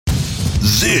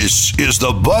This is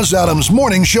the Buzz Adams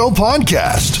Morning Show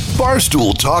podcast.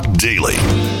 Barstool Talk Daily.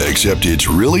 Except it's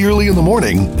really early in the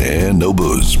morning and no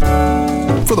booze. For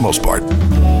the most part.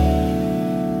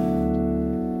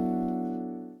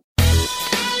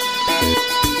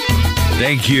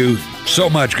 Thank you so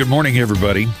much. Good morning,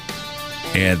 everybody.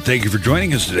 And thank you for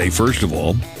joining us today, first of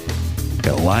all.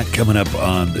 Got a lot coming up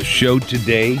on the show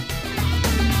today.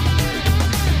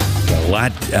 Got a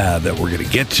lot that we're going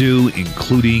to get to,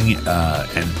 including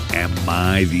an Am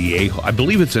I the A-hole? I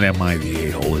believe it's an Am I the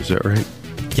A-hole. Is that right?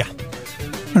 Yeah.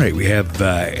 All right. We have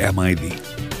Am I the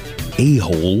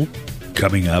A-hole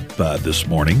coming up this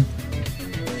morning.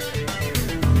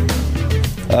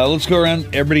 Let's go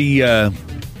around. Everybody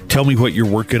tell me what you're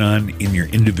working on in your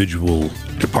individual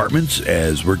departments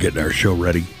as we're getting our show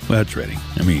ready. Well, it's ready.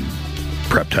 I mean,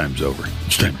 prep time's over.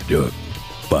 It's time to do it.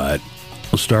 But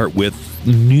we'll start with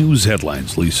news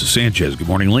headlines. Lisa Sanchez. Good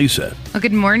morning, Lisa. Well,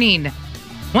 good morning.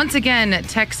 Once again,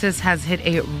 Texas has hit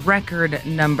a record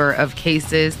number of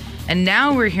cases. And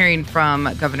now we're hearing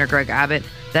from Governor Greg Abbott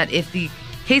that if the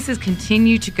cases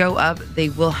continue to go up, they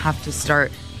will have to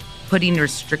start putting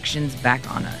restrictions back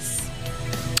on us.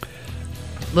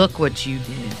 Look what you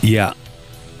did. Yeah.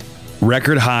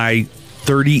 Record high,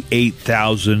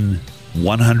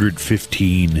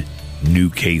 38,115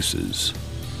 new cases.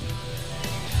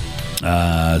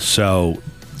 So,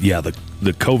 yeah, the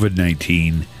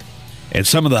COVID-19 and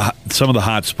some of the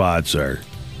hot spots are,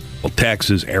 well,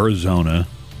 Texas, Arizona,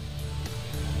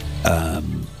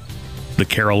 the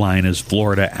Carolinas,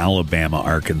 Florida, Alabama,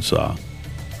 Arkansas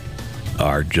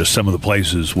are just some of the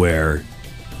places where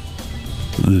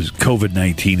this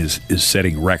COVID-19 is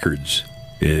setting records.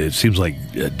 It seems like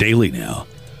daily now.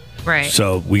 Right.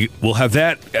 So we'll have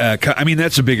that. I mean,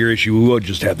 that's a bigger issue. We won't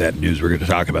just have that news. We're going to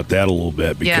talk about that a little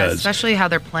bit. Because, yeah, especially how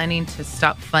they're planning to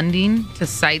stop funding to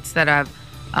sites that have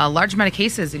a large amount of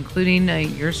cases, including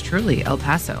yours truly, El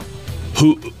Paso.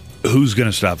 Who's going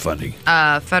to stop funding?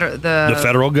 The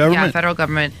federal government? Yeah, federal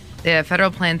government. The federal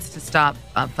plans to stop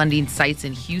funding sites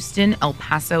in Houston, El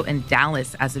Paso, and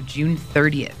Dallas as of June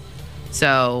 30th.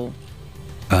 So,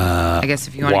 I guess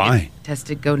if you want to get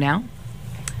tested, go now.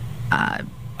 I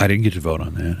didn't get to vote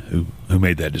on that. Who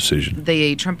made that decision?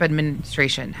 The Trump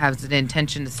administration has an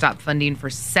intention to stop funding for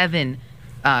 7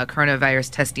 coronavirus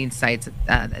testing sites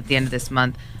at the end of this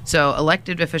month. So,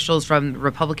 elected officials from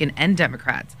Republican and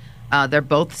Democrats, they're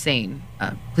both saying,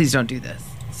 "Please don't do this."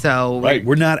 So right,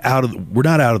 we're not out of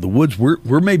the woods.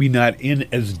 We're maybe not in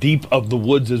as deep of the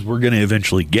woods as we're going to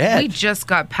eventually get. We just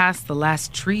got past the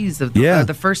last trees of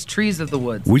the first trees of the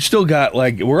woods. We still got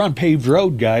we're on paved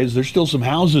road, guys. There's still some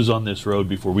houses on this road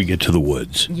before we get to the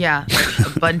woods. Yeah,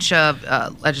 a bunch of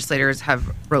legislators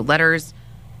have wrote letters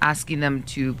asking them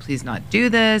to please not do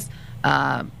this.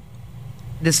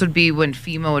 This would be when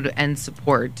FEMA would end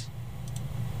support.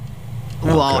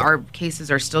 Well, our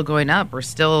cases are still going up. We're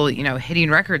still,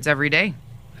 hitting records every day.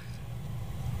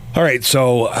 All right.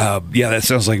 So, that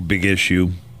sounds like a big issue.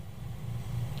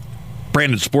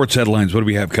 Brandon, sports headlines. What do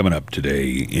we have coming up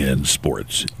today in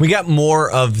sports? We got more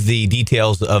of the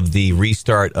details of the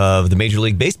restart of the Major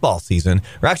League Baseball season.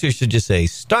 Or actually, I should just say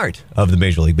start of the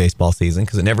Major League Baseball season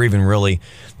because it never even really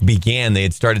began. They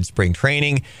had started spring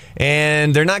training,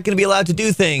 and they're not going to be allowed to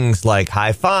do things like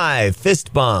high five,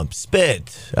 fist bump,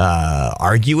 spit,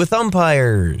 argue with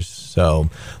umpires. So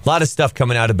a lot of stuff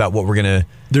coming out about what we're going to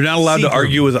They're not allowed to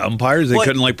argue with umpires? They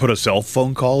couldn't, put a cell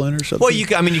phone call in or something? Well, you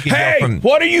can hey, yell from...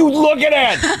 what are you looking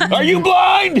at? Are you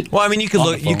blind? Well, I mean, you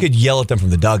could yell at them from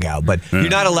the dugout, but you're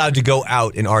not allowed to go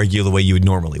out and argue the way you would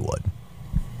normally would.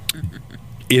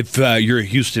 If you're a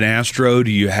Houston Astro,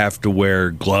 do you have to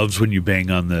wear gloves when you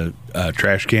bang on the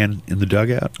trash can in the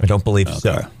dugout? I don't believe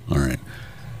so. All right.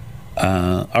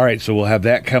 All right, so we'll have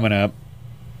that coming up.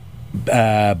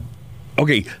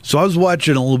 Okay, so I was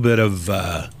watching a little bit of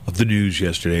the news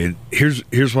yesterday, and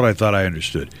here's what I thought I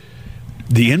understood.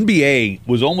 The NBA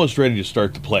was almost ready to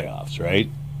start the playoffs, right?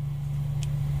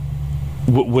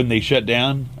 When they shut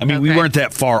down. I mean, we weren't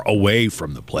that far away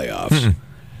from the playoffs.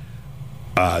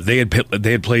 They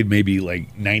had played maybe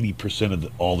like 90% of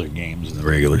all their games in the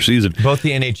regular season. Both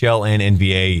the NHL and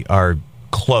NBA are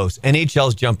close.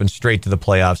 NHL's jumping straight to the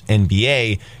playoffs.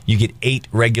 NBA, you get 8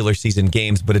 regular season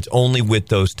games, but it's only with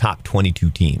those top 22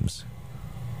 teams.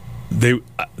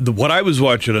 What I was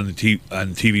watching on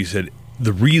TV said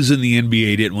the reason the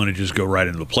NBA didn't want to just go right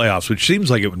into the playoffs, which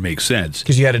seems like it would make sense,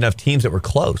 because you had enough teams that were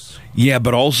close. Yeah,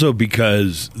 but also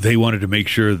because they wanted to make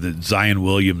sure that Zion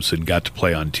Williamson got to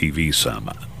play on TV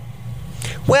some.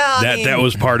 Well, that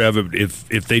was part of it.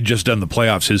 If they'd just done the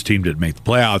playoffs, his team didn't make the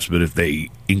playoffs. But if they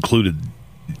included,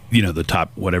 the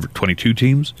top 22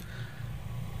 teams,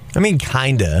 I mean,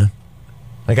 kinda.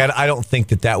 Like, I don't think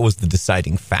that was the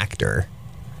deciding factor.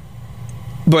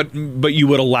 But you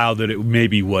would allow that it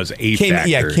maybe was a factor.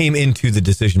 Yeah, came into the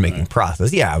decision-making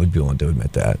process. Yeah, I would be willing to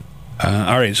admit that.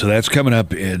 All right, so that's coming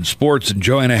up in sports, and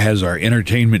Joanna has our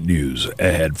entertainment news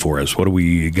ahead for us. What are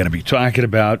we going to be talking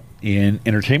about in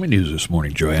entertainment news this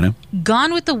morning, Joanna?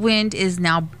 Gone with the Wind is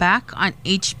now back on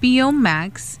HBO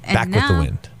Max. And with the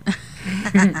Wind.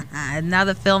 And now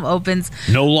the film opens.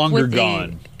 No longer with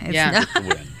gone. Yeah. With the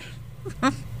Wind.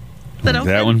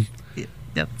 That one? Yeah,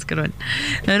 that's a good one.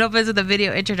 It opens with a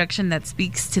video introduction that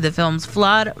speaks to the film's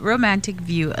flawed romantic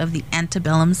view of the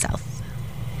antebellum South.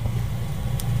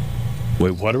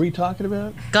 Wait, what are we talking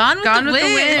about? Gone with the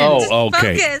Wind. Oh,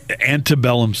 okay. Focus.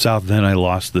 Antebellum South. Then I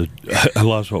lost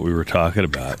what we were talking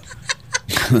about.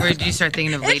 Or did you start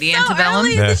thinking of Lady It's so Antebellum?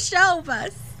 early in the show,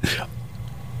 Bus.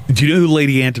 Do you know who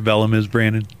Lady Antebellum is,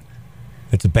 Brandon?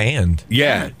 It's a band.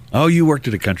 Yeah. Oh, you worked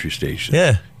at a country station.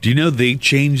 Yeah. Do you know they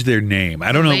changed their name?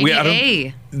 I don't know. Lady I don't,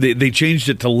 A. They changed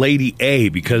it to Lady A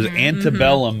because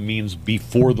antebellum means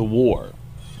before the war.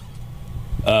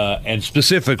 And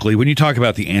specifically, when you talk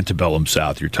about the antebellum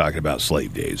South, you're talking about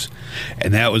slave days.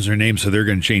 And that was their name, so they're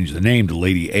going to change the name to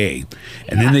Lady A.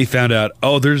 And then they found out,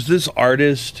 there's this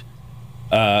artist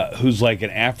who's like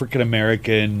an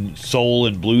African-American soul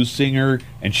and blues singer,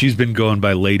 and she's been going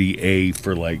by Lady A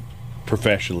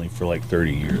professionally for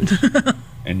 30 years.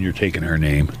 And you're taking her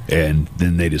name. And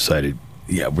then they decided,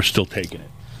 we're still taking it.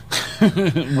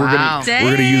 Wow.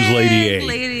 We're gonna use Lady A.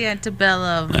 Lady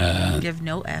Antebellum. Give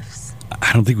no Fs.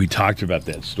 I don't think we talked about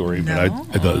that story, but I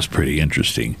thought it was pretty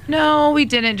interesting. No, we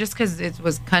didn't, just because it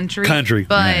was country.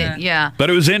 But, yeah. But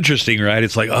it was interesting, right?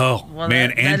 It's like, Well,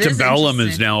 that is antebellum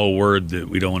is interesting. now a word that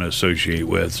we don't want to associate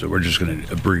with, so we're just going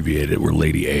to abbreviate it. We're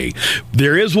Lady A.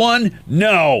 There is one?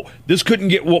 No. This couldn't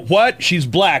get... What? She's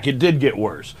black. It did get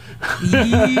worse.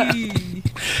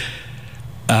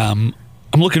 I'm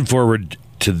looking forward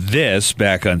to this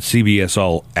back on CBS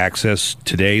All Access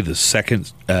today, the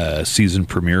second season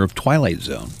premiere of Twilight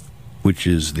Zone, which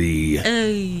is the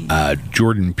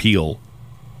Jordan Peele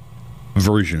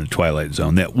version of Twilight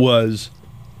Zone that was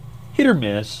hit or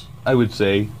miss, I would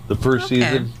say, the first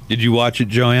season. Did you watch it,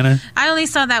 Joanna? I only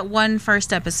saw that one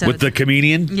first episode. With the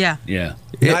comedian? Yeah. Yeah.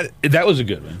 That was a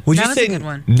good one. Would That you was say a good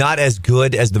one. not as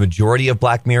good as the majority of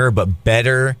Black Mirror, but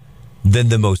better than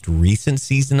the most recent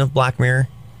season of Black Mirror?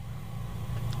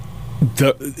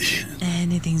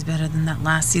 Anything's better than that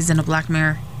last season of Black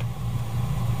Mirror.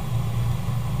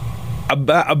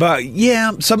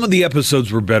 Some of the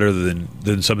episodes were better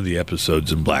than some of the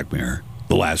episodes in Black Mirror.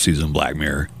 The last season of Black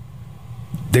Mirror.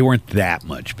 They weren't that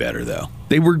much better though.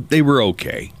 They were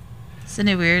okay. Isn't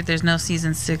it weird? There's no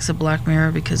season 6 of Black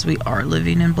Mirror because we are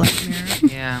living in Black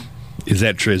Mirror. Yeah. Is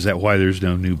that true? Is that why there's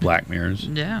no new Black Mirrors?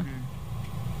 Yeah.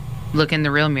 Look in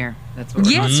the real mirror. That's what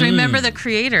we're Yes, remember the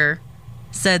creator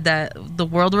said that the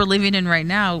world we're living in right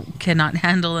now cannot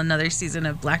handle another season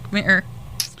of Black Mirror.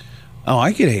 Oh,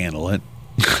 I could handle it.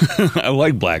 I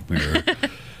like Black Mirror.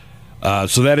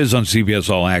 So that is on CBS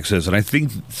All Access, and I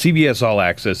think CBS All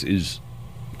Access is.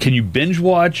 Can you binge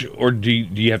watch, or do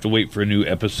you have to wait for a new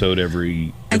episode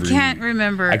every I can't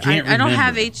remember. I can't I don't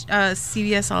have remember.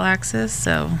 CBS All Access,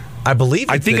 so I believe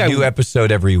it's a new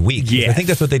episode every week. Yes. I think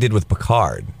that's what they did with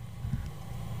Picard.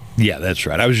 Yeah, that's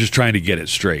right. I was just trying to get it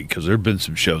straight because there have been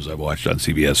some shows I've watched on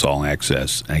CBS All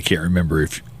Access, and I can't remember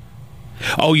if.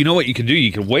 Oh, you know what you can do?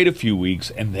 You can wait a few weeks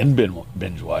and then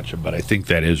binge watch them. But I think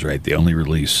that is right. They only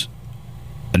release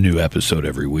a new episode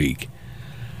every week.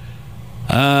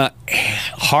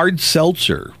 Hard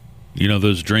seltzer, you know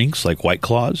those drinks like White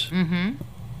Claws,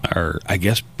 are I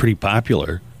guess pretty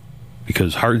popular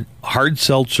because hard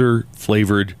seltzer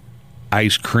flavored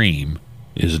ice cream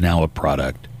is now a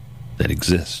product that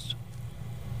exists.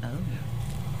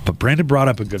 But Brandon brought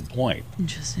up a good point.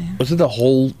 interesting. Wasn't the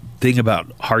whole thing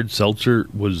about hard seltzer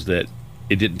was that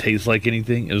it didn't taste like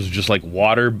anything? It was just like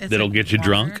water It's that'll like get you water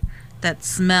drunk? That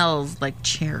smells like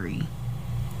cherry.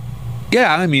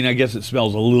 Yeah, I mean, I guess it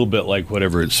smells a little bit like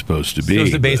whatever it's supposed to be. So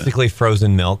it's but- basically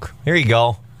frozen milk. Here you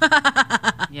go.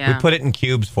 Yeah. We put it in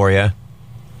cubes for you.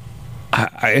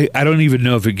 I don't even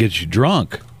know if it gets you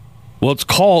drunk. Well, it's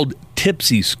called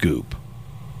Tipsy Scoop.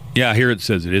 Yeah, here it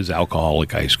says it is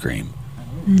alcoholic ice cream.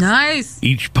 Nice.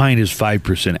 Each pint is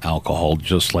 5% alcohol,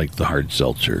 just like the hard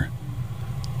seltzer.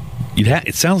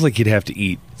 It sounds like you'd have to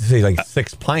eat. Say like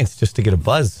 6 pints just to get a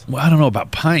buzz. Well, I don't know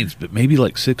about pints, but maybe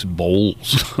like 6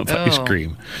 bowls of ice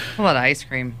cream. A lot of ice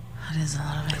cream. That is a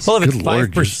lot of ice. Well, if it's Good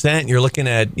Lord, 5%, you're looking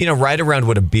at, right around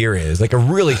what a beer is. Like a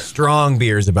really strong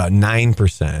beer is about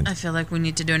 9%. I feel like we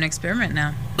need to do an experiment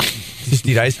now. Just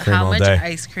eat ice cream How all much day.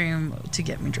 ice cream to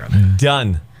get me drunk?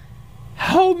 Done.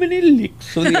 how many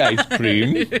licks of the ice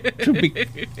cream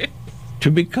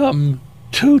to become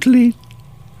totally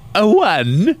a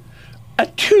 1, a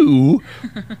 2,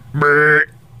 brr,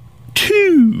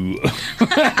 2.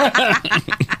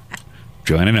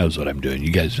 Joanna knows what I'm doing.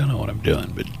 You guys don't know what I'm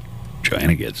doing, but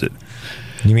Joanna gets it.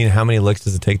 You mean how many licks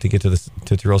does it take to get to the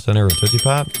Tootsie Roll Center of Tootsie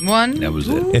Pop? 1. That was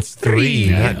it. It's 3,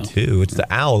 Yeah. not 2. It's the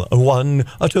owl. A 1,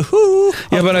 a 2,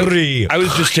 Yeah, but 3. I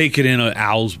was just taking in an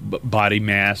owl's body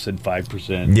mass and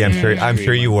 5%. Yeah, I'm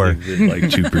sure you were.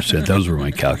 Like 2%. Those were my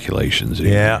calculations.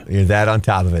 Yeah, you're that on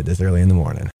top of it this early in the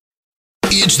morning.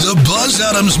 It's the Buzz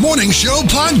Adams Morning Show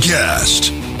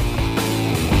podcast.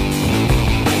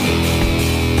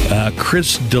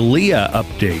 Chris D'Elia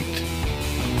update.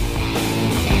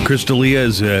 Chris D'Elia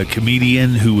is a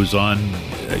comedian who was on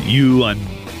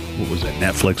what was that,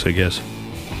 Netflix, I guess.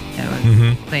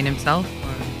 Playing himself?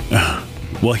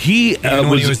 Well, he Even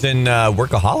when he was in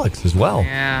Workaholics as well.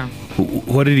 Yeah.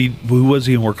 Who was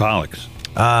he in Workaholics?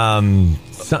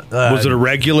 Was it a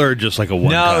regular or just like a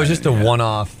one? No, it was just a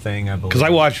one-off thing, I believe. Because I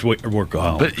watched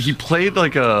Workaholics. But he played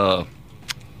like a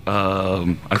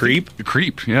Creep?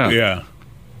 Creep, yeah. Yeah.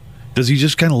 Does he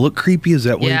just kind of look creepy? Is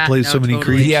that why Yeah, he plays no, so many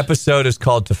totally. creeps? The episode is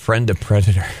called To Friend a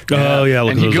Predator. Oh, yeah.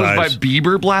 Look And at he those goes eyes. by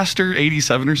Bieber Blaster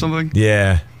 87 or something.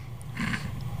 Yeah.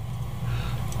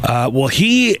 Well,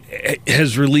 he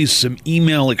has released some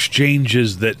email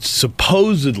exchanges that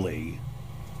supposedly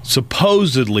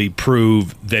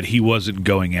prove that he wasn't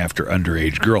going after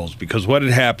underage girls. Because what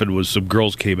had happened was some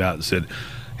girls came out and said,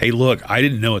 hey, look, I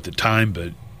didn't know at the time,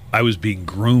 but I was being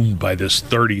groomed by this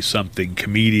 30-something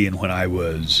comedian when I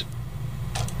was,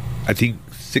 I think,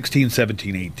 16,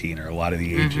 17, 18 are a lot of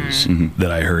the ages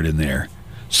that I heard in there.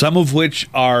 Some of which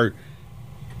are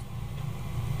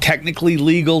technically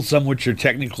legal, some which are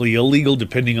technically illegal,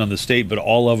 depending on the state, but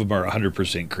all of them are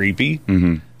 100% creepy.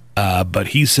 But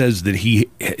he says that he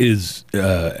is,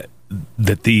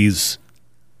 that these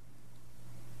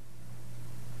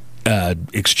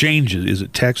exchanges, is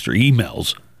it text or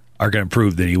emails, are going to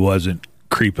prove that he wasn't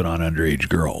creeping on underage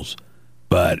girls.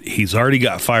 But he's already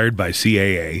got fired by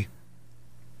CAA,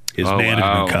 his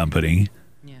management company.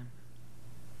 Yeah.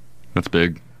 That's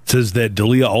big. Says that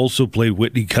D'Elia also played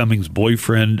Whitney Cummings'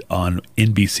 boyfriend on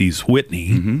NBC's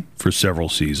Whitney for several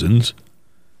seasons.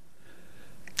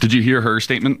 Did you hear her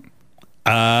statement?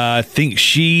 I think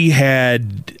she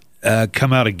had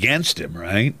come out against him,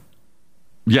 right?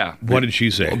 Yeah. What did she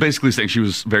say? Well, basically saying she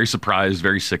was very surprised,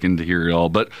 very sickened to hear it all.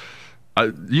 But,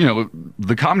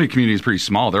 the comedy community is pretty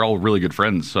small. They're all really good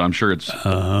friends. So I'm sure it's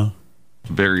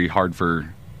very hard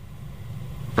for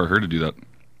her to do that.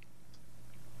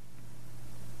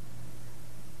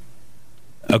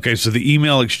 Okay, so the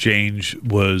email exchange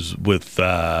was with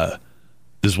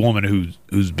this woman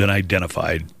who's been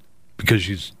identified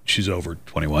because she's over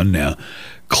 21 now.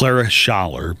 Clara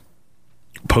Schaller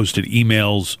posted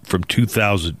emails from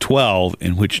 2012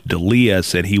 in which D'Elia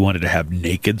said he wanted to have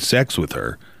naked sex with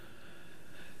her.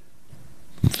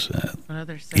 What's that? What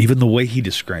other sex? Even the way he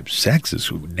describes sex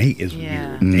is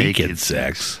weird. Naked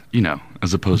sex.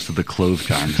 As opposed to the clothed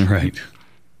kind. Right.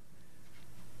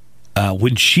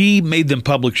 When she made them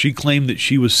public, she claimed that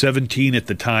she was 17 at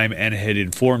the time and had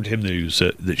informed him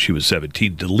that she was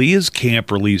 17. D'Elia's camp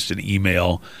released an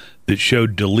email that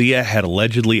showed D'Elia had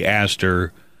allegedly asked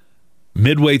her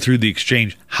midway through the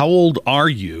exchange, how old are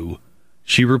you?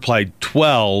 She replied,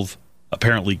 12,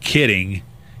 apparently kidding.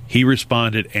 He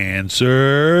responded,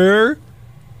 answer,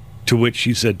 to which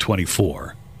she said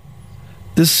 24.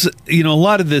 This, a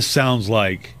lot of this sounds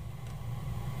like,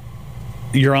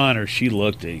 Your Honor, she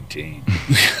looked 18.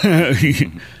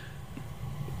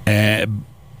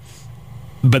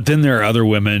 But then there are other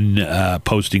women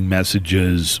posting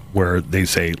messages where they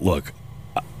say, look,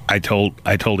 I told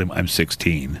him I'm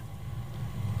 16.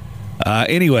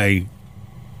 Anyway,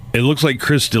 it looks like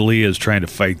Chris D'Elia is trying to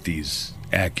fight these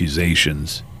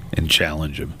accusations and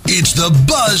challenge him. It's the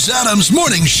Buzz Adams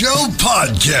Morning Show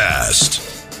podcast.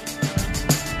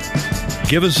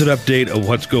 Give us an update of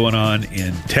what's going on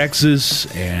in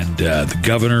Texas and the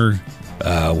governor,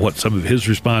 what some of his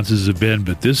responses have been.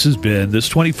 But this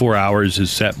 24 hours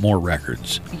has set more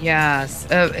records. Yes.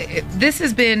 This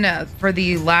has been for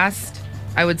the last,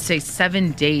 I would say,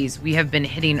 7 days. We have been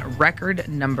hitting record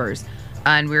numbers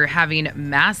and we're having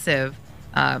massive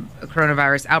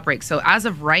coronavirus outbreaks. So as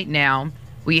of right now,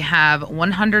 we have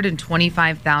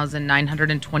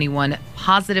 125,921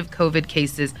 positive COVID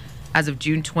cases as of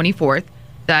June 24th.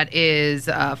 That is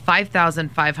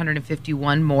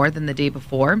 5,551 more than the day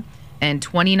before and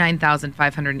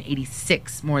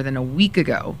 29,586 more than a week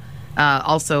ago.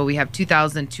 Also, we have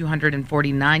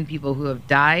 2,249 people who have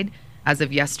died as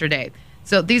of yesterday.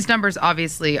 So these numbers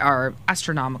obviously are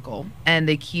astronomical, and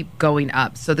they keep going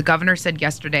up. So the governor said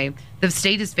yesterday the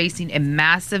state is facing a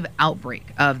massive outbreak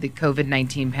of the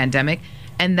COVID-19 pandemic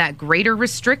and that greater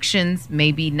restrictions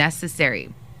may be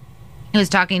necessary. He was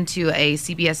talking to a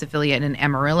CBS affiliate in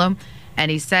Amarillo, and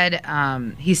he said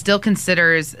he still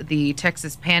considers the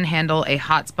Texas Panhandle a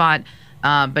hotspot,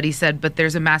 but he said, but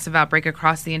there's a massive outbreak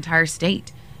across the entire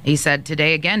state. He said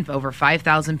today, again, over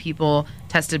 5,000 people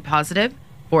tested positive,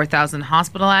 4,000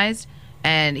 hospitalized,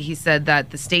 and he said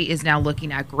that the state is now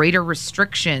looking at greater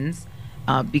restrictions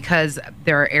because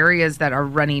there are areas that are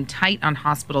running tight on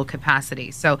hospital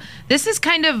capacity. So this is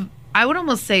kind of, I would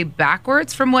almost say,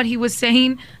 backwards from what he was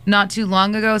saying not too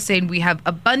long ago, saying we have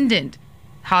abundant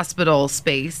hospital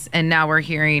space, and now we're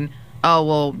hearing, oh,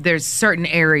 well, there's certain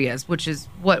areas, which is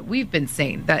what we've been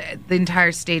saying, that the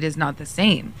entire state is not the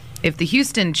same. If the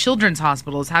Houston Children's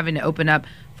Hospital is having to open up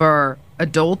for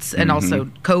adults and also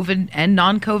COVID and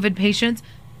non-COVID patients,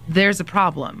 there's a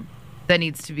problem that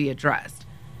needs to be addressed.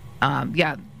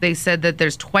 They said that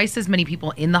there's twice as many people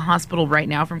in the hospital right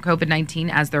now from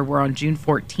COVID-19 as there were on June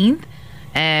 14th.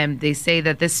 And they say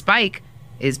that this spike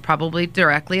is probably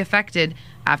directly affected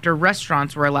after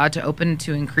restaurants were allowed to open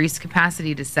to increase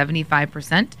capacity to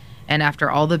 75% and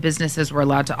after all the businesses were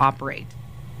allowed to operate.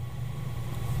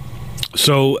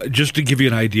 So just to give you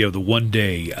an idea of the one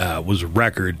day was a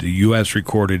record, the U.S.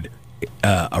 recorded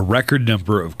a record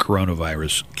number of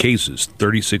coronavirus cases,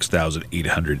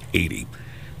 36,880,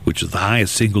 which is the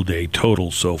highest single day total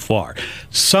so far.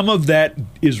 Some of that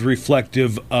is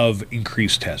reflective of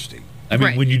increased testing. I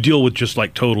mean, when you deal with just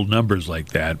like total numbers like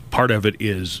that, part of it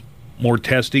is more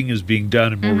testing is being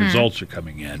done and more results are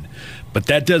coming in. But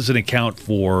that doesn't account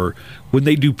for when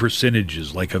they do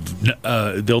percentages, like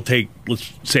they'll take,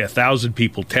 let's say, 1,000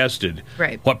 people tested.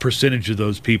 Right. What percentage of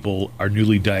those people are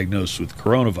newly diagnosed with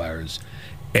coronavirus?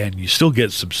 And you still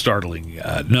get some startling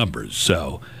numbers.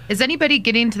 So, is anybody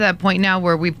getting to that point now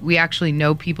where we actually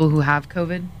know people who have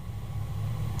COVID?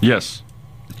 Yes.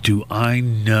 Do I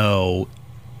know?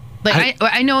 Like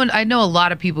I know a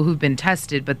lot of people who've been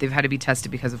tested, but they've had to be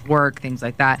tested because of work, things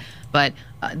like that. But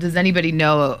does anybody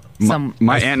know some?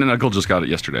 My aunt and uncle just got it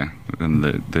yesterday, and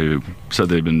they said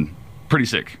they've been pretty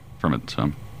sick from it.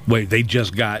 So. Wait, they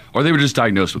just got... Or they were just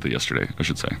diagnosed with it yesterday, I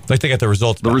should say. Like they got the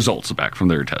results back. The results back from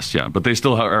their test, yeah. But they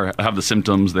still have the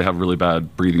symptoms. They have really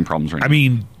bad breathing problems right now. I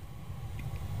mean,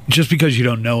 just because you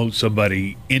don't know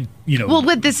somebody in,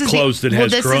 close that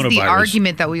has coronavirus. This is the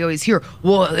argument that we always hear.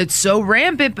 Well, it's so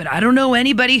rampant, but I don't know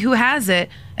anybody who has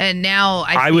it. And now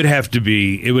it would have to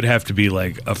be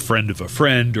like a friend of a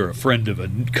friend or a friend of a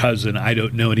cousin. I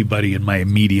don't know anybody in my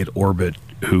immediate orbit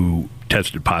who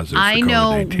tested positive for I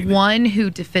know COVID-19. One who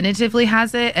definitively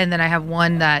has it, and then I have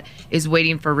one that is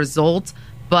waiting for results.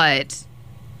 But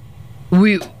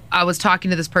I was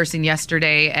talking to this person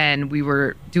yesterday, and we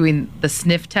were doing the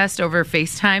sniff test over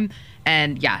FaceTime,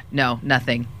 and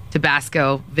nothing.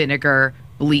 Tabasco, vinegar,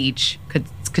 bleach,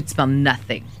 could smell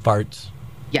nothing. Farts.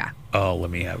 Yeah. Oh,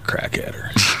 let me have a crack at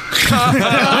her.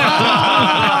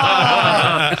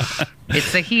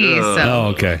 It's a he,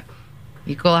 so. Okay.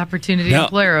 Equal opportunity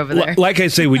employer over there. Like I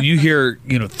say, when you hear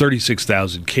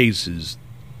 36,000 cases,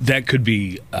 that could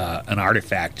be an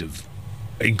artifact of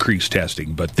increased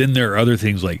testing. But then there are other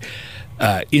things like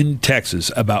in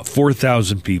Texas, about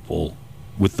 4,000 people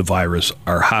with the virus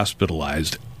are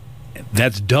hospitalized.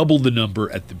 That's double the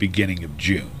number at the beginning of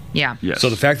June. Yeah. Yes. So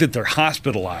the fact that they're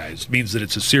hospitalized means that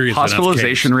it's a serious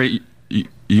hospitalization rate.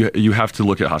 You have to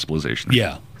look at hospitalization rate.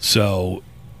 Yeah. So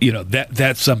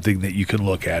that's something that you can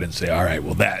look at and say, all right,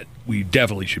 well, that we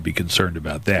definitely should be concerned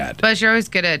about that. But you're always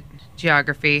good at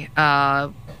geography.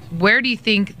 Where do you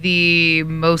think the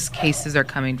most cases are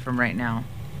coming from right now?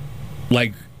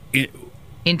 Like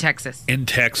in Texas. In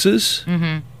Texas?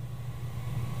 Mm-hmm.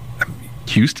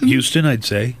 Houston, I'd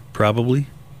say, probably.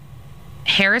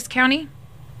 Harris County?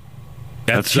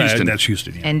 That's Houston. That's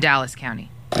Houston, yeah. And Dallas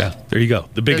County. Yeah, there you go.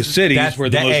 The biggest cities where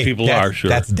the most people are, sure.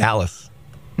 That's Dallas.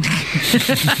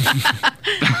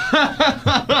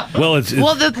 Well, there's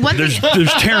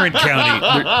Tarrant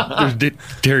County. There's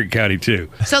Tarrant County too.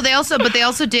 So they also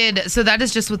did. So that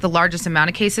is just with the largest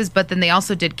amount of cases, but then they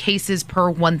also did cases per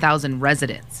 1,000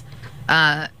 residents.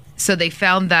 So they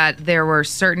found that there were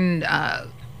certain.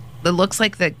 It looks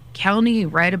like the county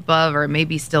right above, or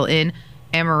maybe still in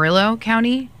Amarillo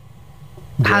County,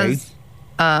 has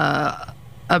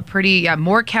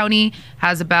Moore County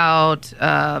has about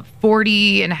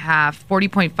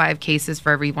 40.5 cases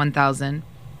for every 1,000.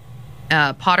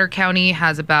 Potter County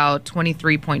has about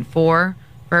 23.4 for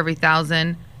every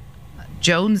 1,000.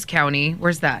 Jones County,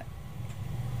 where's that?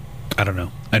 I don't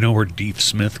know. I know where Deep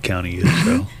Smith County is,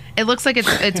 though. It looks like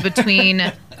it's between.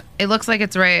 It looks like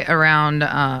it's right around.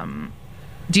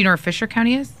 Do you know where Fisher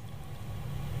County is?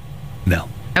 No.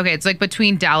 Okay, it's like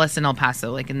between Dallas and El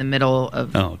Paso, like in the middle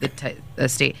of the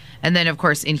state. And then, of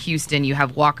course, in Houston, you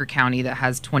have Walker County that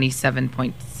has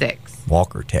 27.6.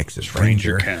 Walker, Texas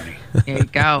Ranger Ranger. County. There you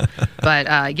go.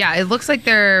 But yeah, it looks like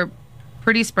they're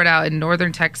pretty spread out in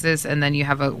northern Texas, and then you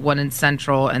have one in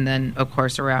central, and then, of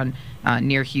course, around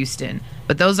near Houston.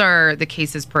 But those are the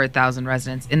cases per 1,000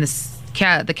 residents. In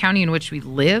the county in which we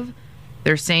live,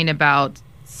 they're saying about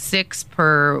 6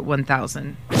 per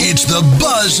 1,000. It's the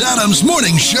Buzz Adams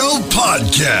Morning Show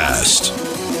podcast.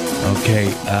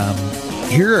 Okay,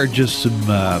 here are just some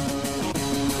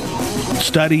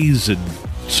studies and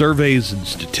surveys and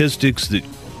statistics that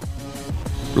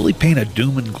really paint a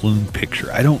doom and gloom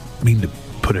picture. I don't mean to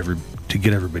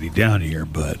get everybody down here,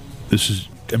 but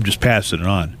I'm just passing it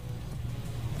on.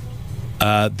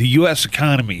 The U.S.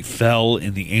 economy fell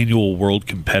in the annual World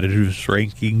Competitiveness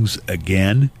Rankings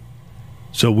again.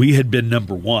 So we had been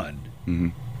number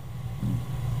one,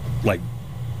 like,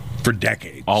 for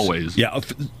decades. Always. Yeah,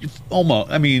 almost.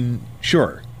 I mean,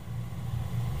 sure.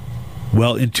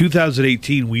 Well, in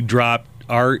 2018,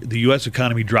 the U.S.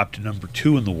 economy dropped to number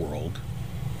 2 in the world.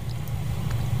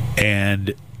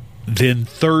 And then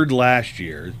third last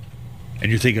year.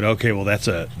 And you're thinking, okay, well, that's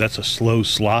a slow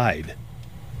slide.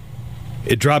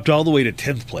 It dropped all the way to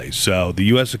 10th place. So the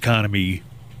U.S. economy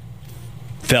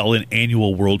fell in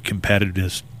annual world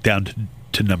competitiveness down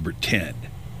to number 10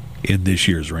 in this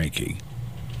year's ranking.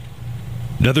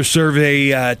 Another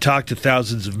survey talked to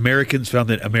thousands of Americans, found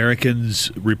that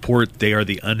Americans report they are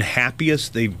the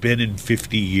unhappiest they've been in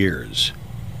 50 years.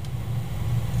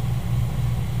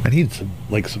 I need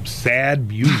some sad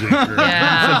music or something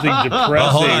depressing. Well,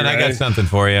 hold on, right? I got something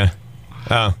for you.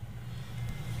 Oh,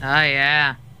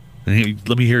 yeah.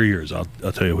 Let me hear yours. I'll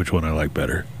tell you which one I like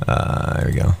better. there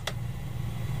we go.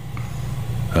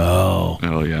 Oh,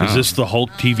 yeah. Is this the Hulk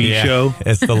TV show?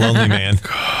 It's the Lonely Man.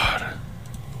 God.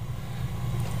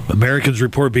 Americans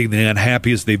report being the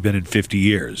unhappiest they've been in 50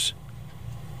 years.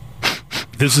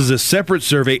 This is a separate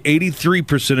survey.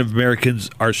 83% of Americans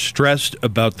are stressed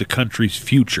about the country's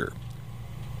future.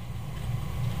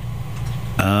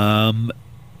 I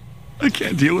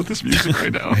can't deal with this music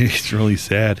right now. It's really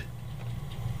sad.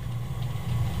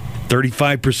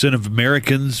 35% of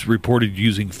Americans reported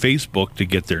using Facebook to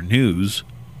get their news.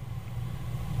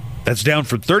 That's down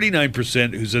from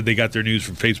 39% who said they got their news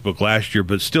from Facebook last year,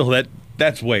 but still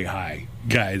that's way high,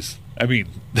 guys. I mean,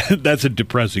 that's a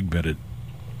depressing bit of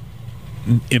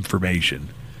information.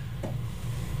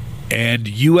 And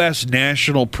U.S.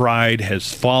 national pride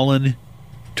has fallen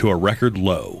to a record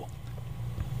low.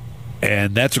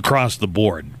 And that's across the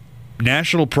board.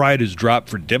 National pride has dropped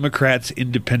for Democrats,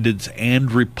 independents,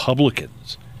 and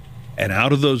Republicans. And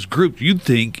out of those groups, you'd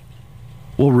think,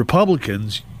 well,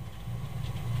 Republicans,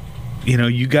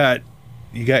 you got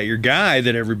your guy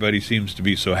that everybody seems to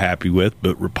be so happy with,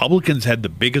 but Republicans had the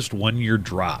biggest one-year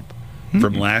drop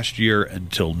from last year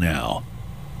until now.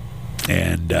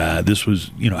 And this was,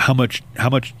 how much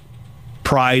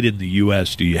pride in the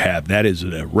U.S. do you have? That is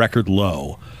at a record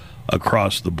low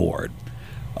across the board.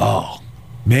 Oh,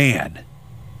 man.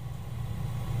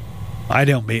 I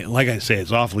don't mean, like I say,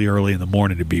 it's awfully early in the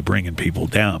morning to be bringing people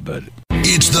down, but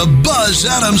It's the Buzz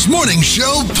Adams Morning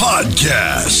Show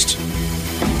podcast.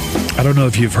 I don't know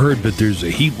if you've heard, but there's a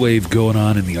heat wave going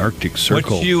on in the Arctic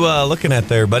Circle. What you looking at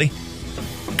there, buddy?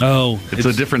 Oh, It's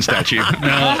a different statue. What's going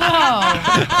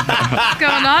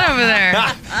on over there?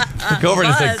 Look over and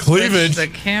it said cleavage. The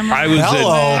camera. I was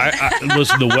Hello.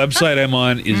 listen, the website I'm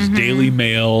on is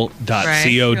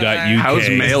dailymail.co.uk. How's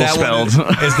mail spelled?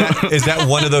 Is that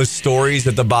one of those stories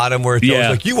at the bottom where it's always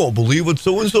like, you won't believe what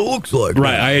so-and-so looks like?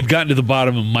 Right. I had gotten to the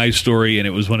bottom of my story, and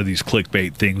it was one of these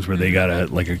clickbait things where they got a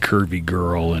curvy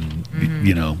girl, and,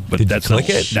 but Did that's you click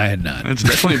it? I had not. It's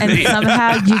definitely And me.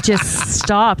 somehow you just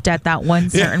stopped at that one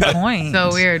certain point.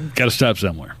 So weird. Got to stop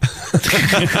somewhere.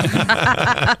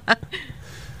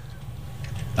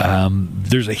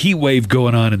 There's a heat wave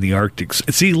going on in the Arctic.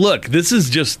 See, look, this is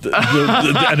just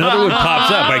another one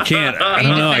pops up. I can't. I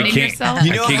don't know. I defending can't. yourself? I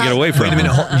can't get away from Wait a it.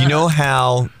 minute. You know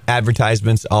how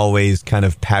advertisements always kind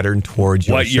of pattern towards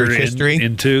your What search you're history?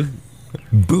 into?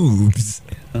 Boobs.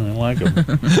 I like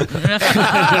them.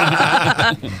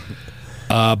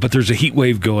 But there's a heat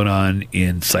wave going on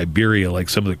in Siberia. Like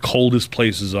some of the coldest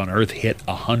places on Earth hit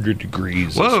 100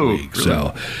 degrees this Whoa, week. really?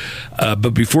 So,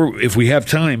 but if we have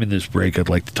time in this break, I'd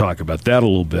like to talk about that a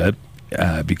little bit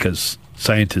because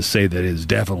scientists say that it is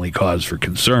definitely cause for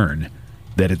concern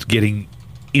that it's getting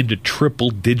into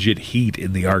triple-digit heat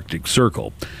in the Arctic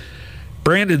Circle.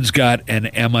 Brandon's got an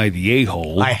Am I the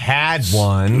A-hole? I had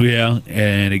one. Yeah,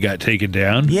 and it got taken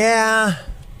down. Yeah.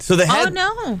 So the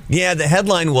the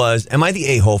headline was, "Am I the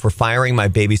a-hole for firing my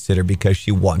babysitter because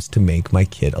she wants to make my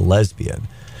kid a lesbian?"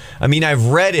 I mean, I've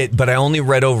read it, but I only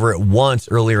read over it once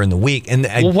earlier in the week. And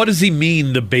well, what does he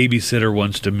mean the babysitter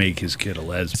wants to make his kid a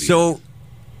lesbian? So,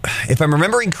 if I'm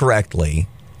remembering correctly,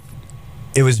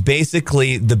 it was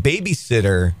basically the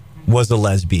babysitter was a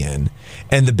lesbian,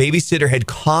 and the babysitter had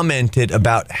commented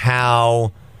about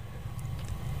how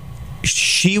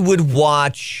she would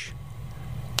watch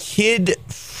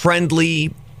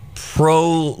kid-friendly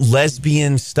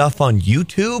pro-lesbian stuff on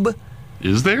YouTube.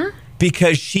 Is there?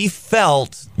 Because she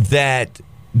felt that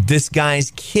this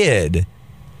guy's kid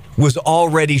was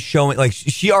already showing, like,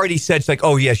 she already said, she's like,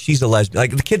 oh, yeah, she's a lesbian.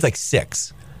 Like, the kid's like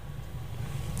 6.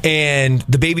 And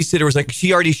the babysitter was like,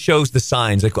 she already shows the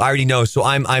signs. Like, I already know. So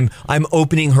I'm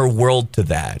opening her world to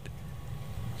that.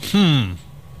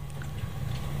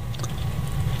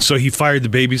 So he fired the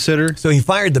babysitter? So he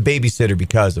fired the babysitter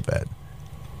because of it.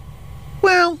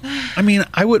 Well, I mean,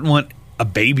 I wouldn't want a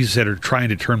babysitter trying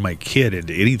to turn my kid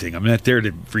into anything. I'm not there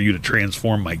for you to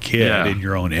transform my kid in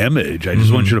your own image. I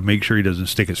just want you to make sure he doesn't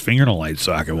stick his finger in a light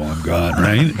socket while I'm gone,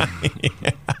 right?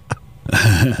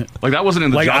 Like, that wasn't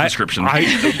in the job description.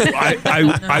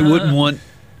 I wouldn't want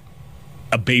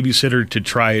a babysitter to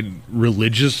try and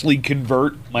religiously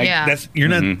convert my. You're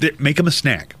not. Make them a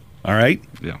snack. All right.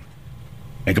 Yeah.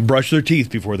 Make them brush their teeth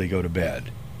before they go to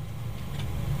bed.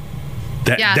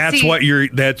 That's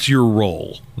your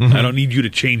role. Mm-hmm. I don't need you to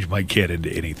change my kid into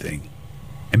anything.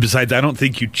 And besides, I don't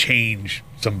think you change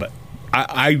somebody.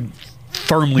 I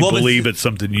firmly believe it's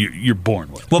something you're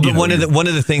born with. Well, but one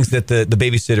of the things that the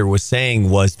babysitter was saying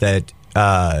was that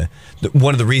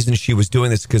one of the reasons she was doing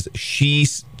this because she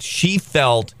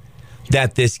felt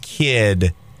that this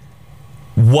kid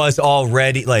was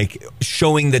already like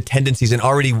showing the tendencies and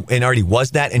already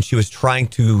was that, and she was trying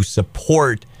to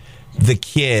support the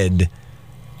kid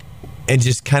and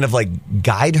just kind of like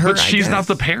guide her. But she's not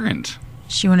the parent.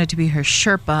 She wanted to be her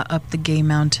Sherpa up the gay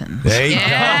mountain. There you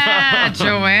go.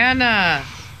 Joanna.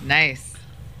 Nice.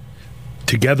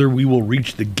 Together we will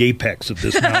reach the gapex of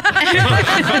this mountain.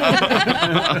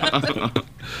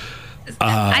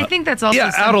 I think that's also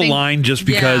out of line just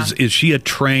because is she a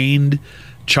trained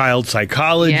child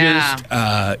psychologist?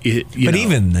 Yeah. But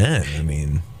even then, I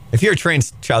mean, if you're a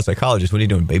trained child psychologist, what are you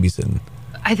doing babysitting?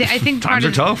 I think times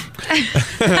are tough. I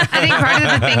think part of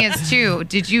the thing is too,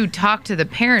 did you talk to the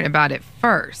parent about it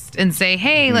first and say,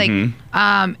 hey, like,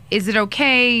 is it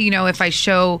okay, if I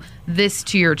show this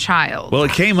to your child? Well,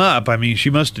 it came up. I mean, she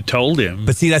must have told him.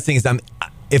 But see, that's the thing is,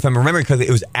 if I'm remembering correctly,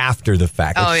 it was after the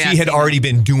fact. Like she had already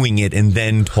been doing it and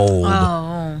then told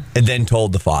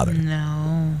the father.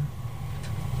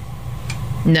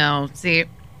 No. See,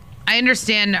 I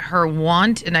understand her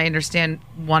want, and I understand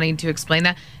wanting to explain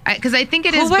that because I think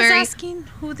it is very. Who was asking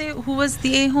who was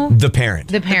the a-hole? The parent.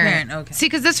 The parent. Okay. See,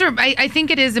 because I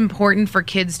think it is important for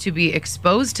kids to be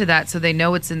exposed to that so they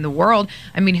know it's in the world.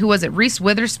 I mean, who was it? Reese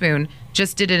Witherspoon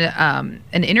just did an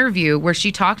interview where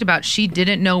she talked about she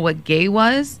didn't know what gay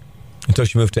was until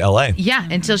she moved to L.A. Yeah,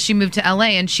 until she moved to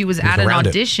L.A. and she was at an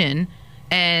audition.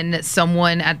 And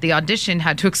someone at the audition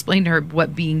had to explain to her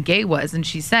what being gay was. And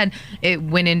she said it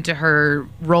went into her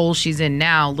role she's in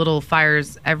now, Little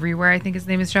Fires Everywhere, I think his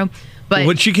name is show. But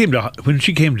when she came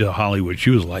to Hollywood, she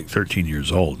was like 13 years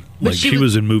old. Like she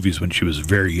was in movies when she was a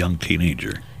very young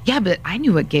teenager. Yeah, but I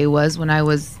knew what gay was when I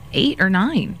was 8 or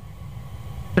 9.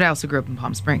 But I also grew up in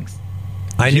Palm Springs.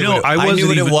 I knew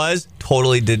what it was.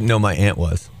 Totally didn't know my aunt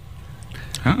was.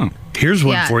 Oh. Here's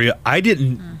one for you. I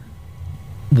didn't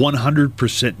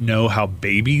 100% know how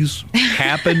babies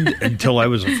happened until I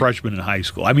was a freshman in high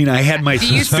school. I mean, I had my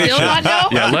suspicions. Do you still not know?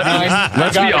 Yeah,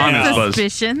 let's be honest, Buzz.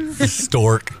 Suspicions.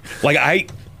 Stork.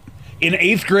 Like in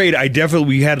 8th grade,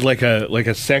 we had like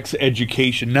a sex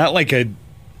education, not like an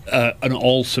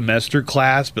all semester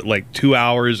class, but like 2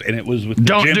 hours, and it was with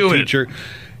the gym teacher.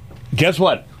 Guess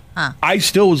what? I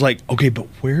still was like, okay, but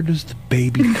where does the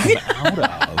baby come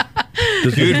out of?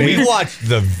 Dude, we watched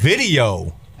the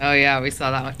video. Oh yeah, we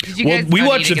saw that one. Did you guys we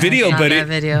watched the video, but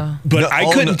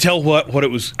I couldn't tell what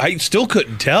it was. I still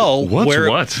couldn't tell what.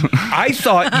 I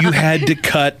thought you had to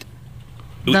cut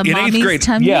the in 8th grade.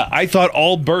 Tummy? Yeah, I thought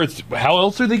all births. How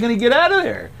else are they going to get out of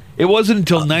there? It wasn't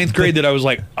until 9th grade that I was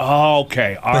like, oh,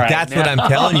 okay, all right. But that's what I'm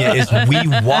telling you is we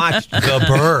watched the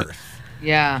birth.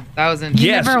 Yeah, that was interesting.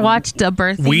 You never watched the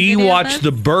birth. We watched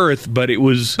the birth, but it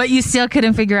was. But you still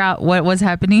couldn't figure out what was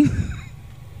happening.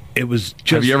 it was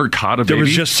just. Have you ever caught a baby? There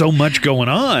was just so much going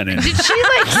on. And Did she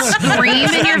like scream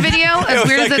in your video? As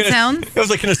weird as it sounds. It was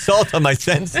like an assault on my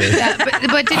senses. Yeah,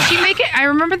 but did she make it? I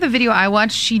remember the video I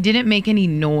watched. She didn't make any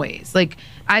noise. Like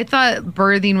I thought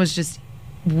birthing was just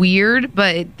weird,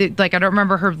 but like I don't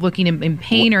remember her looking in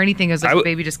pain or anything. It was like the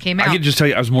baby just came out. I can just tell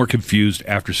you, I was more confused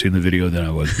after seeing the video than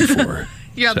I was before.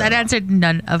 Yeah, that answered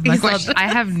none of my questions. I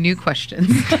have new questions.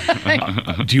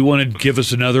 Do you want to give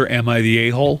us another "Am I the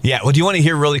a-hole"? Yeah. Well, do you want to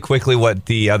hear really quickly what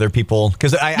the other people?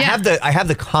 Because I have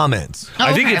the comments.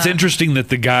 I think it's interesting that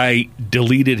the guy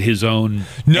deleted his own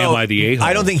 "Am I the a-hole"?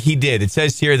 I don't think he did. It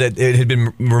says here that it had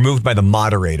been removed by the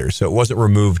moderator, so it wasn't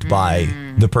removed by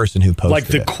the person who posted Like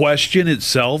the it. question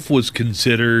itself was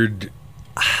considered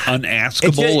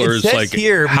unaskable, or it's like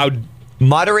here, how.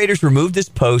 Moderators removed this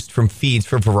post from feeds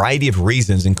for a variety of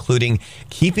reasons, including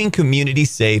keeping community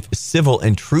safe, civil,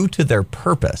 and true to their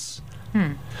purpose.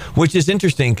 Which is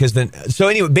interesting because then, so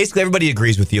anyway, basically everybody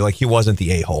agrees with you, like he wasn't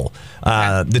the a-hole.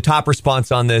 The top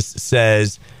response on this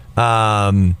says,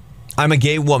 I'm a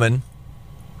gay woman,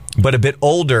 but a bit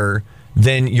older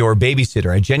than your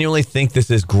babysitter. I genuinely think this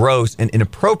is gross and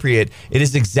inappropriate. It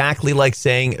is exactly like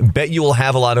saying, bet you will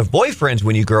have a lot of boyfriends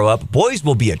when you grow up. Boys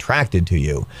will be attracted to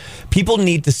you. People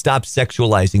need to stop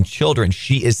sexualizing children.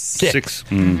 She is six.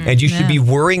 And you should be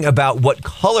worrying about what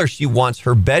color she wants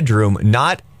her bedroom,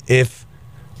 not if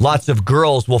lots of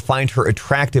girls will find her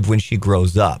attractive when she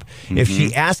grows up. If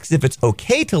she asks if it's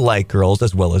okay to like girls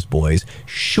as well as boys,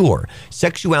 sure.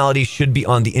 Sexuality should be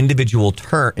on the individual's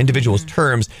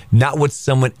terms, not what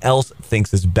someone else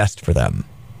thinks is best for them.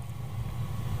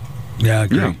 Yeah, I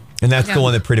agree. Yeah. And that's the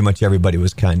one that pretty much everybody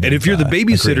was kind of. And if you're the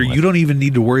babysitter, agreeing with. you don't even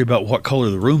need to worry about what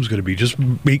color the room's going to be. Just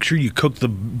make sure you cook the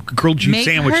grilled cheese Make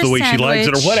sandwich her the way she likes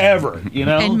it, or sandwich whatever. You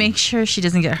know, And make sure she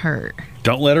doesn't get hurt.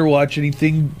 don't let her watch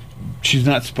anything she's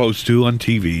not supposed to on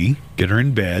TV. Get her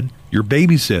in bed. You're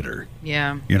babysitter.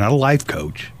 Yeah. You're not a life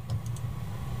coach.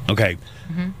 Okay.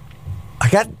 I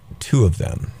got two of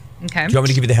them. Okay. Do you want me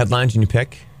to give you the headlines and you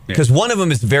pick? Because one of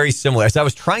them is very similar. As I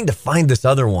was trying to find this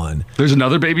other one. There's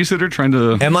another babysitter trying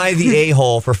to. Am I the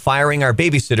a-hole for firing our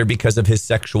babysitter because of his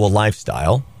sexual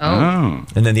lifestyle? Oh.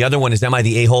 And then the other one is, am I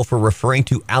the a-hole for referring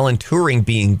to Alan Turing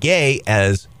being gay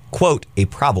as, quote, a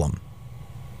problem?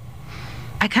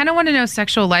 I kind of want to know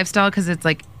sexual lifestyle because it's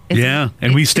like. Yeah,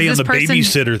 and we stay on this the person-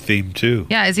 babysitter theme too.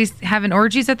 Yeah, is he having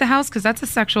orgies at the house? Because that's a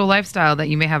sexual lifestyle that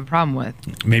you may have a problem with.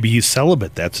 Maybe he's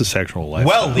celibate. That's a sexual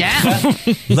lifestyle. Well, Yeah.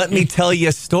 let me tell you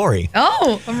a story.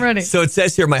 Oh, I'm ready. So it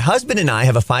says here, my husband and I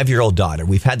have a 5-year-old daughter.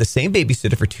 We've had the same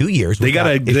babysitter for 2 years. They got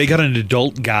an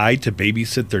adult guy to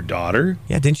babysit their daughter.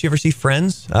 Yeah, didn't you ever see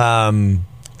Friends?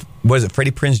 Was it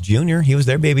Freddie Prinze Jr.? He was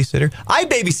their babysitter. I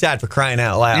babysat, for crying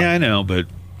out loud. Yeah, I know, but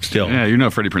still. Yeah, you're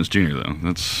not Freddie Prinze Jr. though.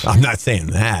 That's. I'm not saying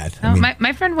that. No, I mean,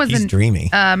 my friend was he's dreamy.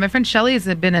 My friend Shelly has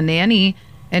been a nanny,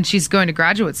 and she's going to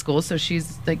graduate school, so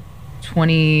she's like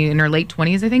 20 in her late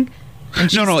 20s, I think. And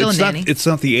she's No, still it's a not. nanny. It's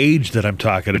not the age that I'm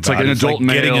talking It's about. like an adult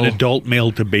getting an male. adult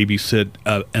male to babysit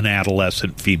an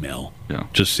adolescent female. Yeah.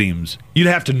 Just seems you'd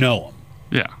have to know him.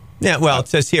 Yeah. Yeah, well, it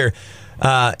says here,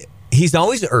 he's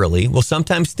always early, will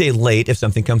sometimes stay late if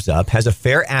something comes up, has a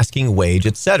fair asking wage,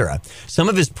 etc. Some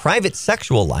of his private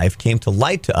sexual life came to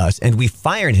light to us, and we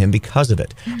fired him because of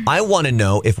it. I want to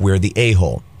know if we're the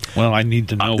a-hole. Well, I need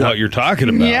to know what you're talking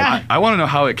about. Yeah. I want to know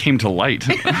how it came to light.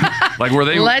 Like, were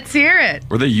they Let's hear it.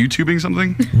 YouTubing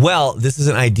something? Well, this is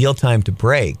an ideal time to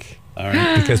break All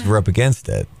right. because we're up against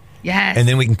it. Yes. And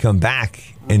then we can come back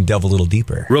and delve a little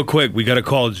deeper. Real quick, we got a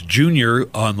call. It's Junior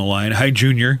on the line. Hi,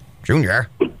 Junior. Junior.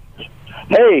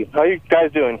 Hey, how you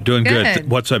guys doing? Doing good.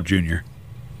 Good. What's up, Junior?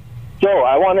 So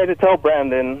I wanted to tell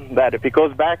Brandon that if he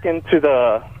goes back into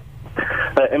the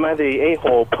Am I the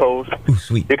A-hole post, Ooh,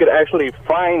 sweet. you could actually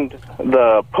find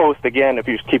the post again if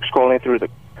you keep scrolling through the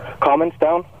comments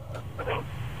down.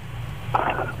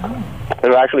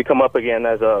 It'll actually come up again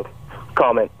as a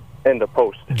comment in the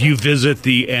post. Do you visit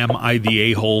the Am I the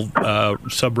A-hole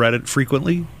subreddit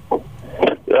frequently?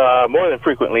 More than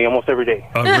frequently, almost every day.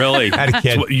 Oh, really? Had a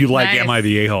kid. So you like Nice. Am I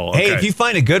the A-hole? Hey, Okay. if you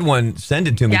find a good one, send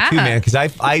it to me too, Yeah. man, because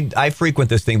I frequent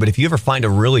this thing, but if you ever find a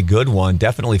really good one,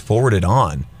 definitely forward it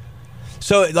on.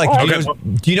 So, like,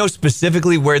 do you know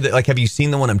specifically where, have you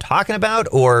seen the one I'm talking about,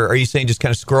 or are you saying just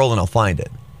kind of scroll and I'll find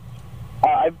it?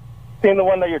 I've seen the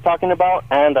one that you're talking about,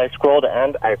 and I scrolled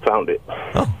and I found it.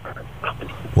 Oh.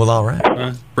 Well, all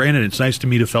right. Brandon, it's nice to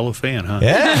meet a fellow fan, huh?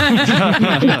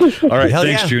 Yeah. All right. Hell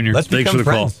Thanks, yeah. Junior. Let's Thanks for become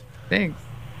the call. friends. Thanks.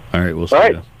 All right, we'll see All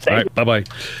right. you. All right,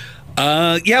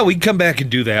 bye-bye. Yeah, we can come back and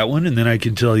do that one, and then I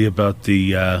can tell you about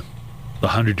the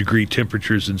 100-degree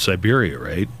temperatures in Siberia,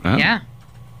 right? Oh. Yeah.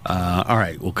 All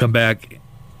right, we'll come back.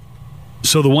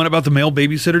 So the one about the male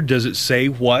babysitter, does it say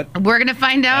what? We're going to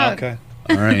find out. Okay.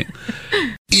 All right.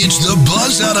 It's the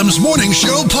Buzz Adams Morning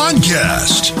Show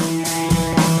podcast.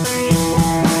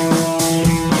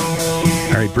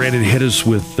 All right, Brandon, hit us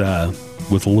with a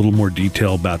little more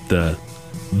detail about the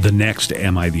next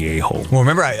Am I the A-hole? Well,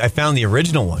 remember, I found the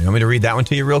original one. You want me to read that one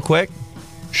to you real quick?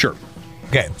 Sure.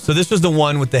 Okay, so this was the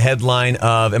one with the headline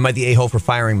of Am I the A-hole for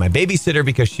firing my babysitter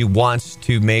because she wants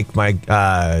to make my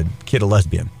kid a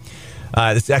lesbian?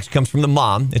 This actually comes from the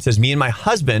mom. It says, me and my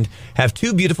husband have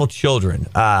two beautiful children,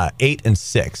 8 and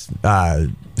 6.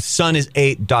 Son is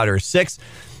 8, daughter is 6.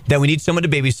 That we need someone to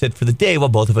babysit for the day while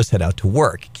both of us head out to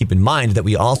work. Keep in mind that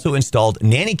we also installed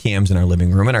nanny cams in our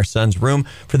living room and our son's room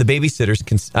for the babysitter's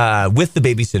with the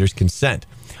babysitter's consent.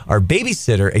 Our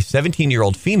babysitter, a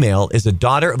 17-year-old female, is a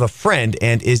daughter of a friend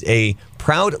and is a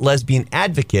proud lesbian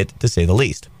advocate, to say the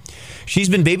least. She's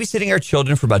been babysitting our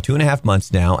children for about 2.5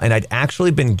 months now, and I'd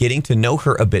actually been getting to know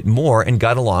her a bit more and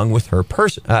got along with her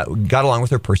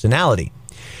personality.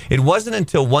 It wasn't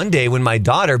until one day when my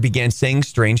daughter began saying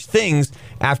strange things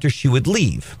after she would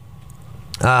leave.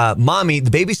 Mommy,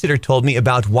 the babysitter told me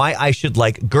about why I should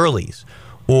like girlies.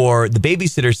 Or the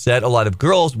babysitter said a lot of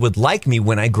girls would like me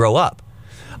when I grow up.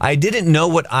 I didn't know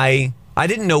what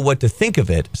to think of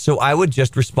it, so I would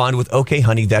just respond with, okay,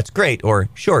 honey, that's great, or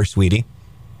sure, sweetie.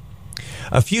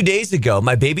 A few days ago,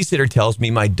 my babysitter tells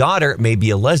me my daughter may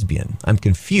be a lesbian. I'm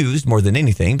confused more than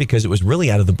anything because it was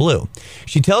really out of the blue.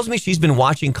 She tells me she's been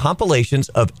watching compilations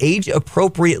of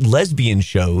age-appropriate lesbian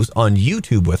shows on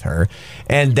YouTube with her,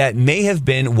 and that may have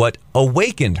been what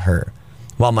awakened her,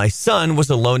 while my son was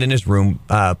alone in his room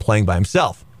playing by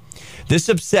himself. This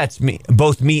upsets me,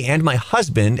 both me and my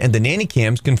husband, and the nanny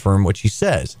cams confirm what she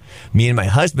says. Me and my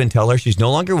husband tell her she's no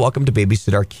longer welcome to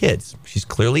babysit our kids. She's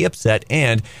clearly upset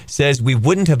and says we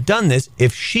wouldn't have done this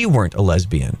if she weren't a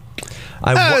lesbian.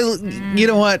 You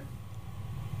know what?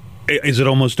 Is it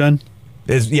almost done?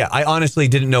 I honestly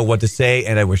didn't know what to say,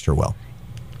 and I wished her well.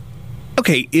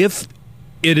 Okay, if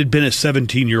it had been a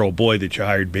 17-year-old boy that you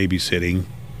hired babysitting,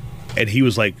 and he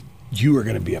was like, you are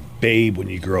going to be a babe when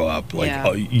you grow up.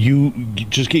 You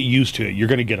just get used to it. You're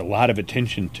going to get a lot of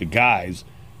attention to guys,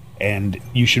 and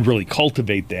you should really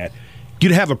cultivate that.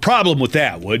 You'd have a problem with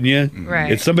that, wouldn't you?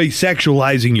 Right. It's somebody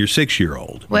sexualizing your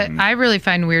 6-year-old. What I really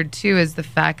find weird, too, is the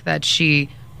fact that she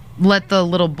let the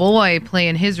little boy play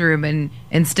in his room and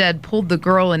instead pulled the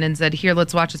girl in and said, here,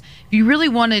 let's watch this. If you really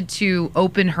wanted to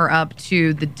open her up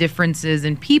to the differences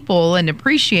in people and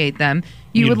appreciate them,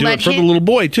 you would do let it for him, the little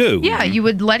boy, too. Yeah, you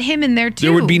would let him in there, too.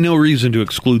 There would be no reason to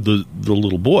exclude the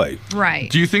little boy.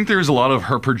 Right. Do you think there's a lot of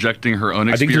her projecting her own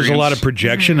experience? I think there's a lot of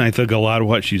projection. I think a lot of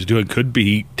what she's doing could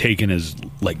be taken as,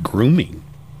 like, grooming.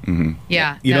 Mm-hmm.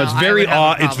 Yeah. It's very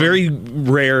it's very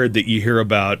rare that you hear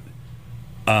about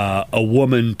a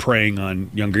woman preying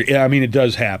on younger. I mean, it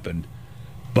does happen,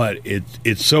 but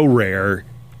it's so rare.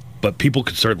 But people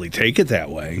could certainly take it that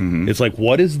way. Mm-hmm. It's like,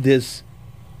 what is this?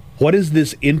 What is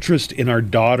this interest in our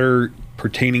daughter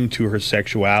pertaining to her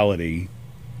sexuality?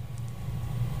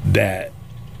 That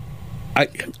I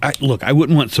look, I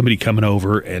wouldn't want somebody coming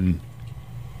over and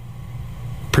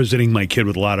presenting my kid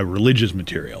with a lot of religious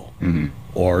material. Mm-hmm.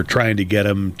 Or trying to get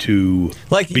him to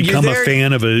become a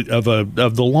fan of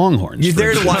the Longhorns. You're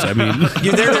there to watch. I mean,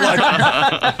 you're there to watch.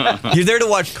 You're there to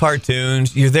watch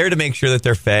cartoons. You're there to make sure that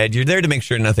they're fed. You're there to make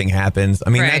sure nothing happens. I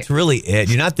mean, That's really it.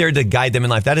 You're not there to guide them in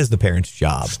life. That is the parent's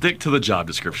job. Stick to the job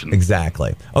description.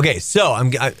 Exactly. Okay, so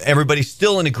everybody's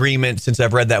still in agreement since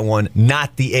I've read that one.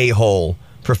 Not the a-hole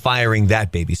for firing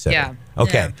that babysitter. Yeah.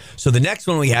 Okay. Yeah. So the next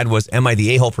one we had was, am I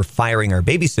the a-hole for firing our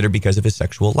babysitter because of his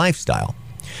sexual lifestyle?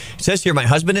 It says here, my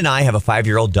husband and I have a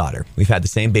 5-year-old daughter. We've had the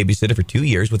same babysitter for 2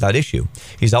 years without issue.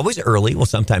 He's always early, will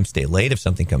sometimes stay late if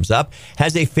something comes up,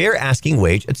 has a fair asking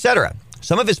wage, etc.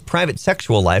 Some of his private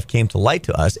sexual life came to light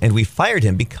to us, and we fired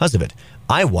him because of it.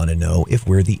 I want to know if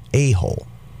we're the a-hole.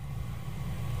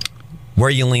 Where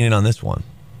are you leaning on this one?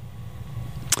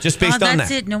 Just based on that.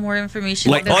 That's it. No more information.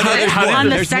 There's more. On the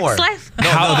There's sex more. life?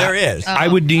 No, there is. I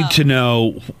would need to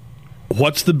know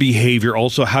what's the behavior.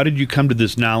 Also, how did you come to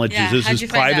this knowledge? Yeah, Is this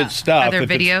his private stuff? Are there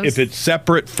videos? If it's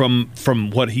separate from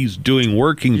what he's doing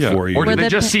working for you. Or did they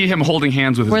just see him holding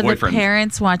hands with his Were boyfriend? the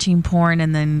parents watching porn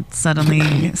and then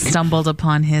suddenly stumbled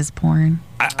upon his porn?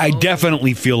 I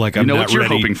definitely feel like I'm not not what you're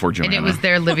ready. hoping for, Joanna. And it was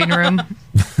their living room.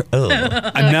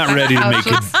 I'm not ready to make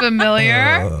Looks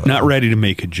familiar. not ready to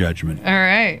make a judgment. All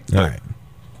right. All right.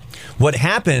 What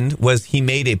happened was he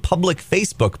made a public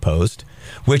Facebook post,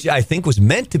 which I think was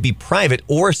meant to be private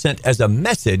or sent as a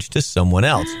message to someone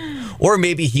else. Or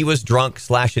maybe he was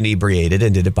drunk/inebriated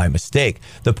and did it by mistake.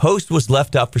 The post was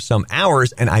left up for some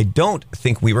hours, and I don't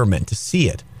think we were meant to see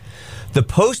it. The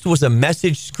post was a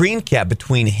message screen cap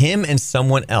between him and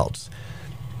someone else.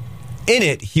 In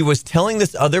it, he was telling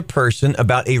this other person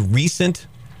about a recent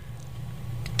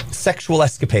sexual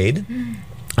escapade.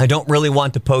 I don't really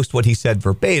want to post what he said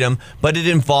verbatim, but it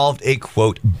involved a,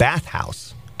 quote,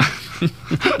 bathhouse.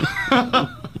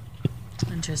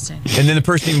 Interesting. And then the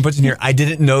person even puts in here, I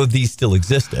didn't know these still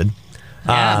existed.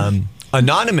 Yeah.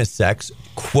 Anonymous sex,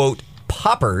 quote,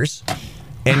 poppers,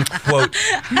 and quote...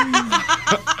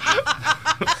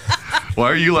 Why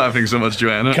are you laughing so much,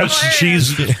 Joanna? Because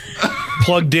she's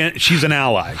plugged in. She's an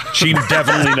ally. She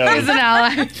definitely knows. He's an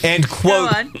ally.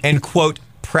 and quote,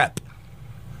 PrEP.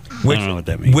 Which, I don't know what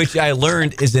that means. Which I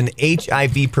learned is an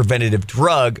HIV preventative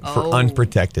drug for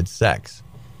unprotected sex.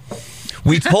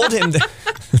 We told him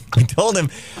we told him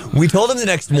the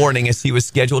next morning as he was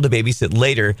scheduled to babysit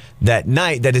later that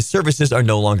night that his services are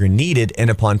no longer needed, and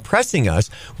upon pressing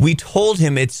us, we told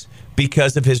him it's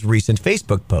because of his recent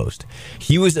Facebook post.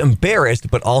 He was embarrassed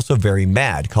but also very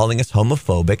mad, calling us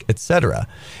homophobic, etc.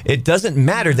 It doesn't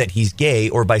matter that he's gay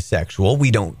or bisexual. We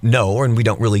don't know, and we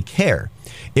don't really care.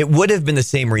 It would have been the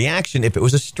same reaction if it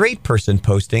was a straight person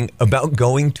posting about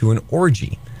going to an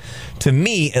orgy. To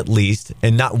me, at least,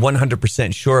 and not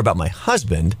 100% sure about my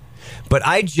husband, but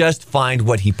I just find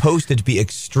what he posted to be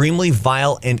extremely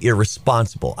vile and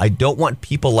irresponsible. I don't want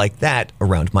people like that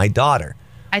around my daughter.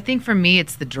 I think for me,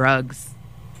 it's the drugs.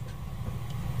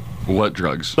 What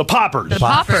drugs? The poppers. The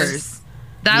poppers.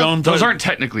 Those aren't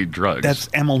technically drugs. That's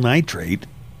amyl nitrate.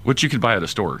 Which you could buy at a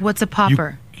store. What's a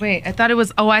popper? Wait, I thought it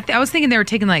was. Oh, I was thinking they were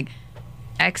taking like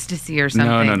ecstasy or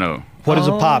something. No. What is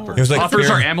a popper? It was like Poppers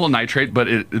are amyl nitrate, but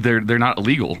they're not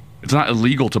illegal. It's not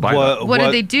illegal to buy them. What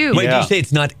do they do? Wait, did you say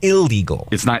it's not illegal?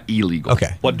 It's not illegal.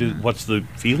 Okay. What's the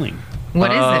feeling?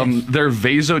 What is it? They're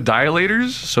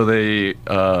vasodilators, so they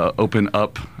open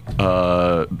up,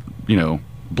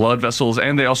 blood vessels,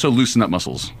 and they also loosen up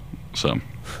muscles. So,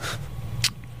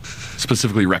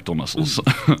 specifically rectal muscles.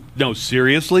 No,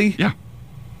 seriously? Yeah.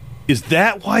 Is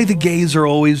that why the gays are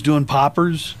always doing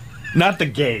poppers? Not the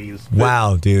gays.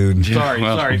 Wow, dude. Sorry.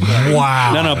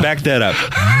 Wow. No, back that up.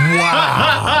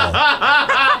 Wow.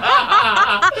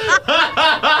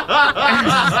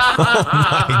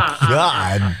 Oh, my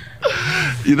God.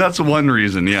 Yeah, that's one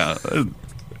reason, yeah.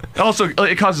 Also,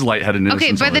 it causes lightheadedness. Okay,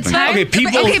 and by some the other things. time. Okay,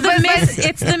 people-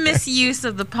 It's the misuse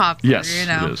of the popper, Yes, you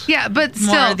know. it is. Yeah, but More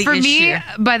still, the for me, issue.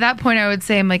 by that point, I would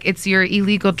say, I'm like, it's your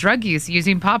illegal drug use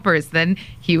using poppers. Then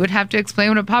he would have to explain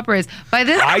what a popper is. By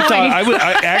this point,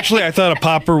 I thought a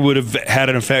popper would have had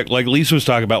an effect, like Lisa was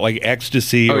talking about, like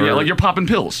ecstasy. Oh, or, yeah, like you're popping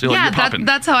pills. You're popping.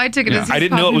 that's how I took it. Yeah. As I he's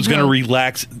didn't know it was popping going to pills.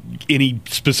 relax any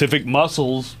specific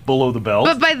muscles below the belt.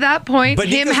 But by that point, But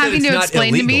him Nico said having it's to not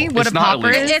explain to me illegal. what It's a not popper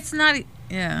illegal. is. It's not,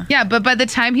 yeah. Yeah, but by the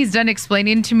time he's done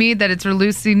explaining to me that it's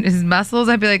releasing his muscles,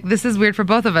 I'd be like, this is weird for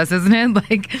both of us, isn't it?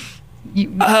 Like,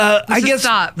 I just guess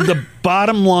stop. the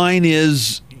bottom line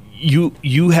is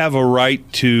you have a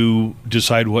right to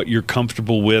decide what you're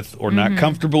comfortable with or not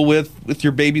comfortable with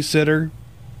your babysitter.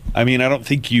 I mean, I don't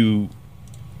think you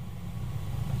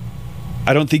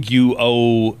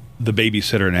owe the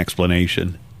babysitter an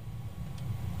explanation.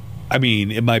 I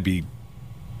mean, it might be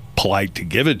polite to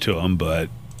give it to him, but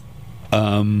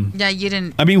Yeah, you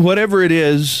didn't. I mean, whatever it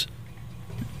is,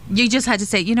 You just had to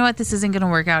say, you know what, this isn't going to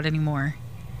work out anymore.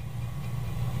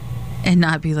 And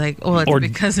not be like, oh, it's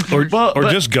because of your... or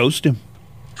just ghost him.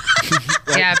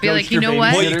 yeah, be like, you know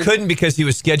what? Well, you couldn't because he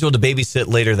was scheduled to babysit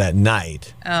later that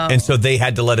night. Oh. And so they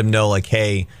had to let him know, like,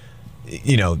 hey,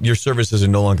 your services are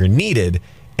no longer needed.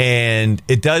 And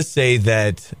it does say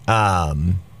that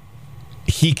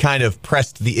he kind of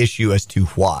pressed the issue as to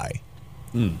why.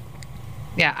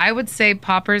 Yeah, I would say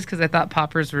poppers because I thought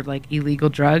poppers were like illegal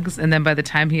drugs. And then by the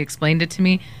time he explained it to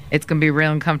me, it's going to be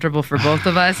real uncomfortable for both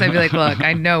of us. I'd be like, look,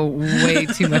 I know way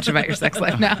too much about your sex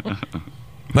life now.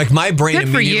 Like, my brain Good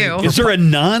for immediately... you. Is there a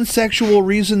non-sexual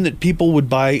reason that people would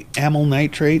buy amyl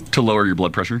nitrate? To lower your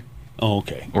blood pressure Oh,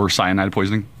 okay. or cyanide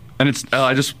poisoning. And it's,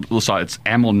 I just saw it's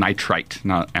amyl nitrite,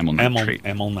 not amyl nitrate.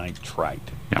 Amyl nitrite.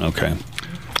 Yeah. Okay.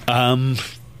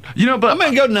 But I'm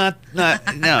gonna go not.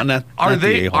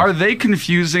 Are they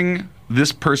confusing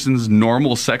this person's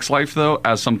normal sex life though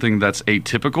as something that's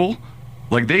atypical?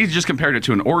 Like they just compared it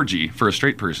to an orgy for a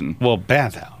straight person. Well,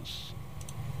 bathhouse.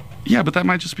 Yeah, but that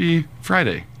might just be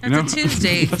Friday. That's a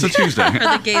Tuesday. That's a Tuesday. For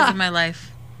the gays in my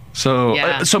life. So,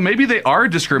 Yeah. so maybe they are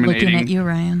discriminating. Looking at you,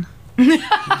 Ryan.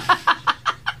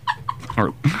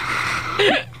 Or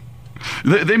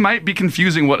they might be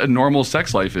confusing what a normal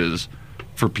sex life is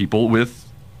for people with,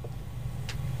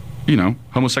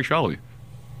 homosexuality.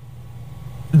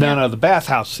 No, the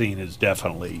bathhouse scene is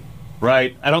definitely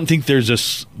right. I don't think there's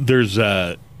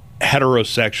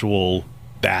heterosexual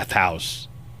bathhouse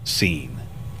scene.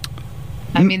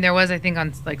 I mean, there was, I think,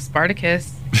 on like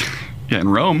Spartacus. Yeah, in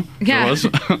Rome. Yeah. There was.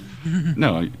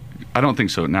 No, I don't think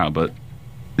so now, but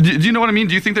do you know what I mean?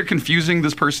 Do you think they're confusing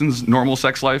this person's normal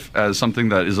sex life as something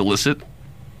that is illicit?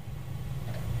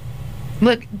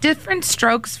 Look, different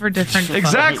strokes for different folks.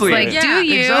 Exactly. Like, Yeah, do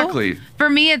you? exactly. For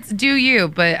me, it's do you,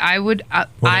 but I would. Well,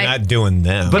 they're not doing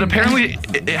them. But apparently,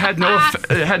 it had no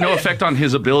it had no effect on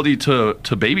his ability to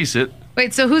babysit.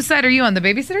 Wait, so whose side are you on? The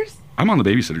babysitters? I'm on the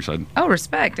babysitter side. Oh,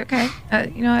 respect. Okay.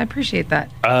 I appreciate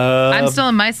that. I'm still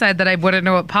on my side that I wouldn't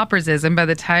know what poppers is, and by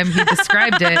the time he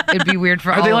described it, it'd be weird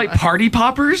for all Are they of like us. party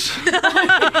poppers?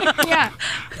 Yeah.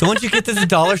 the ones you get to the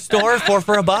dollar store for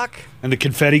 $1. And the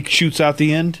confetti shoots out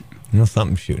the end.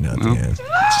 Something shooting out the end.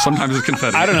 Sometimes it's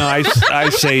confetti. I don't know.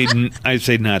 I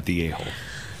say not the a-hole.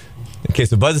 Okay,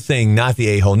 so Buzz is saying not the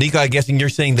a-hole. Nico, I'm guessing you're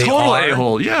saying they Total are.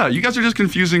 a-hole. Yeah, you guys are just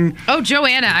confusing. Oh,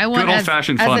 Joanna, I want Good as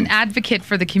old-fashioned an fun. advocate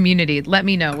for the community. Let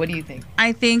me know. What do you think?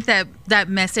 I think that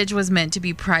message was meant to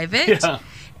be private. Yeah.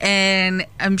 And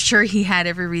I'm sure he had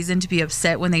every reason to be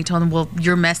upset when they told him, well,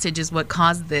 your message is what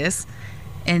caused this.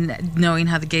 And knowing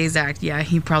how the gays act, yeah,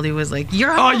 he probably was like,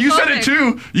 you're Oh, you said it homophobic."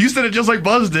 too. You said it just like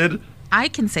Buzz did. I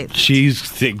can say that. She's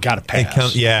got to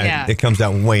pass. Yeah. It comes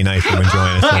out way nicer when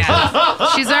Joanna says Yeah.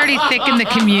 She's already thick in the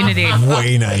community. it.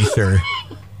 Way nicer.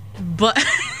 But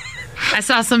I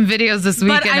saw some videos this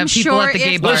But weekend I'm of people sure at the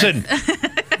gay if- bar Listen,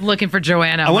 looking for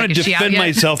Joanna. I want to Is she out defend yet?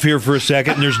 myself here for a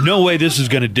second. And there's no way this is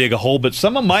going to dig a hole, but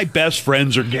some of my best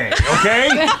friends are gay,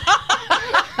 okay?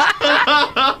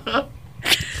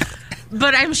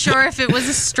 But I'm sure if it was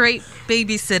a straight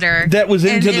babysitter That was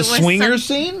and into it the was swinger some-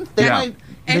 scene? They Yeah. might,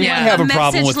 and they if might have a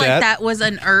problem message with like that. that was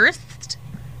unearthed,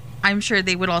 I'm sure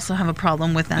they would also have a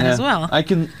problem with that as Yeah. well. I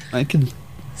can.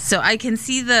 So I can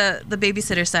see the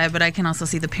babysitter side, but I can also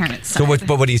see the parent side. So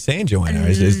what are you saying, Joanna?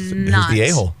 Is Not. the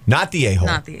a-hole? Not the a-hole.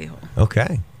 Not the a-hole.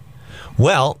 Okay.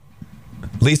 Well,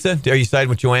 Lisa, are you siding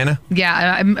with Joanna?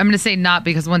 Yeah, I'm going to say not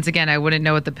because once again, I wouldn't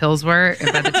know what the pills were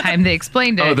by the time they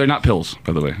explained it. Oh, they're not pills,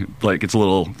 by the way. Like it's a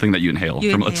little thing that you inhale. You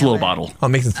It's a inhale little it. bottle. Oh, it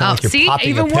makes it sound like you're see? popping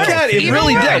Even a pill. worse. Yeah, it Even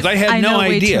really worse. does. I had I no know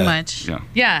way idea. too much. Yeah.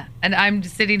 Yeah, and I'm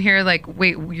just sitting here like,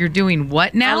 wait, you're doing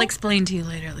what now? I'll explain to you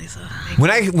later, Lisa. When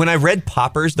I read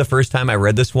Poppers the first time I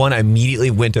read this one, I immediately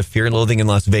went to Fear and Loathing in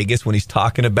Las Vegas when he's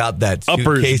talking about that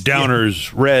Uppers, suitcase.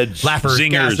 downers, reds, Laughers,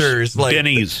 zingers, gassers, like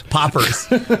bennies. poppers.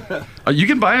 You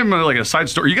can buy them like a side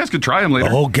store. You guys could try them later. A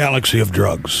whole galaxy of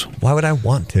drugs. Why would I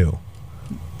want to?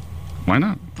 Why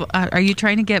not? Are you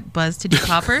trying to get Buzz to do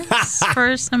poppers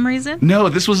for some reason? No,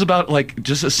 this was about like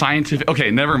just a scientific. Okay,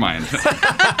 never mind.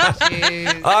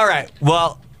 All right.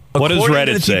 Well, What does according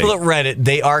to Reddit the people say? at Reddit,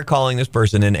 they are calling this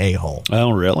person an a-hole.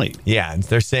 Oh, really? Yeah, and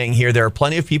they're saying here there are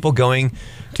plenty of people going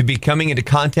to be coming into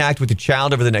contact with the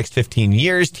child over the next 15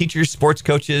 years. Teachers, sports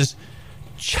coaches,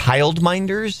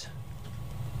 childminders.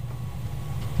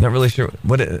 Not really sure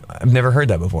I've never heard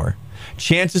that before.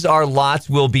 Chances are lots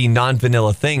will be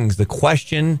non-vanilla things. The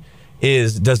question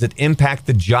is, does it impact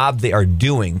the job they are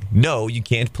doing? No, you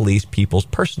can't police people's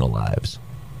personal lives.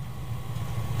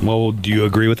 Well, do you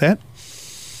agree with that?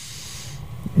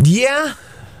 Yeah.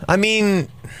 I mean,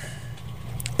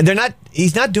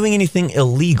 he's not doing anything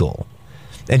illegal.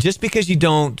 And just because you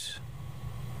don't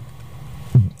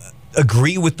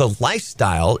agree with the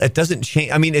lifestyle, it doesn't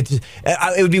change. I mean, it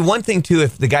would be one thing too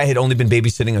if the guy had only been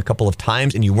babysitting a couple of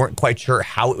times and you weren't quite sure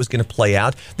how it was going to play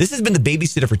out. This has been the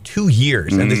babysitter for 2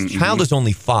 years and this child is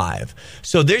only 5.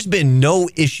 So there's been no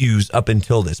issues up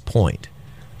until this point.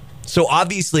 So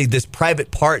obviously this private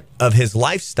part of his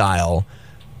lifestyle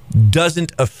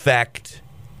doesn't affect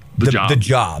the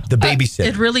job, the babysitting.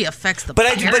 It really affects the But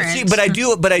parent.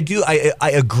 I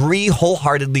agree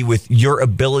wholeheartedly with your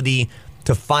ability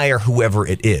to fire whoever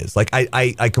it is. Like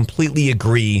I completely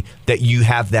agree that you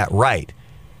have that right.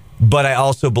 But I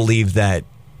also believe that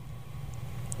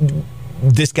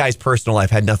this guy's personal life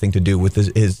had nothing to do with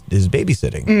his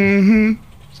babysitting. Mm-hmm.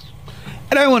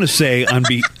 And I want to say What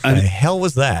the hell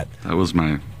was that? That was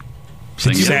my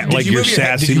Did you, thing. like did you you're move your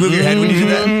head? sassy. Did you move your head when you did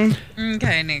that?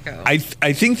 Okay, Nico. I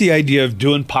think the idea of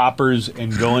doing poppers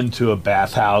and going to a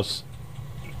bathhouse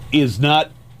is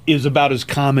about as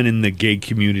common in the gay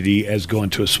community as going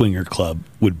to a swinger club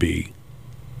would be.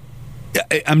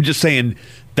 I'm just saying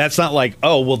that's not like,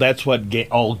 oh, well, that's what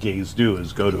all gays do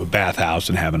is go to a bathhouse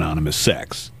and have anonymous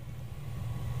sex.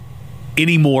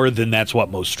 Any more than that's what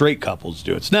most straight couples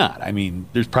do. It's not. I mean,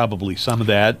 there's probably some of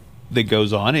that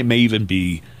goes on. It may even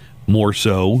be more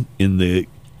so in the...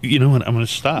 You know what? I'm going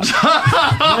to stop.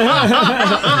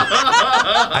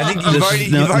 I think you've already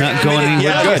committed.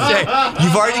 Yeah, I was gonna say,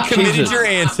 you've already committed Jesus. your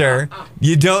answer.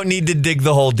 You don't need to dig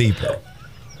the hole deeper.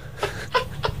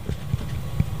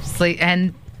 Seriously,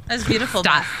 and That's beautiful.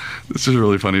 stop. This is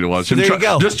really funny to watch. So there you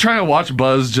go. Just trying to watch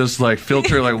Buzz just like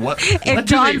filter like what. It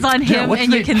dawns on him,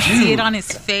 and you can see it on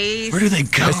his face. Where do they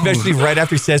go? Especially right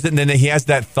after he says it, and then he has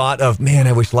that thought of, man,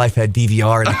 I wish life had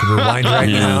DVR and I could rewind right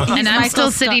now. And I'm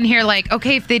still sitting here like,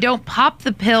 okay, if they don't pop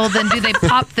the pill, then do they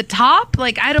pop the top?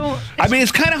 Like, I don't. I mean,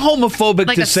 it's kind of homophobic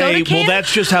Like to a soda say, can? well,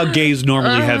 that's just how gays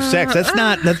normally have sex.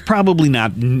 That's probably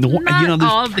not. Not there's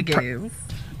all of the gays.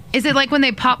 Is it like when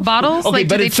they pop bottles? Okay, like, do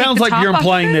but they it take sounds the like top you're off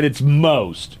implying of it? that it's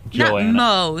most, Joanna.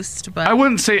 Not most, but I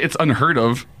wouldn't say it's unheard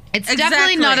of. It's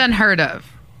definitely not Exactly. unheard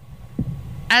of.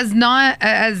 As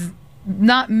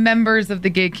not members of the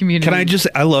gay community. Can I just?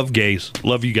 I love gays.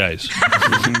 Love you guys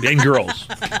and girls.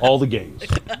 All the gays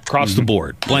across the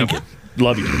board. Blanket.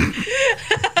 Love you.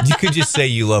 You could just say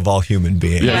you love all human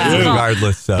beings, Yeah.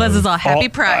 regardless of. Buzz is all happy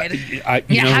pride. You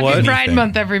Yeah, know happy what? Pride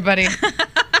Month, everybody.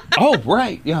 Oh,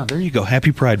 right. Yeah, there you go.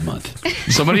 Happy Pride Month.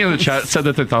 Somebody in the chat said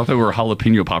that they thought they were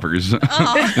jalapeno poppers. Well,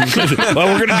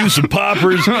 we're going to do some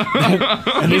poppers,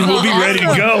 and then we'll be ready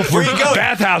to go for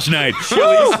bathhouse night.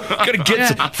 Chili's. Gotta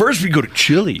get some, first we go to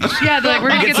Chili's. Yeah, they're like, we're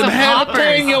going to get some poppers.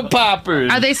 jalapeno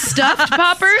poppers. Are they stuffed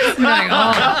poppers? I'm like,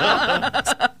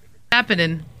 oh.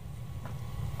 Happening.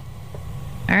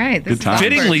 All right. This Good time. is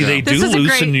Fittingly, they This do is a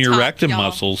loosen great your talk, rectum y'all.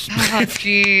 muscles. Oh,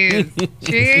 jeez. At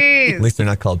Jeez. least they're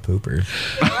not called poopers.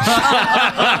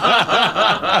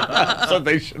 So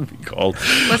they should be called.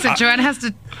 Listen, Joanne has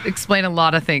to explain a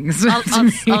lot of things.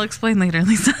 I'll explain later,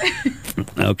 Lisa.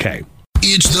 Okay.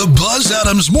 It's the Buzz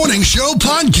Adams Morning Show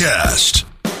podcast.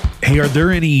 Hey, are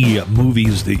there any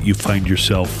movies that you find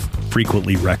yourself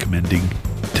frequently recommending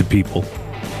to people?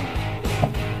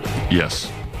 Yes.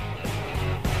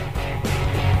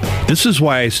 This is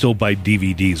why I still buy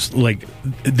DVDs. Like,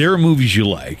 there are movies you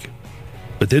like,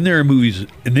 but then there are movies,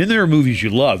 and then there are movies you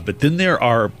love, but then there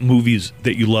are movies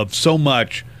that you love so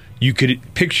much you could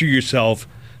picture yourself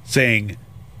saying,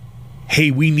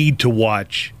 hey, we need to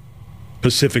watch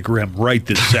Pacific Rim right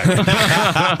this second.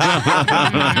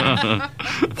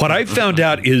 What I found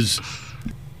out is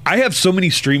I have so many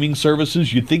streaming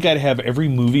services, you'd think I'd have every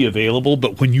movie available,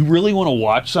 but when you really want to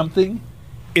watch something,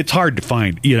 it's hard to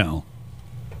find, you know.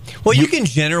 Well, you can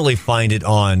generally find it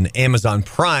on Amazon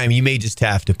Prime. You may just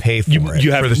have to pay for it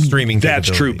You have for the streaming. That's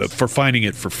true, capabilities. but for finding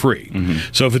it for free.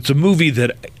 So if it's a movie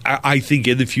that I think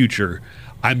in the future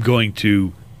I'm going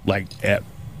to, like, at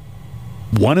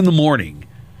 1 a.m,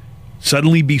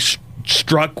 suddenly be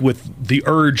struck with the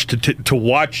urge to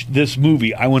watch this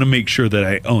movie, I want to make sure that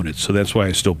I own it. So that's why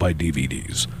I still buy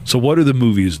DVDs. So what are the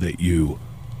movies that you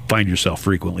find yourself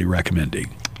frequently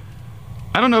recommending?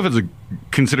 I don't know if it's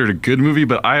considered a good movie,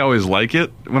 but I always like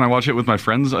it when I watch it with my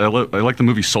friends. I like the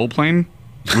movie Soul Plane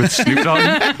with Snoop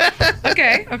Dogg.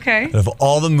 Okay. Of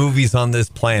all the movies on this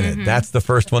planet, that's the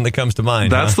first one that comes to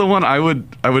mind. That's the one I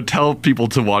would tell people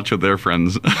to watch with their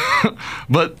friends,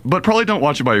 but probably don't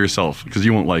watch it by yourself because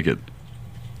you won't like it.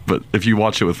 But if you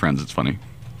watch it with friends, it's funny.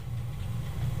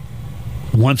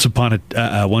 Once Upon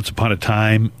a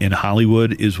Time in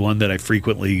Hollywood is one that I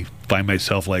frequently find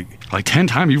myself like 10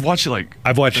 times. You've watched it like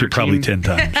I've watched 13? it probably 10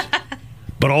 times.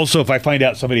 But also if I find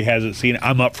out somebody hasn't seen it,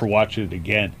 I'm up for watching it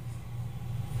again.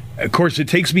 Of course, it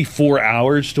takes me 4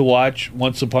 hours to watch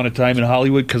Once Upon a Time in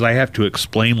Hollywood because I have to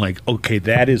explain, like, okay,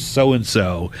 that is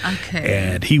so-and-so. Okay.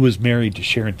 And he was married to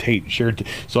Sharon Tate.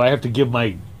 So I have to give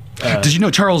my... Did you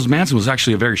know Charles Manson was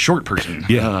actually a very short person?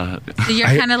 Yeah. So you're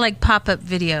kind of like pop-up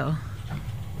video.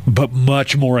 But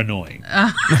much more annoying.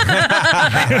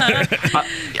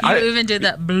 You even did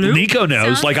that blue. Nico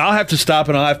knows. sound? Like, I'll have to stop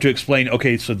and I'll have to explain,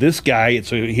 okay, so this guy,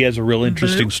 so he has a real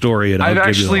interesting story. And I've I'll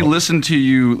give you actually the whole-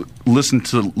 listened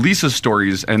to Lisa's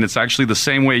stories, and it's actually the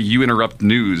same way you interrupt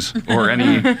news or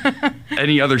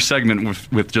any other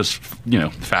segment with just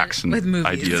facts and With movies.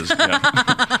 ideas.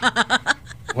 Yeah.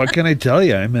 What can I tell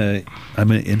you? I'm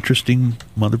an interesting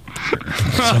mother.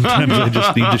 Sometimes I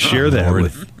just need to share that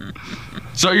with.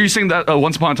 So are you saying that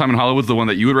Once Upon a Time in Hollywood is the one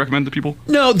that you would recommend to people?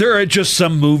 No, there are just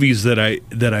some movies that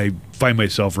I find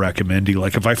myself recommending.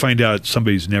 Like if I find out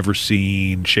somebody's never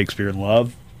seen Shakespeare in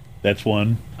Love, that's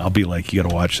one. I'll be like, you got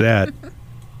to watch that.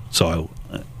 So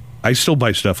I still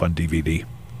buy stuff on DVD.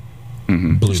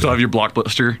 You still have your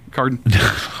Blockbuster card?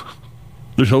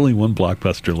 There's only one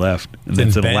Blockbuster left, and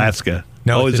that's in Bend. Alaska.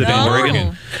 No, it's is in it Bend, in Oregon.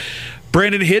 Oregon?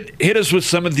 Brandon, hit us with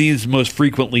some of these most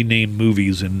frequently named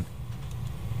movies and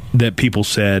that people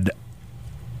said.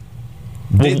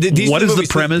 Well, These what are is the movies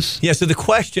that- premise? Yeah, so the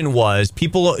question was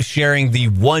people sharing the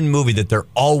one movie that they're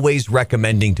always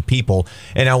recommending to people.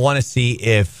 And I want to see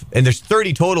if, and there's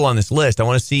 30 total on this list. I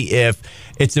want to see if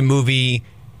it's a movie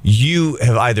you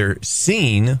have either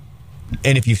seen,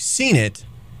 and if you've seen it,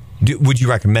 would you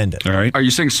recommend it? All right. Are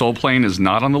you saying Soul Plane is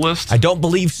not on the list? I don't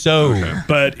believe so.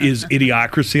 But is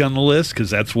Idiocracy on the list? Because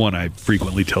that's one I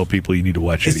frequently tell people you need to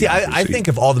watch. See, I think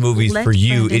of all the movies Let's for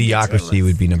you, blend into Idiocracy it.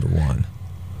 would be number one.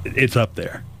 it's up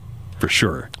there for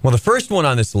sure. Well, the first one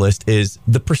on this list is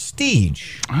The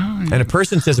Prestige. And a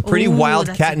person says a pretty Ooh, wild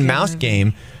that's cat a and good mouse movie.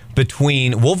 game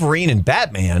between Wolverine and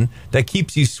Batman that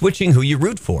keeps you switching who you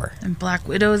root for. And Black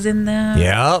Widow's in there.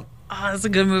 Yeah. Oh, that's a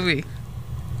good movie.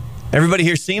 Everybody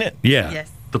here seen it? Yeah.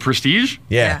 Yes. The Prestige?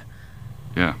 Yeah.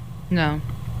 Yeah. No.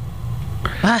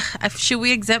 Should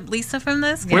we exempt Lisa from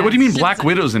this? Wait, what do you mean Should- Black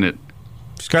Widow's in it?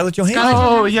 Scarlett Johansson.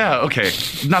 Oh, yeah, okay.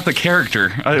 Not the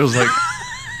character. I was like,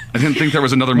 I didn't think there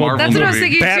was another Marvel That's movie. what I was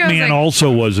thinking. Batman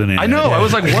also wasn't in it. I know. I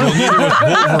was like, what?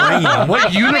 Wolverine.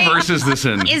 What universe is this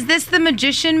in? Is this the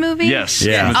Magician movie? Yes.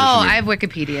 Yeah. Magician Oh, movie. I have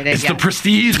Wikipedia'd it. It's yeah. the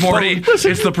Prestige, Morty.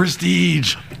 It's the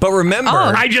Prestige. But remember,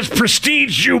 I just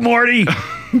prestiged you, Morty.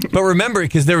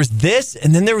 because there was this,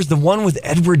 and then there was the one with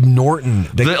Edward Norton.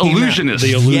 that The came out- Illusionist.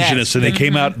 The Illusionist, Yes. and they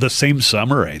came out the same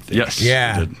summer, I think. Yes.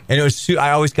 Yeah, it and did. it was.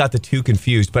 I always got the two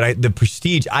confused, but the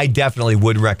Prestige, I definitely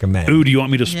would recommend. Ooh, do you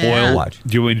want me to spoil? Yeah. Watch.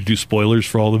 Do you want me to do spoilers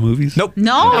for all the movies? Nope.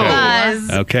 No, Okay. guys.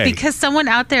 Okay. Because someone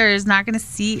out there is not going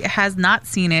to has not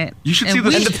seen it. You should And see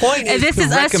this. And the point is this to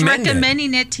is us recommend it.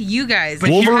 recommending it to you guys. If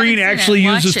you haven't Wolverine seen it, actually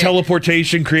watch uses it.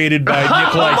 teleportation created by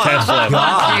Nikola Tesla.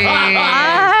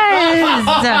 Guys.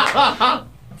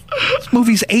 This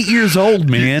movie's 8 years old,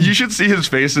 man. You should see his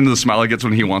face and the smile he gets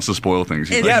when he wants to spoil things.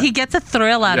 He's like, He gets a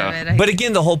thrill out of Yeah. it. But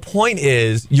again, the whole point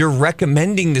is you're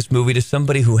recommending this movie to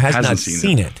somebody who has Hasn't not seen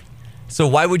seen it. So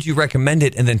why would you recommend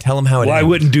it and then tell them how it Well, I ends?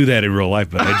 wouldn't do that in real life,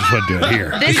 but I just want to do it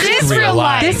here. This is real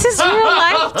life. This is real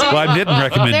life. Well, I didn't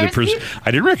recommend There's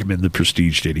I didn't recommend the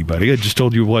Prestige to anybody. I just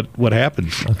told you what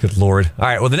happens. Oh, good Lord. All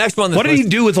right, well, the next one on this What did list... he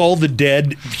do with all the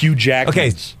dead Hugh Jackmans?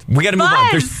 Okay, we got to move on.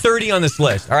 Buzz! There's 30 on this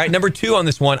list. All right, number 2 on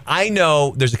this one. I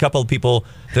know there's a couple of people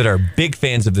that are big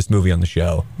fans of this movie on the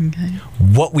show. Okay.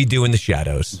 What We Do in the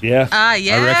Shadows. Yeah.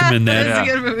 Yeah. I recommend that. That's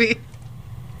Yeah. a good movie.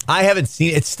 I haven't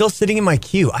seen it. It's still sitting in my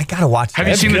queue. I got to watch have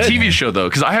that. you seen good. the TV show, though?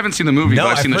 Because I haven't seen the movie, but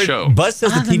I've seen the heard- show. Buzz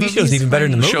says the the TV show is movie's even better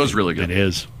than the The movie. show's really It good.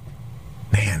 is.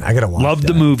 Man, I got to watch Love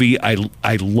the that. movie. I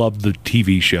love the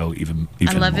TV show even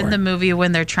I love more. in the movie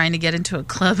when they're trying to get into a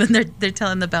club and they're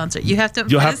telling the bouncer, you have to.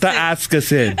 You'll have to ask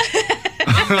us in.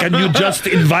 Can you just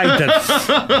invite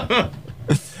us?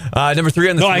 Number 3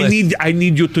 on this No, list. I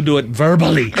need you to do it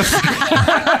verbally.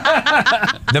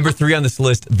 Number 3 on this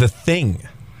list, The Thing.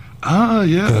 Oh,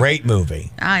 yeah. Great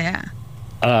movie. Ah, yeah.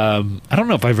 I don't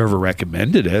know if I've ever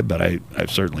recommended it, but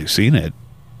I've certainly seen it.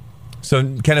 So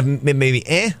kind of maybe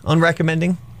on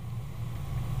recommending.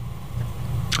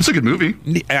 It's a good movie.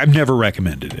 I've never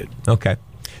recommended it. Okay.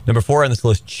 Number 4 on this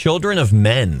list, Children of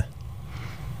Men.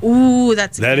 Ooh,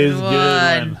 that's a That good is a one.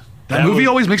 good one. That movie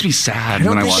always makes me sad don't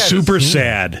when I think watch I've it. Super seen it.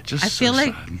 sad. Just I feel so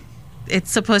like sad.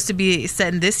 it's supposed to be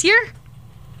set in this year.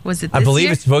 Was it? I this believe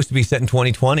year? it's supposed to be set in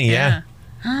 2020. Yeah.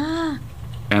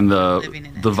 And Living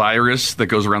in it. the virus that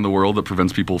goes around the world that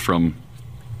prevents people from,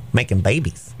 Making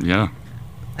babies. yeah.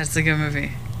 That's a good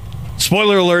movie.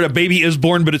 Spoiler alert, a baby is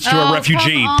born, but it's to a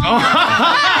refugee.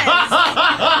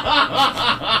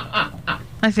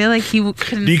 I feel like he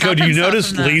couldn't. Nico, stop do you himself notice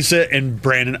from that. Lisa and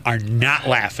Brandon are not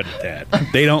laughing at that?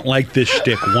 They don't like this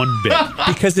shtick one bit.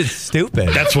 Because it's stupid.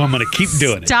 That's why I'm going to keep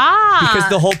doing it. Stop. Because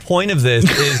the whole point of this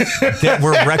is that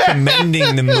we're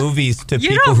recommending the movies to You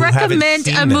people don't who haven't recommend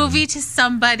seen a them. movie to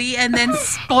somebody and then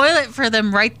spoil it for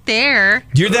them right there.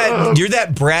 You're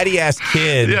that bratty ass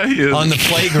kid Yeah, he is. on the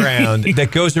playground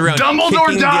that goes around Dumbledore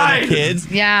kicking the died! other kids.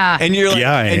 Yeah. And you're like,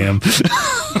 Yeah, I am.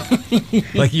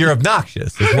 like you're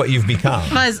obnoxious is what you've become.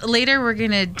 Buzz, later we're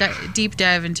going to deep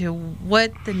dive into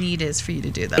what the need is for you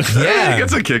to do that. He Yeah.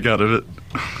 gets a kick out of it.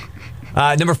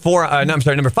 Number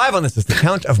 5 on this is The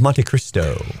Count of Monte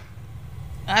Cristo.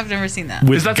 I've never seen that.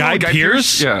 With Is that the Guy one with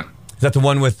Pearce? Yeah. Is that the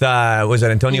one with, was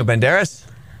that Antonio Banderas?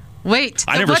 Wait,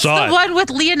 I never what's saw the it. one with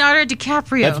Leonardo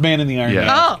DiCaprio? That's Man in the Iron Yeah. Man.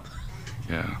 Oh,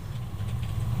 Yeah.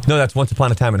 No, that's Once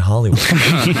Upon a Time in Hollywood.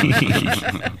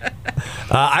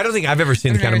 I don't think I've ever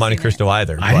seen The I've Count of never Monte seen Cristo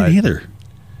either. I didn't either. Who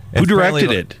It's apparently directed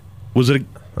like- it? Was it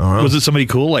was it somebody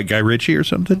cool like Guy Ritchie or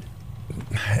something?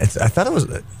 I thought it was,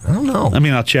 I don't know. I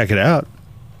mean, I'll check it out.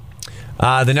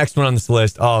 The next one on this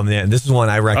list, oh man, this is one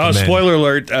I Oh, recommend. spoiler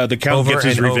alert! The Count Over gets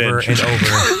his and over revenge. and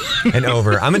over and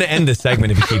over. I'm going to end this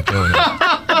segment if you keep doing it.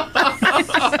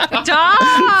 Stop!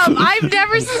 I've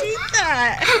never seen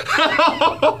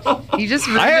that. You just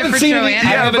I ruined it haven't for seen it. I Joanna.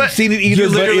 haven't but seen it either. you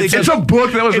but literally it's It's a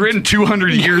book that was written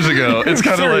 200 years ago. It's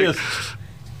kind of like.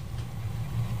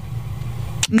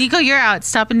 Nico, you're out.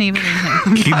 Stop enabling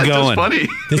him. Keep It's just going. funny.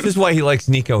 This is why he likes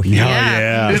Nico here.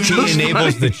 Yeah. He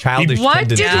enables the childish What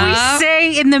did tendency. we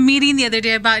say in the meeting the other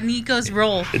day about Nico's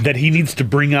role? That he needs to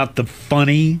bring out the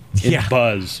funny in Yeah.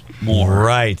 Buzz more.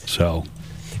 Right. So,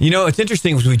 You know, it's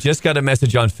interesting because we just got a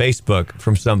message on Facebook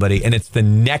from somebody, and it's the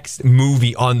next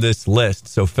movie on this list.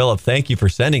 So, Philip, thank you for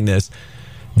sending this.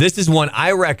 This is one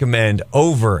I recommend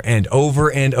over and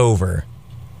over and over.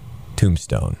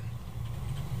 Tombstone.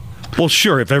 well,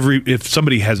 sure. If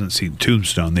somebody hasn't seen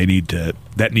Tombstone,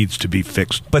 that needs to be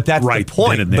fixed. But that's right the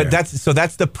point. then and there. But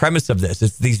that's the premise of this.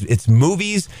 It's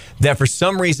movies that for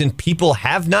some reason people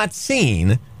have not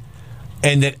seen,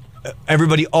 and that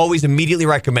everybody always immediately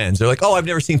recommends. They're like, "Oh, I've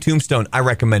never seen Tombstone. I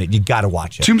recommend it. You got to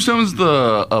watch it." Tombstone's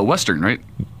the Western, right?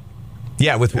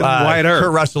 Yeah, with Wyatt Earp.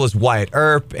 Kurt Russell is Wyatt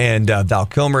Earp, and Val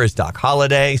Kilmer is Doc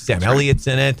Holliday. Sam Elliott's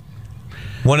in it.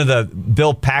 One of the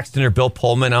Bill Paxton or Bill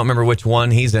Pullman, I don't remember which one.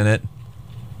 He's in it.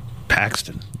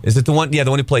 Paxton. Is it the one? Yeah,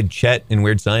 the one who played Chet in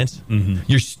Weird Science. Mm-hmm.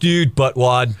 You're stewed,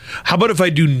 buttwad. How about if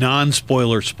I do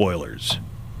non-spoiler spoilers?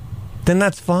 Then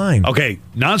that's fine. Okay,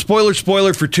 non-spoiler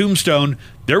spoiler for Tombstone.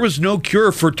 There was no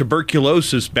cure for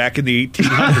tuberculosis back in the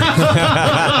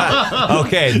 1800s.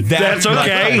 Okay, That's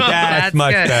okay. That's That's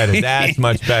much good. better. That's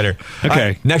much better. Okay. All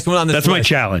right, next one on this That's list. my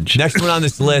challenge. Next one on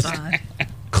this list.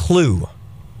 Clue.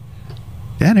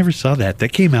 I never saw that.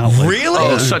 That came out like, Really?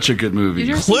 Oh, such a good movie. Did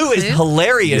you- Clue is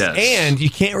hilarious, Yes. and you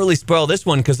can't really spoil this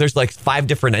one because there's like 5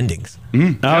 different endings.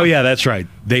 Oh, yeah, that's right.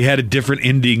 They had a different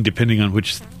ending depending on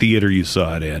which theater you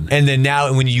saw it in. And then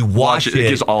now when you watch it, it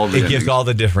gives all the it gives endings. all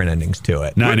the different endings to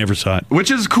it. No, I never saw it. Which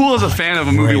is cool as a fan of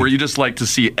a movie great. where you just like to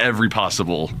see every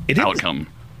possible It is. outcome.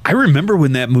 I remember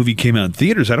when that movie came out in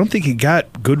theaters. I don't think it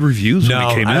got good reviews No, when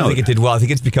it came I don't out. think it did well. I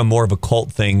think it's become more of a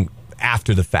cult thing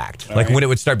after the fact. Like when it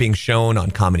would start being shown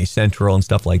on Comedy Central and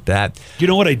stuff like that. You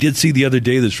know what I did see the other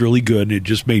day that's really good, and it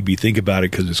just made me think about it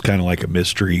because it's kind of like a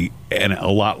mystery and a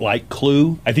lot like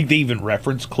Clue. I think they even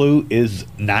reference Clue is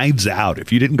Knives Out.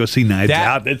 If you didn't go see Knives That-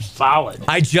 Out, it's solid.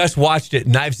 I just watched it.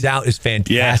 Knives Out is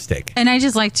fantastic. And I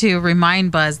just like to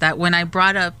remind Buzz that when I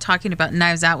brought up talking about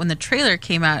Knives Out when the trailer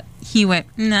came out, he went,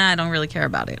 "Nah, I don't really care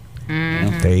about it."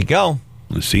 There you go.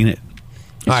 I've seen it.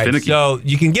 All right, finicky. so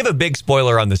you can give a big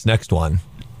spoiler on this next one,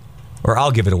 or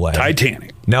I'll give it away.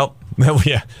 Titanic. Nope.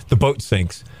 Yeah, the boat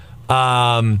sinks.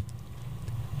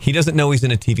 He doesn't know he's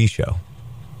in a TV show.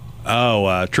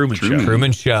 Oh, Truman Show.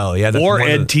 Truman Show. Yeah, that's Or one of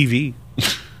Ed the- TV.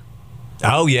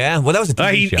 Oh yeah, well that was a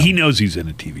TV show. He knows he's in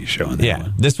a TV show. In that Yeah,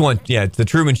 one. this one. Yeah, it's the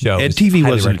Truman Show. Ed is TV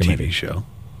highly wasn't a recommended. TV show.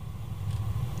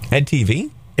 Ed TV.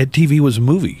 Ed TV was a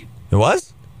movie. It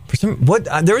was for some. What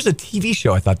there was a TV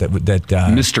show. I thought that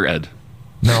Mr. Ed.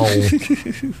 no,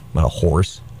 not a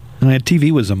horse. No, Ed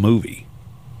TV was a movie.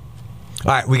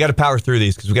 All right, we got to power through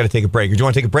these because we got to take a break. Or do you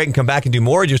want to take a break and come back and do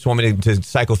more, or do you just want me to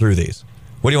cycle through these?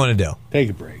 What do you want to do?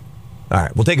 Take a break. All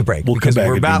right, we'll take a break. We'll come because back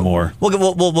we're and do about more.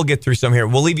 We'll get through some here.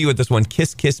 We'll leave you with this one: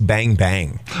 Kiss Kiss Bang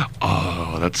Bang.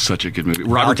 Oh, that's such a good movie.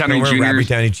 Robert Downey Kilmer, Jr. Robert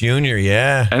Downey Jr.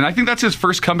 Yeah. And I think that's his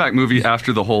first comeback movie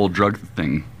after the whole drug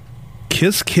thing.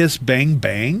 Kiss Kiss Bang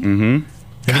Bang? Mm-hmm.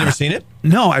 Have you never seen it?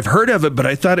 No, I've heard of it, but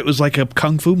I thought it was like a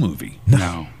kung fu movie.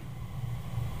 No.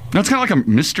 No, it's kind of like a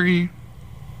mystery.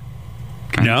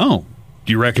 No.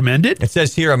 Do you recommend it? It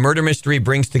says here a murder mystery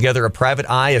brings together a private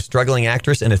eye, a struggling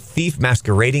actress, and a thief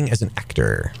masquerading as an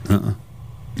actor.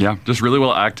 Yeah, just really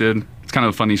well acted. It's kind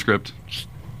of a funny script.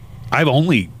 I've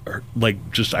only,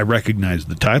 I recognized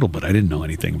the title, but I didn't know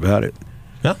anything about it.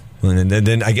 Yeah. And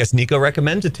then I guess Nico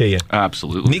recommends it to you.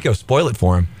 Absolutely. Nico, spoil it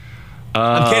for him.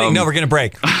 I'm kidding. No, we're going to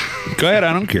break. Go ahead,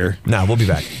 I don't care. No, we'll be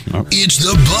back. It's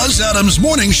the Buzz Adams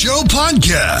Morning Show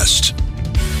podcast.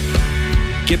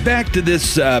 Get back to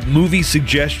this movie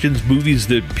suggestions, movies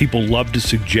that people love to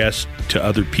suggest to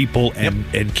other people,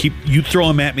 and keep you throw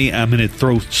them at me. I'm going to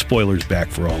throw spoilers back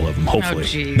for all of them, hopefully. Oh,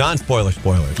 geez. Non-spoiler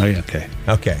spoilers. Oh, yeah, okay.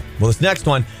 Okay. Well, this next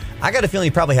one, I got a feeling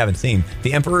you probably haven't seen.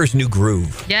 The Emperor's New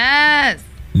Groove. Yes.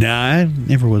 Nah, I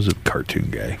never was a cartoon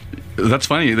guy. That's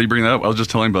funny that you bring that up. I was just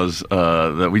telling Buzz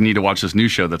that we need to watch this new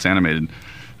show that's animated.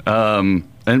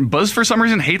 And Buzz, for some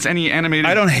reason, hates any animated.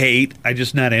 I don't hate. I'm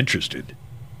just not interested.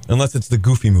 Unless it's the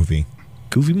Goofy movie.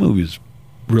 Goofy movies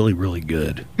really, really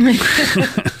good.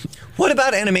 What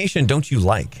about animation don't you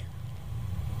like?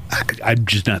 I'm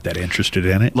just not that interested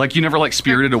in it. Like, you never like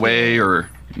Spirited Away or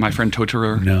My Friend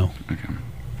Totoro? No. Okay.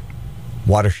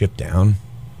 Watership Down.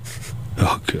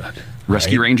 Oh, God.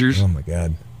 Rescue Rangers? Oh, my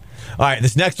God. All right,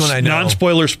 this next one I know.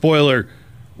 Non-spoiler, spoiler.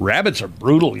 Rabbits are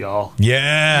brutal, y'all.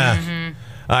 Yeah.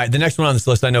 All right, the next one on this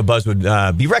list, I know Buzz would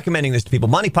be recommending this to people.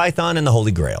 Monty Python and the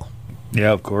Holy Grail.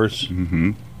 Yeah, of course.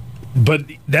 Mm-hmm. But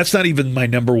that's not even my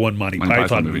number one Monty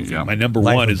Python movie. Yeah. My number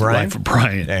Life one of is Brian? Life of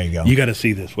Brian. There you go. You got to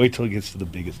see this. Wait till it gets to the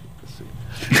biggest.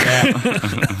 Yeah.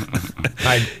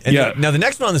 Now, the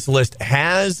next one on this list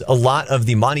has a lot of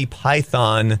the Monty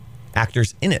Python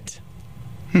actors in it.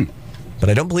 But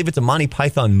I don't believe it's a Monty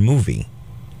Python movie.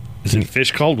 Is it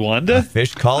Fish Called Wanda? A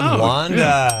Fish Called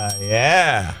Wanda.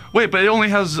 Yeah. Wait, but it only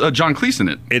has John Cleese in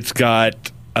it. It's got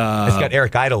It's got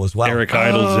Eric Idle as well. Eric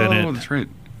Idle's in it. That's right.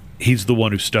 He's the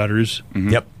one who stutters.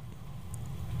 Yep.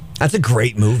 That's a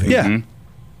great movie. Yeah.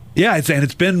 Yeah,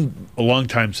 it's been a long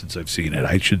time since I've seen it.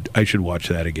 I should watch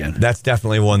that again. That's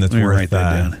definitely one that's Let me worth write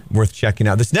that down. worth checking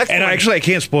out. This next And one, actually, I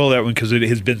can't spoil that one because it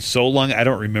has been so long. I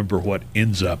don't remember what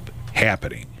ends up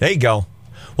happening. there you go.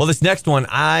 Well, this next one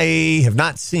I have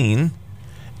not seen.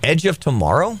 Edge of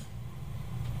Tomorrow.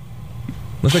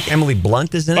 Looks like Emily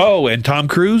Blunt is in it. Oh, and Tom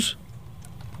Cruise?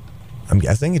 I'm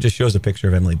guessing it just shows a picture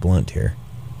of Emily Blunt here.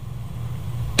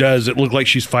 Does it look like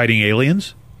she's fighting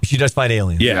aliens? She does fight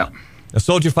aliens. Yeah. A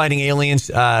soldier fighting aliens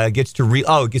gets to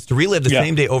relive the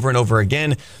same day over and over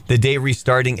again. The day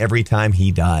restarting every time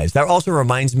he dies. That also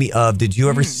reminds me of. Did you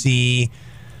ever see?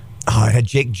 Oh, it had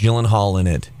Jake Gyllenhaal in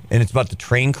it, and it's about the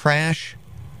train crash.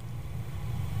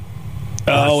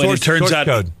 Oh, and it turns out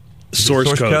Code.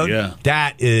 Source Code. Yeah,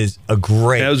 That is a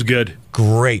great. that was good.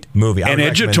 great movie. I And would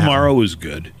Edge of recommend that Tomorrow one. was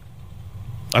good.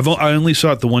 I only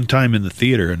saw it the one time in the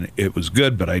theater, and it was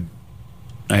good, but I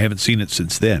haven't seen it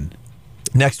since then.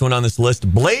 Next one on this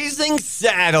list: Blazing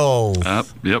Saddles.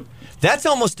 Yep. That's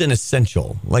almost an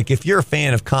essential. Like if you're a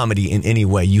fan of comedy in any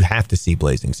way, you have to see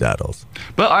Blazing Saddles.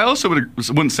 But I also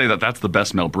wouldn't say that that's the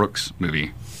best Mel Brooks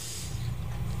movie.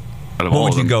 Out of all What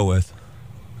would of you them. go with?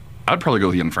 I'd probably go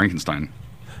with Young Frankenstein.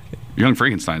 Young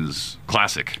Frankenstein is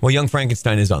classic. Well, Young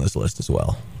Frankenstein is on this list as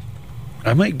well.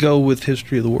 I might go with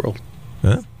History of the World.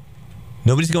 Huh?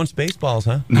 Nobody's going Spaceballs,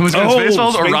 huh? No one's going Oh,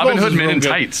 Spaceballs or Spaceballs Robin Hood is Men real in good.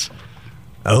 Tights.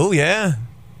 Oh, yeah.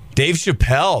 Dave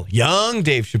Chappelle. Young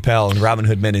Dave Chappelle and Robin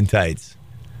Hood Men in Tights.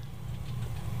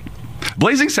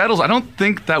 Blazing Saddles, I don't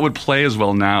think that would play as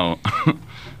well now.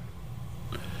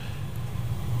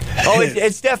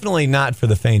 It's definitely not for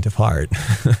the faint of heart.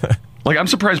 Like, I'm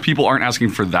surprised people aren't asking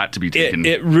for that to be taken.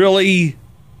 It really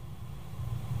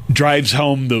drives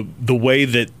home the way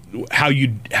that how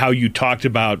you talked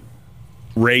about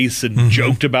race and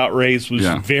joked about race was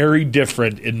very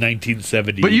different in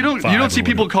 1970. But you don't see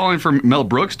people calling for Mel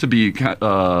Brooks to be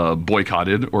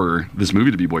boycotted or this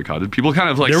movie to be boycotted. People kind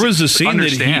of like there was a scene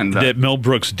understand that Mel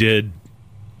Brooks did.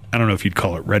 I don't know if you'd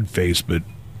call it red face, but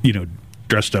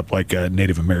dressed up like a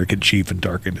Native American chief and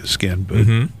darkened his skin.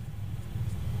 But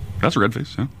that's a red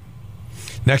face. Yeah.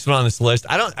 Next one on this list.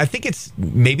 I think it's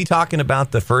maybe talking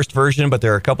about the first version, but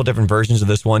there are a couple different versions of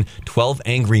this one. 12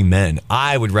 Angry Men.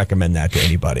 I would recommend that to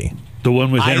anybody. The one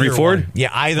with Henry Either Ford? one. Yeah,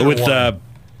 either with one.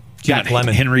 Jack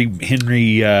Lemmon.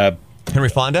 Henry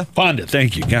Fonda? Fonda,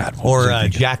 thank you. God. what Or was I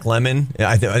thinking? Jack Lemmon.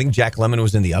 I think Jack Lemmon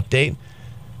was in the update.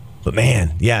 But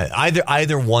man, yeah,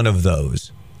 either one of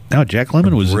those. No, Jack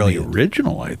Lemmon was Brilliant. in the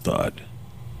original, I thought.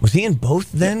 Was he in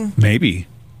both then? Maybe.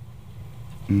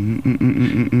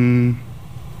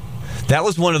 That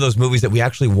was one of those movies that we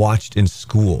actually watched in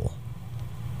school.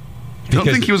 I don't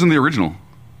think he was in the original.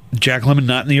 Jack Lemmon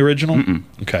not in the original?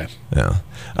 Okay.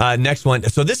 Yeah. Next one.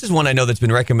 So this is one I know that's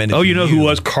been recommended. Oh, to you know who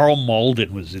was? Carl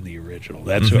Malden was in the original.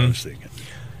 That's who I was thinking.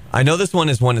 I know this one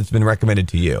is one that's been recommended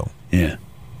to you. Yeah.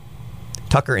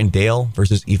 Tucker and Dale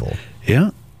versus Evil.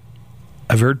 Yeah.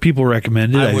 I've heard people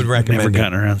recommend it. I would recommend Never it.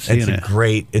 gotten around to seeing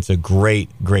it. It's a great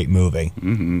movie.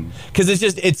 Because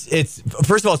it's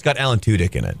first of all, it's got Alan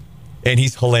Tudyk in it, and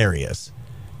he's hilarious.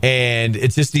 And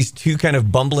it's just these two kind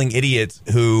of bumbling idiots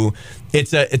who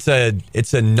it's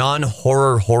a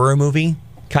non-horror horror movie,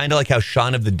 kind of like how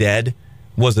Shaun of the Dead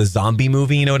was a zombie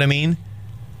movie. You know what I mean?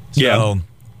 So, Yeah.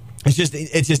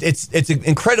 It's an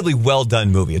incredibly well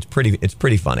done movie. It's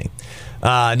pretty funny.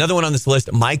 Another one on this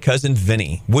list, My Cousin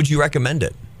Vinny. Would you recommend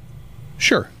it?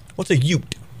 Sure. What's a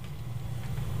Ute?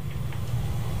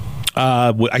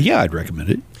 Yeah, I'd recommend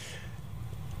it.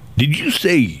 Did you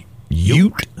say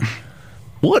Ute?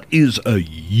 What is a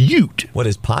Ute? What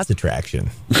is pause attraction?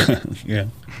 Yeah.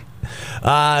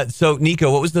 So,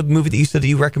 Nico, what was the movie that you said that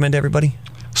you recommend to everybody?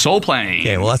 Soul Plane.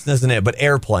 Okay, well, that's not it. But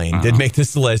Airplane did make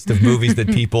this list of movies that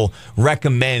people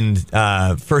recommend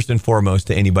first and foremost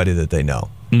to anybody that they know.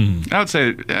 I would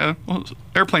say,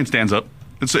 Airplane stands up.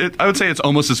 I would say it's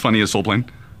almost as funny as Soul Plane.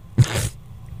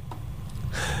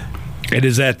 And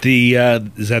is that the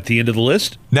end of the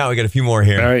list? Now we got a few more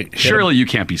here. All right. Surely you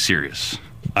can't be serious.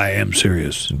 I am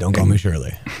serious. Don't call me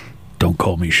Shirley. Don't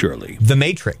call me Shirley. The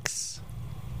Matrix.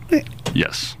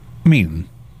 Yes. I mean,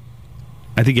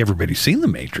 I think everybody's seen The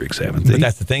Matrix, haven't they? But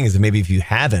that's the thing is that maybe if you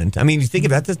haven't, I mean, you think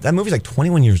about this, that movie's like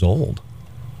 21 years old.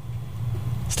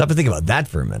 Stop to think about that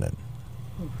for a minute.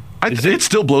 It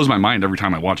still blows my mind every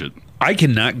time I watch it. I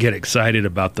cannot get excited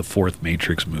about the fourth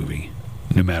Matrix movie,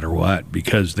 no matter what,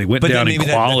 because they went down in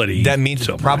quality. That means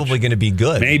so it's probably going to be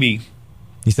good. Maybe.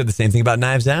 You said the same thing about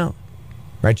Knives Out.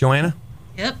 Right, Joanna?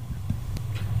 Yep.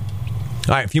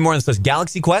 All right, a few more on this list.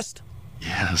 Galaxy Quest.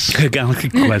 Yes. Galaxy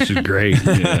Quest is great.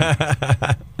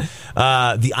 Yeah.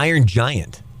 The Iron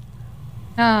Giant.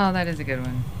 Oh, that is a good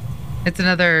one. It's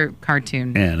another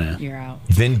cartoon. And, You're out.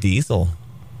 Vin Diesel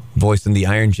voicing the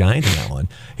Iron Giant in that one.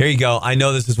 Here you go. I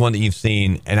know this is one that you've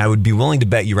seen, and I would be willing to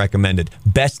bet you recommend it.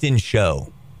 Best in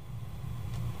Show.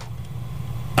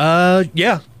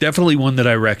 Yeah, definitely one that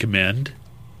I recommend,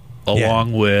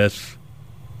 along with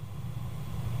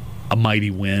A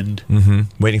Mighty Wind.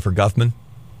 Waiting for Guffman.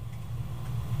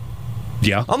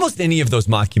 Yeah. Almost any of those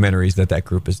mockumentaries that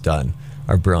group has done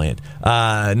are brilliant.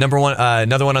 Number one,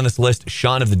 another one on this list,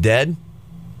 Shaun of the Dead.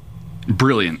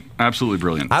 Brilliant. Absolutely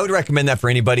brilliant. I would recommend that for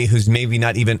anybody who's maybe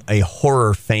not even a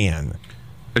horror fan.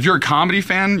 If you're a comedy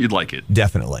fan, you'd like it.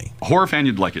 Definitely. A horror fan,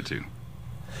 you'd like it too.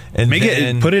 And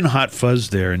put in Hot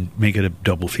Fuzz there and make it a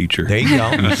double feature. There you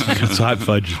go. It's Hot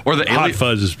Fudge. Or the Hot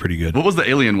Fuzz is pretty good. What was the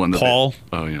alien one? Paul.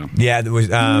 Oh, yeah. Yeah, there was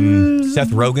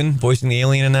Seth Rogen voicing the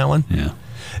alien in that one. Yeah.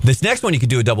 This next one you could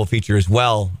do a double feature as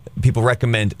well. People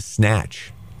recommend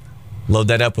Snatch. Load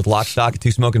that up with Lock, Stock, and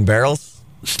Two Smoking Barrels.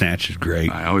 Snatch is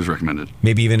great. I always recommend it.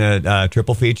 Maybe even a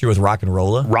triple feature with Rock and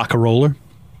Rolla. Rock-a-Roller?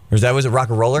 Was it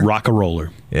Rock-a-Roller?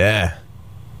 Rock-a-Roller. Yeah.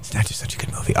 Snatch is such a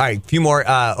good movie. All right, a few more.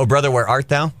 Oh, Brother, Where Art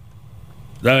Thou?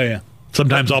 Oh, yeah.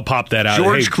 Sometimes I'll pop that out.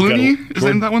 George Clooney is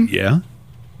in that one? Yeah.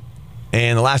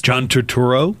 And the last John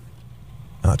Turturro.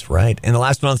 Oh, that's right. And the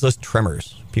last one on this list,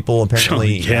 Tremors. People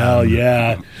apparently... Hell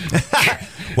yeah.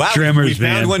 Wow, Tremors, we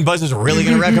found one Buzz is really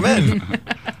going to recommend.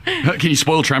 Can you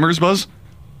spoil Tremors, Buzz?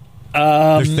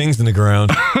 There's things in the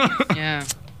ground. Yeah.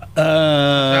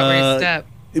 Strawberry Step.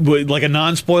 Like a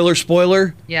non-spoiler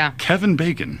spoiler? Yeah. Kevin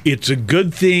Bacon. It's a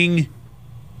good thing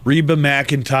Reba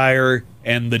McEntire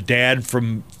and the dad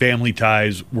from Family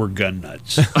Ties were gun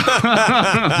nuts.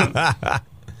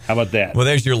 How about that? Well,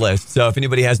 there's your list. So if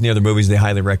anybody has any other movies they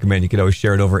highly recommend, you could always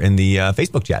share it over in the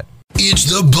Facebook chat. It's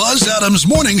the Buzz Adams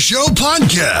Morning Show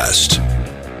podcast.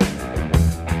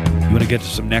 You want to get to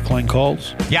some neckline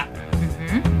calls? Yeah.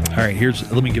 All right,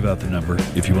 let me give out the number.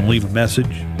 If you want to leave a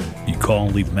message, you call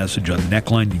and leave a message on the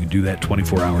neckline. You can do that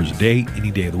 24 hours a day, any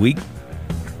day of the week,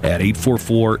 at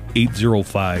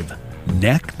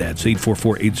 844-805-NECK. That's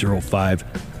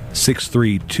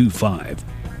 844-805-6325.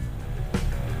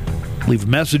 Leave a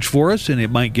message for us, and it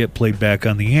might get played back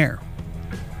on the air.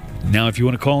 Now, if you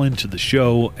want to call into the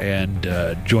show and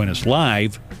join us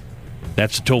live,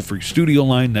 that's the toll-free studio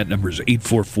line. That number is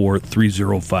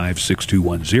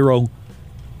 844-305-6210,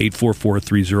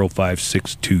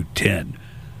 844-305-6210.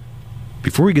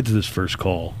 Before we get to this first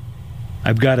call,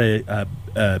 I've got a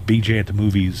BJ at the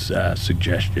Movies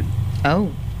suggestion.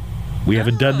 Oh. We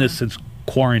haven't done this since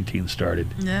quarantine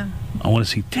started. Yeah. I want to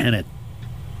see Tenet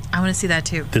I want to see that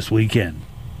too. this weekend.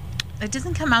 It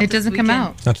doesn't come out. It this doesn't come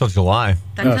weekend. out. Not till July.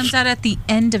 That comes out at the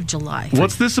end of July.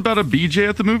 What's this about a BJ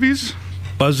at the movies?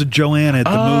 Buzz and Joanna at the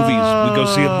movies. We go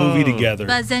see a movie together.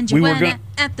 Buzz and We were Joanna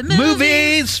at the movies.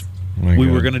 Movies! We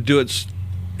were going to do it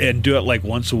like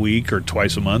once a week or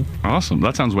twice a month. Awesome.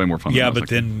 That sounds way more fun. Yeah, than I was but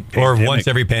then... Or pandemic. once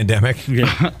every pandemic.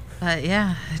 Yeah. But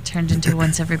yeah, it turned into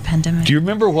once every pandemic. Do you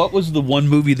remember what was the one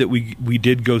movie that we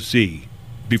did go see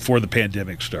before the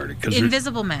pandemic started?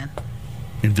 Invisible Man.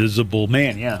 Invisible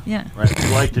Man, yeah. Yeah. Right. We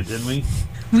liked it, didn't we?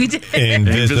 We did.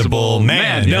 Invisible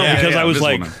Man. No, Yeah, because yeah, I was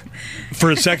Invisible like, Man. for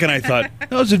a second I thought,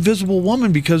 that was Invisible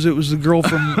Woman because it was the girl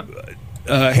from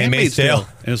Handmaid's Tale.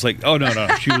 And it's like, oh, no,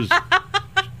 she was...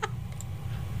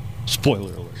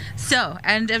 Spoiler alert. So,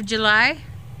 end of July,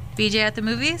 BJ at the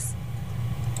movies.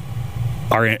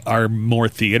 Are more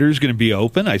theaters going to be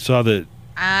open? I saw the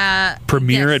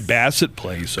premiere yes. at Bassett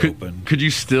Place open. Could you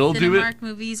still do it? Cinemark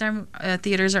movies are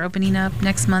theaters are opening up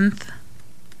next month.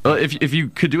 If you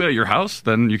could do it at your house,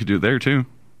 then you could do it there too.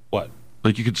 What?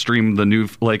 Like you could stream the new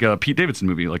Pete Davidson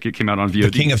movie, like it came out on VOD.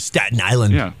 The King of Staten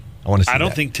Island. Yeah. I want to see I don't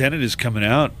that. think Tenet is coming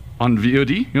out. On VOD?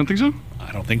 You don't think so?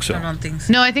 I don't think so. I don't think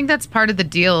so. No, I think that's part of the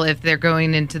deal if they're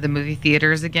going into the movie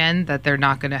theaters again, that they're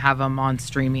not going to have them on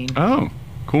streaming Oh,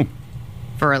 cool.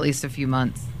 for at least a few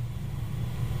months.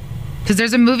 Because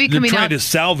there's a movie They're coming trying out. to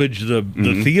salvage the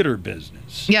theater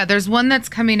business. Yeah, there's one that's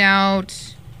coming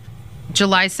out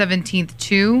July 17th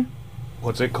too.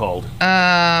 What's it called?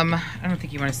 I don't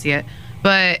think you want to see it,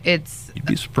 but it's You'd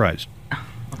be surprised.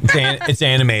 It's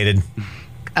animated.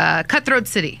 Cutthroat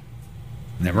City.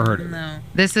 Never heard of it. No.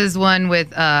 This is one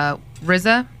with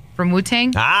RZA from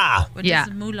Wu-Tang. When Yeah.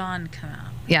 does Mulan come out?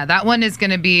 Yeah, that one is going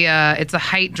to be it's a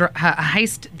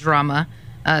heist drama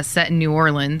set in New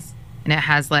Orleans, and it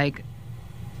has like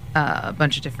a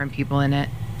bunch of different people in it.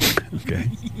 Okay.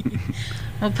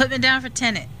 Well, put me down for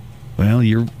Tenet. Well,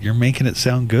 you're making it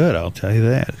sound good. I'll tell you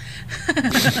that.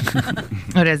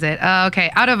 What is it?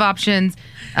 Okay, out of options.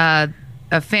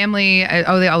 A family.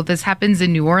 This happens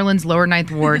in New Orleans, Lower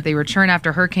Ninth Ward. They return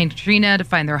after Hurricane Katrina to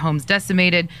find their homes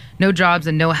decimated. No jobs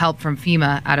and no help from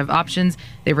FEMA. Out of options,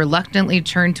 they reluctantly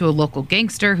turn to a local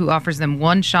gangster who offers them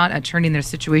one shot at turning their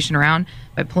situation around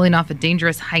by pulling off a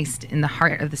dangerous heist in the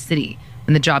heart of the city.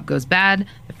 When the job goes bad,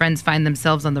 the friends find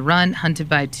themselves on the run, hunted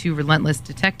by two relentless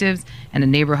detectives and a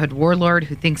neighborhood warlord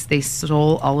who thinks they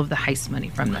stole all of the heist money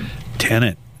from them.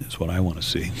 Tenet is what I want to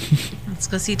see. Let's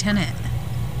go see Tenet.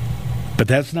 But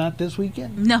that's not this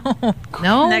weekend? No.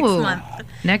 No. Next month.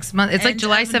 Next month. It's like And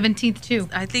July 17th, too.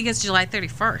 I think it's July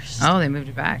 31st. Oh, they moved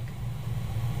it back.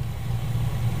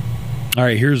 All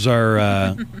right, here's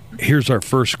our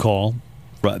first call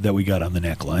that we got on the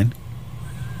neckline.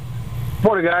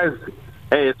 Morning, guys.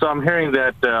 Hey, so I'm hearing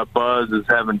that Buzz is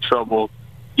having trouble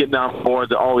getting on board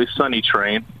the Always Sunny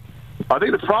train. I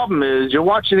think the problem is you're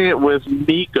watching it with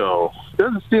Nico.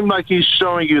 Doesn't seem like he's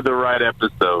showing you the right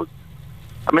episodes.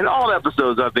 I mean, all the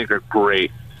episodes I think are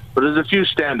great, but there's a few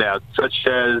standouts, such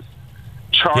as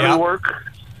Charlie Work,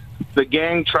 the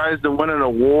gang tries to win an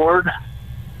award,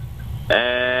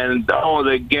 and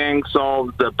the gang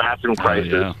solves the bathroom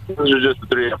crisis. Yeah. Those are just the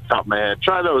three off the top of my head.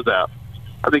 Try those out.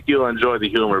 I think you'll enjoy the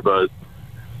humor, Buzz.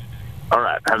 All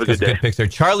right, have a good day. Good picture.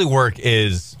 Charlie Work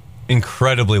is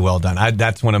incredibly well done.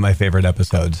 That's one of my favorite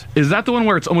episodes. Is that the one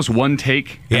where it's almost one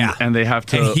take? And they have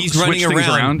to and he's switch running things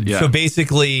around? Yeah. So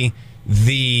basically,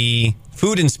 the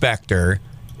food inspector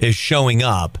is showing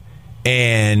up,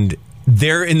 and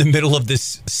they're in the middle of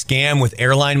this scam with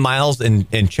airline miles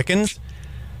and chickens.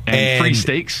 And free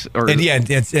steaks?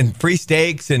 And free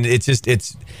steaks, and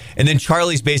and then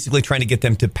Charlie's basically trying to get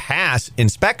them to pass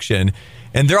inspection,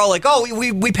 and they're all like, "Oh,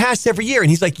 we pass every year," and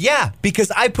he's like, "Yeah,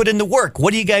 because I put in the work.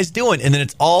 What are you guys doing?" And then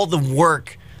it's all the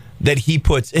work that he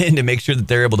puts in to make sure that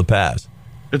they're able to pass.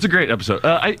 It's a great episode.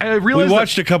 I realized we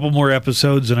watched a couple more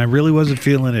episodes, and I really wasn't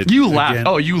feeling it. You laughed.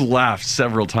 Oh, you laughed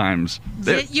several times.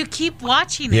 You keep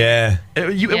watching it. Yeah. It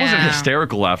wasn't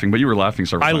hysterical laughing, but you were laughing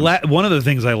several times. One of the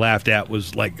things I laughed at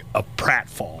was like a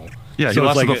pratfall. Yeah, he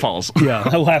laughs at the falls. Yeah,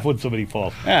 I laugh when somebody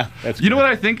falls. Yeah, that's You know what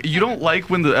I think? You don't like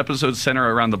when the episodes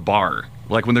center around the bar.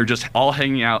 Like when they're just all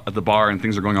hanging out at the bar and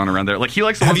things are going on around there. Like he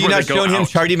likes the Have ones you where not they go shown him out.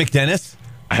 Charlie McDennis?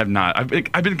 I have not.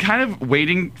 I've been kind of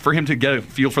waiting for him to get a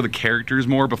feel for the characters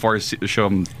more before I show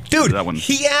him that one.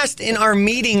 He asked in our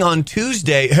meeting on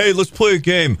Tuesday, "Hey, let's play a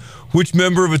game. Which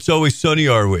member of It's Always Sunny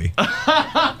are we?"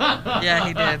 Yeah,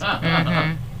 he did.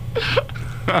 Mm-hmm.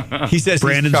 He says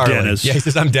Brandon's he's Charlie. Dennis. Yeah, he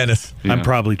says I'm Dennis. Yeah. I'm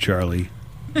probably Charlie.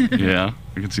 Yeah,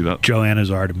 I can see that. Joanna's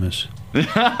Artemis. Who's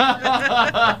and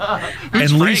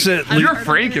Frank? Lisa, You're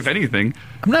Frank, if anything.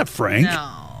 I'm not Frank.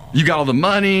 No. You got all the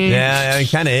money. Yeah, he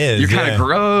kind of is. You're kind of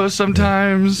gross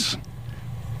sometimes.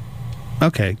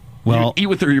 Okay. Well, you eat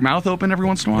with your mouth open every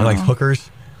once in a while. Like hookers,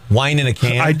 wine in a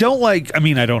can. I don't like. I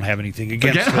mean, I don't have anything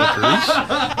against hookers.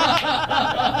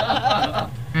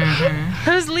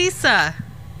 Who's Lisa?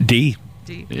 D.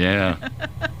 Yeah.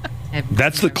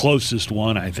 That's the closest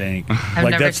one, I think. I've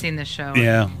never seen the show.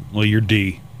 Yeah. Well, you're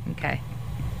D. Okay.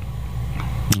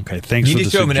 Okay. Thanks you for need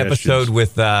the to show him an suggestions. episode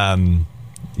with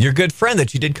your good friend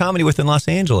that you did comedy with in Los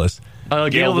Angeles.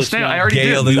 Gail the Snail. I already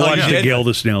Gail did. the- We Oh, watched you the did? Gail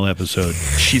the Snail episode.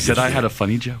 She said I had a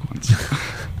funny joke once.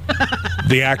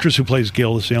 The actress who plays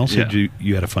Gail the Snail said Yeah.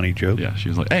 you had a funny joke. Yeah, she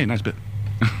was like, "Hey, nice bit."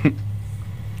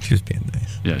 She was being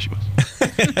nice. Yeah, she was.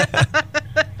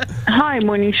 Hi,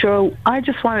 Morning Show. I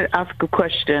just wanted to ask a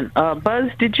question.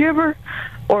 Buzz, did you ever,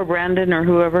 or Brandon or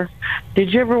whoever,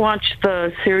 did you ever watch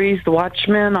the series The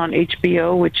Watchmen on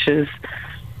HBO, which is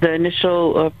the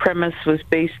initial premise was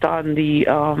based on the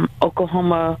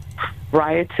Oklahoma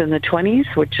riots in the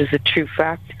 20s, which is a true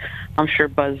fact. I'm sure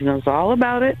Buzz knows all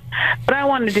about it. But I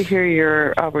wanted to hear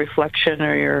your reflection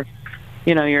or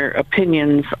your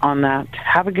opinions on that.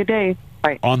 Have a good day.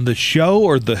 Bye. On the show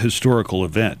or the historical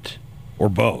event, or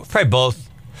both? Probably both.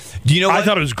 Do you know what? I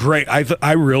thought it was great.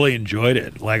 I really enjoyed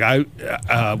it. Like I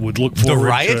would look The forward to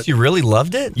riots, it. you really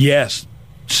loved it? Yes.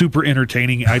 Super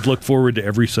entertaining. I'd look forward to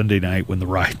every Sunday night when the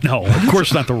riot. No, of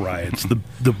course not the riots.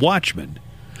 The Watchmen.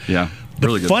 Yeah, The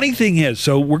really good. funny thing is,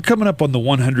 so we're coming up on the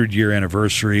 100-year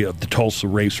anniversary of the Tulsa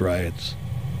race riots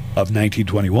of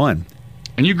 1921.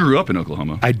 And you grew up in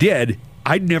Oklahoma. I did,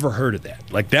 I'd never heard of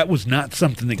that. Like, that was not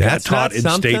something that That's got taught in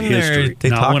state history. They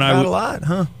not talked when about a lot,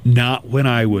 huh? Not when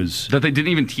I was. That they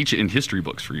didn't even teach it in history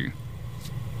books for you.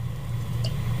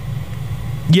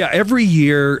 Yeah, every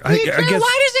year. I guess.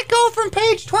 Why does it go from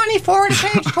page 24 to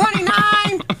page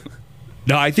 29?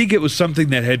 No, I think it was something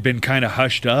that had been kind of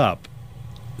hushed up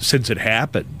since it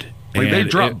happened. Like, they And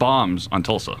dropped bombs on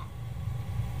Tulsa.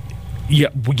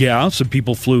 Yeah. Some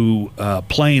people flew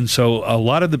planes. So a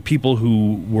lot of the people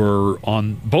who were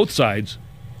on both sides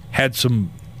had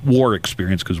some war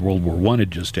experience because World War I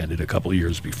had just ended a couple of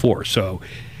years before. So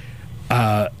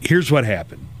here's what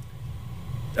happened.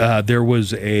 There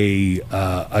was a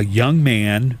young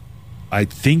man, I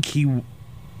think he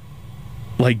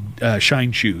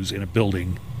shined shoes in a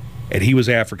building, and he was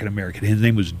African American. His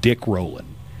name was Dick Rowland.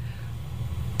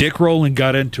 Dick Rowland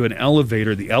got into an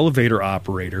elevator. The elevator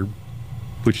operator,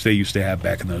 which they used to have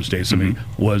back in those days,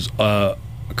 was a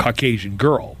Caucasian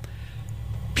girl.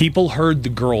 People heard the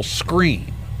girl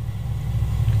scream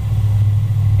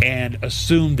and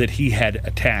assumed that he had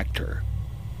attacked her.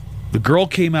 The girl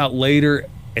came out later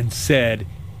and said,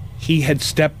 he had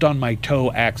stepped on my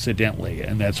toe accidentally,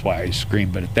 and that's why I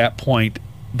screamed. But at that point,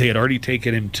 they had already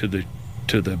taken him to the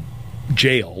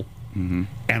jail, and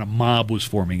a mob was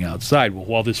forming outside. Well,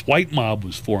 while this white mob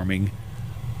was forming,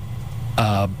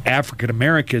 African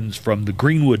Americans from the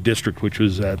Greenwood district, which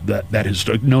was that is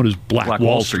known as Black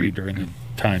Wall Street during the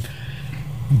time,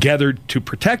 gathered to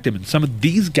protect him. And some of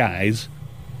these guys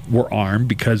were armed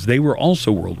because they were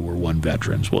also World War I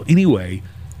veterans. Well, anyway,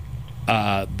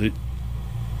 it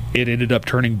ended up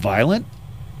turning violent.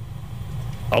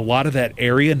 A lot of that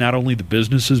area, not only the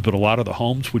businesses, but a lot of the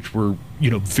homes, which were,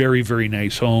 very, very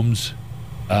nice homes,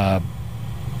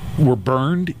 were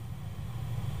burned.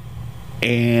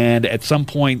 And at some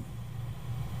point,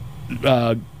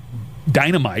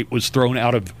 dynamite was thrown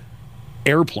out of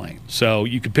airplanes. So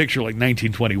you could picture like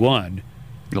 1921.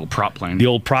 The old prop plane. The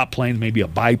old prop plane, maybe a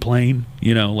biplane,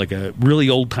 like a really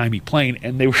old-timey plane.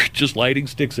 And they were just lighting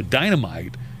sticks of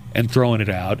dynamite and throwing it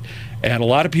out. And a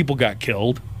lot of people got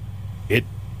killed.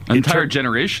 An entire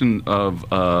generation of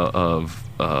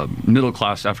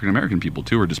middle-class African-American people,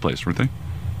 too, were displaced, weren't they?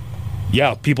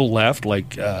 Yeah, people left,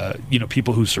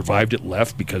 people who survived it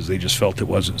left because they just felt it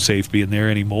wasn't safe being there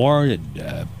anymore. And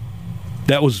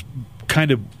that was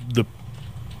kind of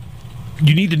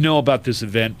you need to know about this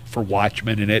event for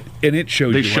Watchmen, and it showed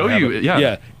you. They show you, yeah.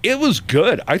 Yeah, it was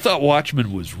good. I thought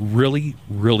Watchmen was really,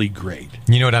 really great.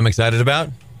 You know what I'm excited about?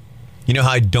 You know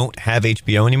how I don't have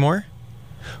HBO anymore?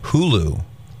 Hulu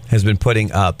has been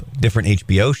putting up different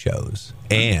HBO shows,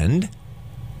 and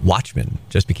Watchmen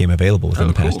just became available within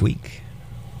the past week.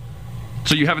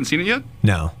 So you haven't seen it yet?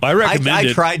 No. I recommend it.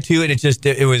 I tried to, and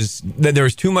there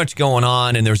was too much going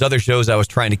on, and there was other shows I was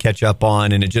trying to catch up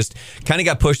on, and it just kind of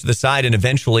got pushed to the side, and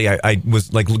eventually I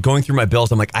was like going through my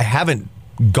bills. I'm like, I haven't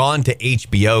gone to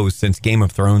HBO since Game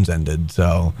of Thrones ended,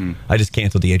 so I just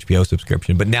canceled the HBO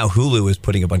subscription. But now Hulu is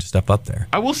putting a bunch of stuff up there.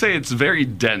 I will say it's very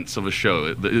dense of a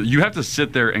show. You have to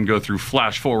sit there and go through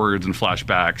flash forwards and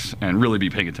flashbacks and really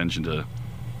be paying attention to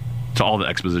all the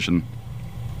exposition.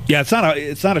 Yeah,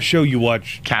 it's not a show you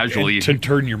watch casually to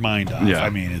turn your mind off. Yeah. I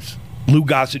mean, it's Lou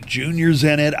Gossett Jr.'s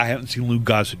in it. I haven't seen Lou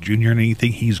Gossett Jr. in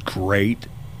anything. He's great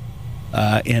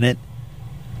in it.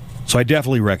 So I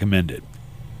definitely recommend it.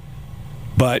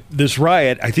 But this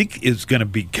riot, I think, is going to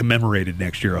be commemorated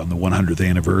next year on the 100th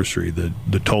anniversary,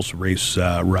 the Tulsa Race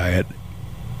riot.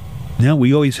 Now,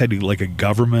 we always had like a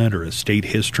government or a state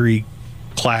history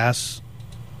class,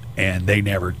 and they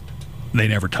never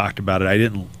talked about it. I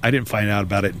didn't find out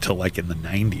about it until like in the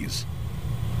 90s.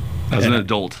 As an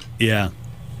adult. Yeah.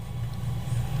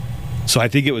 So I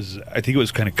think it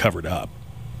was kind of covered up.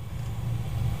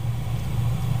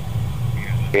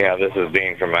 Yeah, this is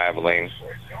Dean from Abilene.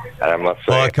 And I must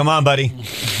say, come on, buddy.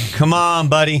 Come on,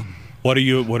 buddy. What are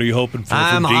you hoping for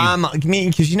from Dean?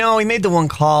 Because he made the one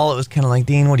call. It was kind of like,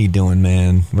 Dean, what are you doing,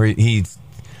 man?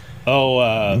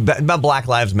 About Black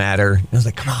Lives Matter. I was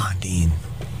like, come on, Dean.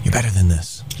 You're better than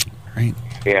this. Right?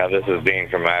 Yeah, this is Dean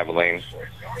from Abilene.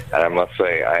 And I must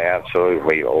say, I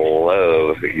absolutely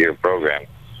love your program.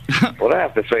 What I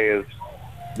have to say is,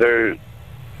 they're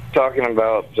talking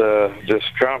about this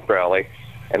Trump rally,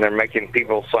 and they're making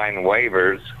people sign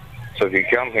waivers. So if you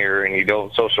come here and you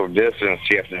don't social distance,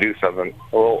 you have to do something.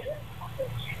 Well,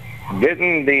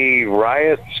 didn't the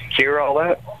riots cure all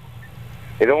that?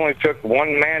 It only took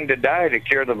one man to die to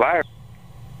cure the virus.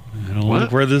 I don't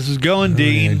look where this is going,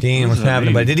 Dean. Dean, what's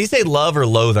happening? But did he say love or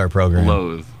loathe our program?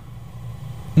 Loathe.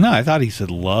 No, I thought he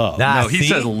said love. No, he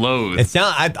said loathe.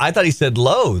 I thought he said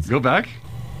loathe. Go back.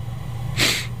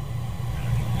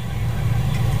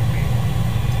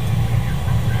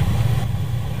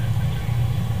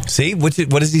 See, what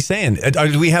is he saying?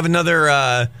 Do we have another?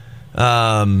 What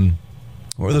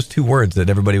are those two words that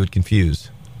everybody would confuse?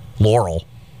 Laurel.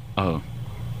 Oh.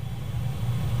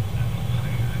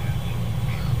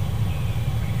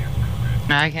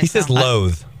 He says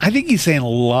loathe. I think he's saying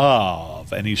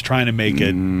love, and he's trying to make it.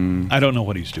 I don't know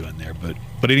what he's doing there, but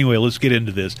anyway, let's get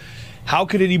into this. How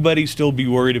could anybody still be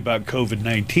worried about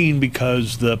COVID-19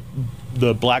 because the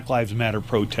Black Lives Matter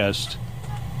protest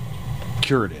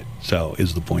cured it? So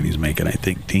is the point he's making, I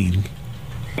think, Dean.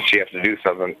 She has to do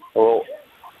something. Well,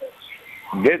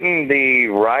 didn't the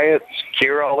riots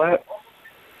cure all that?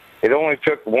 It only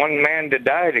took one man to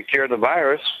die to cure the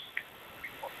virus.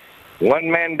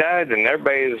 One man died, and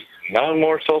everybody's no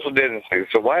more social distancing.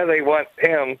 So why do they want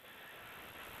him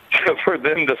for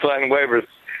them to sign waivers?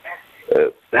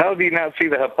 How do you not see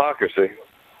the hypocrisy?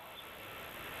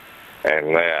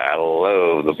 And I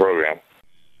loathe the program.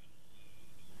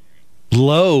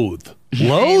 Loathe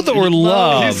or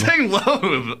love? He's saying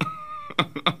loathe.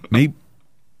 Maybe.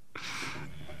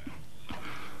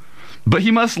 But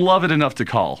he must love it enough to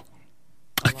call.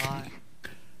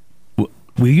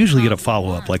 We usually get a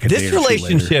follow-up like a day or This two later.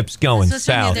 relationship's going This was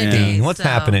the south, other Dean. day, What's so-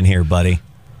 happening here, buddy?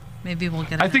 Maybe we'll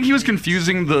get. I think he was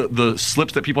confusing the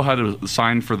slips that people had to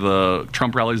sign for the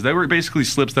Trump rallies. They were basically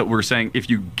slips that were saying if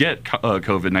you get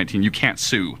COVID-19, you can't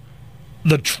sue.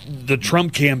 The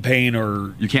Trump campaign,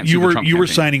 or You can't sue the Trump you were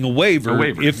campaign. signing a waiver. A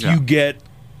waiver, if yeah. you get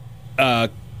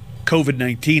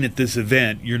COVID-19 at this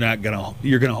event, you're gonna.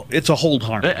 It's a hold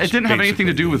harmless. It didn't have anything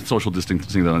to basically. do with social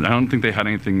distancing, though. I don't think they had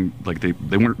anything like they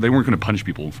weren't going to punish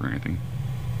people for anything.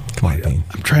 Come on, Dean.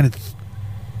 I'm trying to.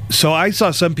 So I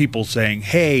saw some people saying,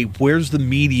 "Hey, where's the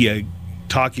media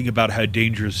talking about how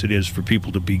dangerous it is for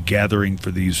people to be gathering for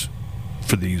these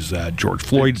George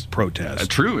Floyd protests?"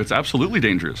 True, it's absolutely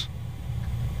dangerous.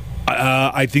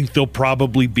 I think there'll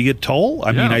probably be a toll.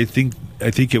 I mean, I think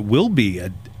it will be.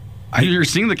 You're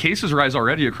seeing the cases rise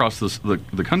already across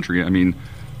the country. I mean,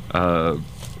 I'm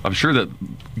sure that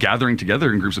gathering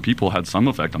together in groups of people had some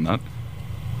effect on that.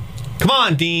 Come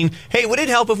on, Dean. Hey, would it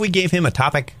help if we gave him a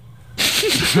topic?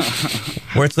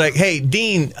 Where it's like, hey,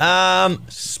 Dean,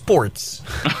 sports.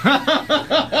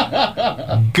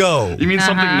 Go. You mean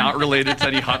something not related to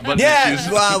any hot button Yeah,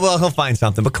 issues? well, he'll find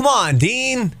something. But come on,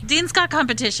 Dean. Dean's got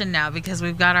competition now because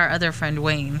we've got our other friend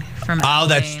Wayne from. Oh,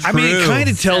 that's Wayne. true. I mean, it kind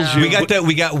of tells you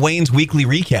We got Wayne's weekly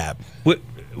recap.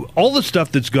 all the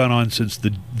stuff that's gone on since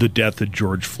the death of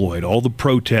George Floyd, all the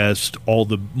protests, all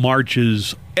the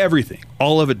marches, everything,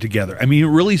 all of it together. I mean, it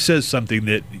really says something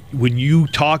that when you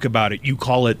talk about it, you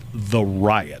call it the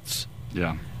riots.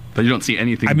 Yeah. But you don't see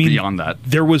anything beyond that.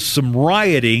 There was some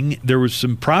rioting, there was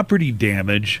some property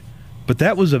damage, but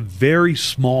that was a very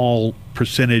small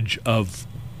percentage of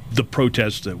the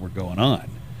protests that were going on.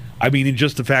 I mean, and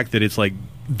just the fact that it's like,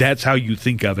 that's how you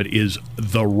think of it, is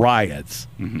the riots.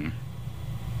 Mm-hmm.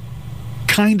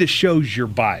 Kind of shows your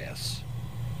bias,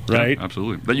 right? Yeah,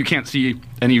 absolutely. That you can't see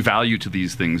any value to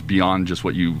these things beyond just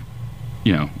what you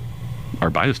are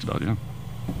biased about, yeah.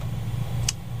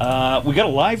 We got a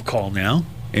live call now,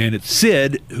 and it's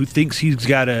Sid, who thinks he's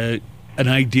got an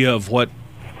idea of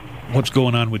what's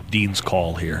going on with Dean's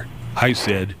call here. Hi,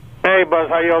 Sid. Hey, Buzz,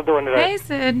 how y'all doing today? Hey,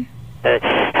 Sid.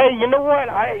 Hey, you know what?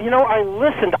 I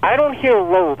listened. I don't hear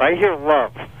loathe. I hear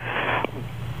love.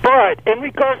 But in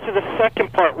regards to the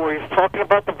second part where he's talking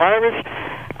about the virus,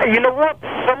 you know what?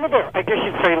 Some of the, I guess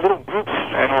you'd say, little groups,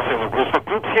 I don't say little groups, but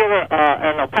groups here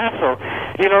in El Paso,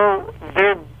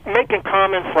 they're making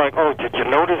comments like, oh, did you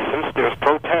notice since there's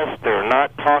protests, they're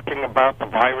not talking about the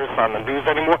virus on the news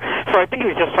anymore? So I think he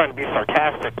was just trying to be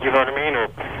sarcastic, you know what I mean, or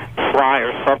sly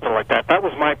or something like that. That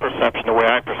was my perception, the way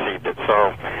I perceived it.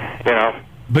 So,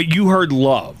 But you heard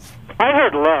love. I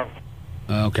heard love.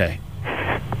 Okay.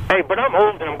 Hey, but I'm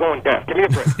old and I'm going deaf. Give me a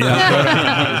break.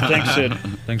 Yeah. Thanks, Sid.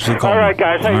 Thanks for the call. All right,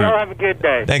 guys. Hey, All y'all right. have a good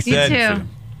day. Thanks, You Sid. too.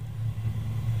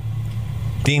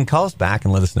 Dean, call us back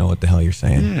and let us know what the hell you're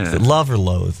saying. Yeah. Is it love or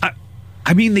loathe?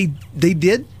 I mean, they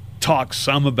did talk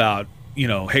some about,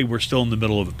 hey, we're still in the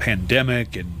middle of a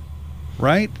pandemic, and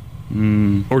right?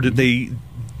 Or did they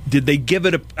give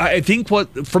it I think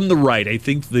from the right, I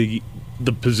think the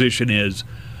position is,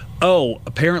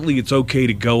 apparently it's okay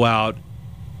to go out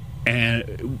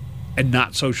and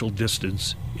not social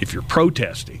distance if you're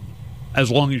protesting, as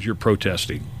long as you're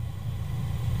protesting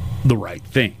the right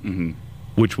thing,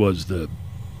 which was the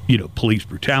police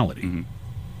brutality.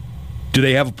 Do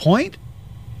they have a point?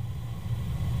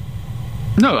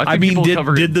 No, I think people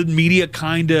cover did the media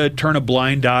kind of turn a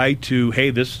blind eye to,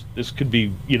 hey, this could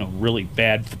be really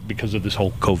bad because of this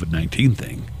whole COVID-19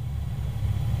 thing?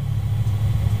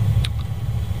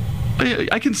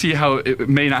 I can see how it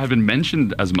may not have been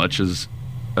mentioned as much as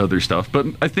other stuff. But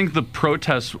I think the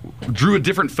protests drew a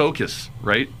different focus,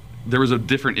 right? There was a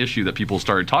different issue that people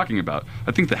started talking about.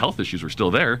 I think the health issues were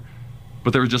still there,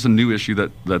 but there was just a new issue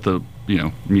that the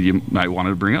media might want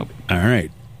to bring up. All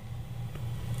right.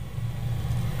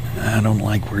 I don't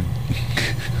like word.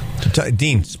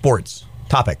 Dean, sports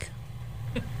topic.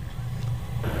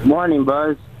 Morning,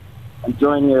 Buzz.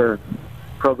 Enjoying your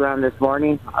program this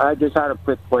morning. I just had a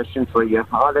quick question for you.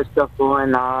 All this stuff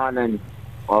going on and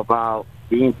about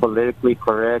being politically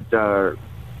correct or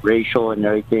racial and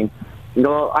everything.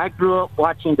 I grew up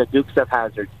watching the Dukes of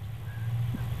Hazzard.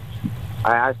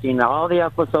 I've seen all the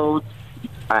episodes,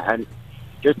 and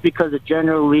just because of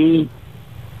General Lee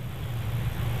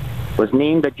was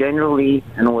named the General Lee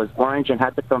and was orange and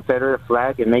had the Confederate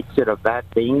flag, it makes it a bad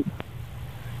thing.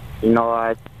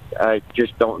 I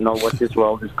just don't know what this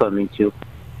world is coming to.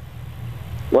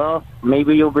 Well,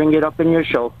 maybe you'll bring it up in your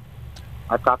show.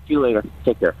 I'll talk to you later.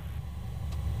 Take care.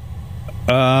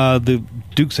 The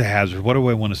Dukes of Hazzard. What do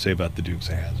I want to say about the Dukes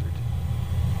of Hazzard?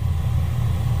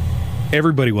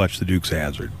 Everybody watched the Dukes of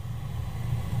Hazzard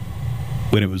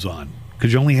when it was on,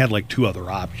 because you only had like 2 other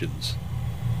options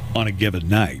on a given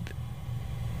night.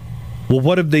 Well,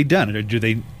 what have they done? Or do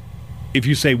they? If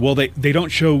you say, well, they don't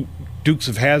show Dukes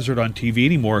of Hazzard on TV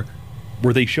anymore,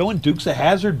 were they showing Dukes of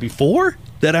Hazzard before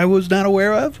that I was not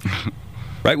aware of?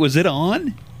 Right? Was it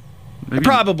on? Maybe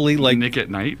probably like Nick at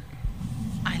Night.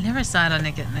 I never saw it on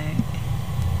Nick at Night.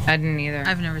 I didn't either.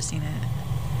 I've never seen it.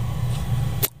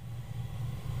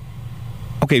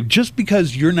 Okay, just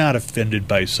because you're not offended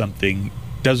by something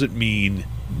doesn't mean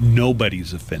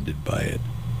nobody's offended by it.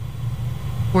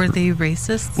 Were they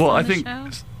racists? Well, on I the think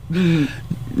show?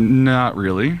 Not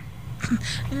really.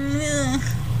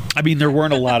 I mean, there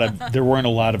weren't a lot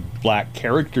of black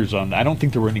characters on. I don't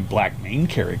think there were any black main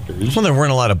characters. Well, there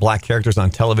weren't a lot of black characters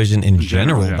on television in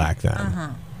general back then. Uh-huh.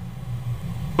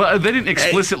 But they didn't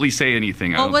explicitly say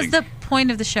anything. What was the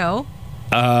point of the show?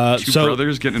 Two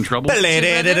brothers get in trouble?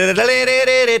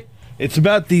 It's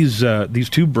about these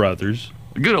 2 brothers.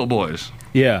 Good old boys.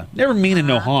 Yeah, never meaning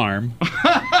no harm.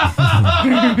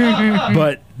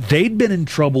 But they'd been in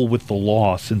trouble with the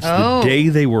law since the day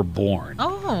they were born.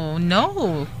 Oh,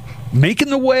 no. Making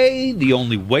the way the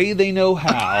only way they know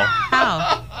how.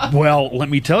 How? Well, let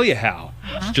me tell you how.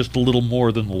 It's just a little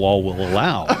more than the law will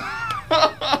allow.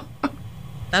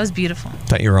 That was beautiful.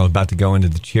 Thought you were all about to go into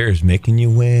the cheers. Making your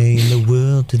way in the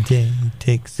world today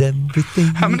takes everything.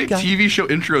 How many TV show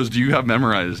intros do you have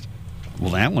memorized? Well,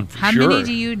 that one for How sure. many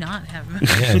do you not have?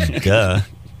 Yeah, duh.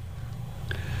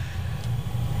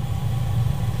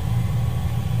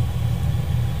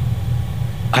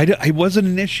 I wasn't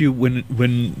an issue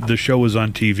when the show was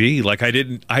on TV. Like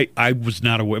I was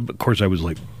not aware. Of course, I was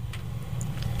like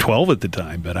 12 at the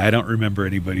time, but I don't remember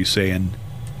anybody saying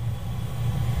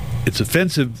it's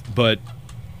offensive. But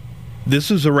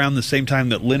this was around the same time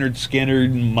that Leonard Skinner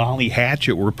and Molly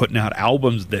Hatchet were putting out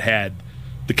albums that had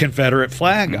the Confederate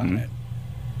flag on it.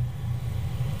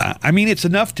 I mean, it's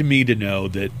enough to me to know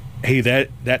that, hey,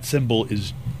 that symbol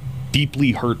is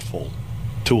deeply hurtful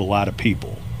to a lot of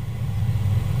people.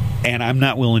 And I'm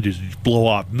not willing to just blow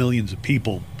off millions of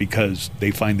people because they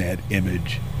find that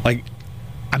image. Like,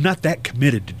 I'm not that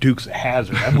committed to Dukes of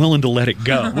Hazzard. I'm willing to let it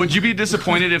go. Would you be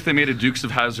disappointed if they made a Dukes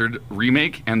of Hazzard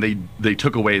remake and they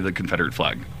took away the Confederate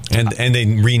flag? And they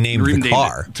renamed the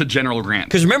car to General Grant.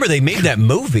 Because remember, they made that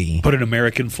movie. Put an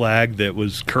American flag that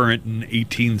was current in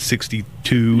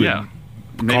 1862. Yeah.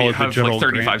 Maybe have like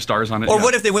 35 Grant stars on it. Or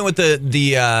what if they went with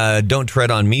the Don't Tread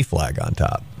on Me flag on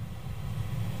top?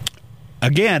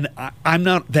 Again, I'm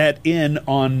not that in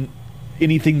on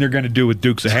anything they're going to do with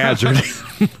Dukes of Hazzard.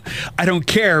 I don't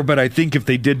care, but I think if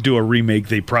they did do a remake,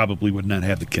 they probably would not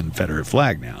have the Confederate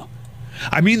flag now.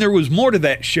 I mean, there was more to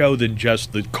that show than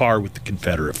just the car with the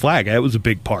Confederate flag. That was a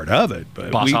big part of it.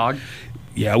 But Boss Hogg?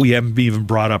 Yeah, we haven't even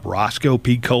brought up Roscoe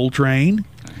P. Coltrane.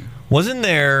 Wasn't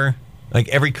there, like,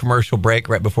 every commercial break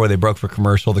right before they broke for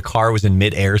commercial, the car was in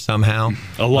midair somehow?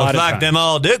 A lot Looks like them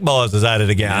old Duke boys is at it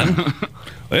again.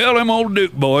 Well, them old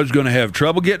Duke boys going to have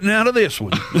trouble getting out of this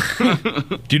one.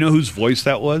 Do you know whose voice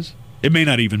that was? It may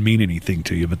not even mean anything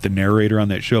to you, but the narrator on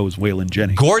that show was Waylon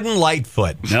Jennings. Gordon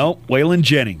Lightfoot. No, Waylon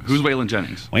Jennings. Who's Waylon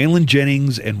Jennings? Waylon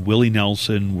Jennings and Willie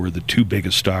Nelson were the 2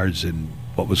 biggest stars in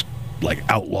what was like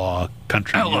outlaw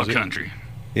country music. Country.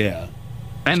 Yeah.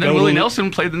 And then Willie Nelson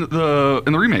played in the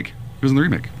remake. He was in the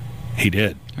remake. He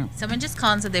did. Yeah. Someone just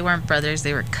called and said they weren't brothers,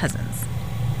 they were cousins.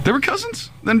 They were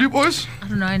cousins? Them Duke boys? I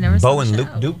don't know, I never saw Bo the and show.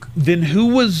 Luke Duke. Then who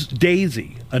was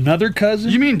Daisy? Another cousin?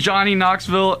 You mean Johnny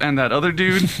Knoxville and that other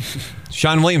dude?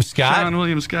 Sean William Scott? Sean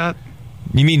William Scott.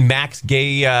 You mean Mac's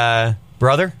gay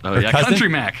brother? Oh, or yeah, cousin? Country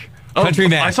Mac. Country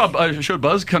Mac. I showed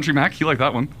Buzz Country Mac. He liked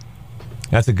that one.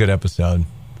 That's a good episode.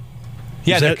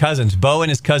 Yeah, they're cousins. Bo and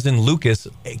his cousin Lucas,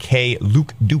 a.k.a.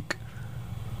 Luke Duke.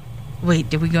 Wait,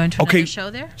 did we go into another show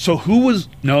there? So who was...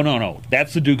 No.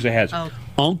 That's the Dukes of Hazzard.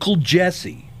 Oh. Uncle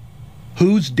Jesse.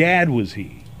 Whose dad was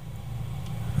he?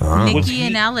 Nikki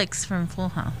and Alex from Full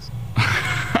House.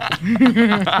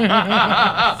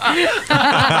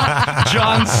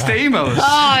 John Stamos.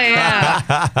 Oh,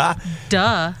 yeah.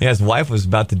 Duh. Yeah, his wife was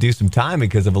about to do some time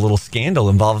because of a little scandal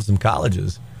involving some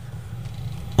colleges.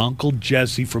 Uncle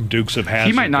Jesse from Dukes of Hazzard.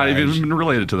 He might not even have been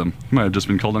related to them. He might have just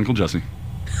been called Uncle Jesse.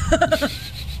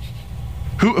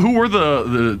 Who were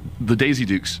the Daisy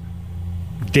Dukes?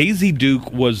 Daisy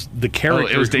Duke was the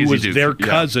character who was Duke. their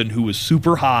cousin who was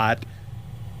super hot.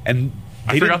 And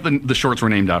I forgot the shorts were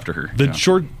named after her.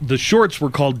 The shorts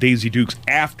were called Daisy Dukes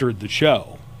after the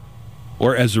show,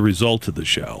 or as a result of the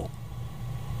show.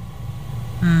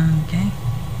 Okay.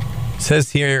 It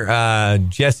says here,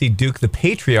 Jesse Duke, the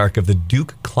patriarch of the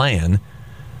Duke clan.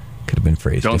 Could have been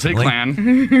phrased Don't say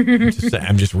differently. clan.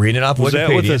 I'm just reading off Was Wikipedia.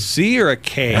 that with a C or a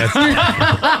K?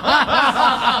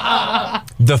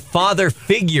 The father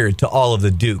figure to all of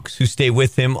the Dukes who stay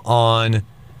with him on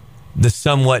the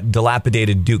somewhat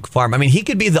dilapidated Duke farm. I mean, he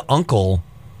could be the uncle.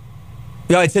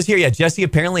 Yeah, it says here, Jesse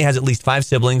apparently has at least 5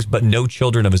 siblings, but no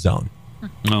children of his own.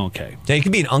 Okay. Yeah, you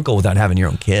can be an uncle without having your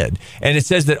own kid. And it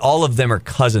says that all of them are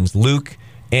cousins. Luke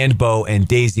and Bo and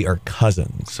Daisy are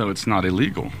cousins. So it's not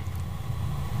illegal.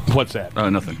 What's that?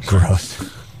 Nothing.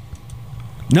 Gross.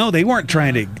 No, they weren't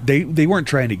trying to. They weren't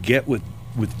trying to get with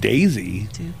Daisy.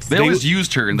 They always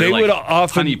used her in they would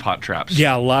often honeypot traps.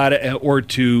 Yeah, a lot of, or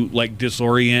to like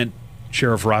disorient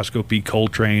Sheriff Roscoe P.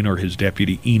 Coltrane or his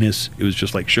deputy Enos. It was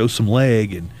just like show some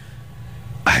leg, and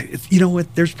you know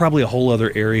what? There's probably a whole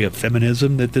other area of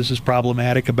feminism that this is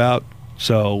problematic about.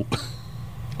 So,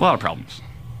 a lot of problems.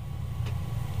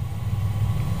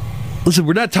 Listen,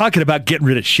 we're not talking about getting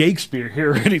rid of Shakespeare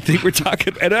here or anything. We're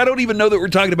talking, and I don't even know that we're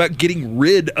talking about getting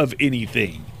rid of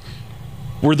anything.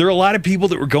 Were there a lot of people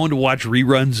that were going to watch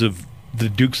reruns of the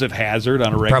Dukes of Hazzard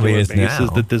on a regular basis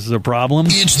now. that this is a problem?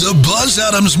 It's the Buzz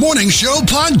Adams Morning Show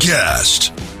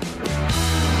podcast.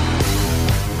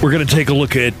 We're going to take a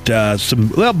look at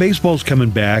baseball's coming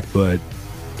back, but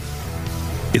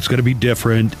it's going to be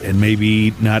different, and maybe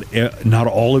not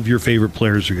all of your favorite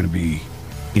players are going to be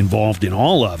involved in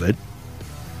all of it.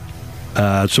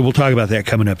 So we'll talk about that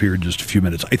coming up here in just a few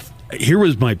minutes. Here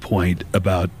was my point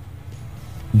about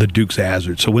the Dukes of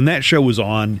Hazzard. So when that show was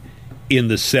on in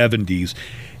the 70s,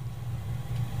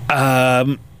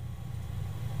 the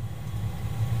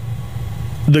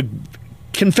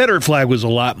Confederate flag was a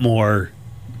lot more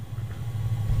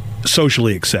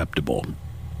socially acceptable.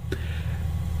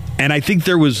 And I think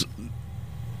there was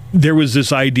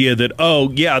this idea that,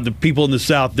 the people in the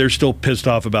South, they're still pissed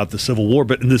off about the Civil War.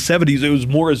 But in the 70s, it was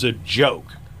more as a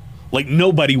joke. Like,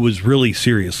 nobody was really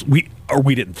serious. We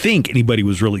didn't think anybody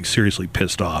was really seriously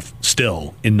pissed off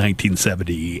still in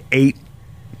 1978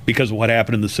 because of what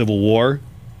happened in the Civil War.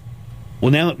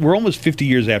 Well, now we're almost 50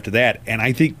 years after that, and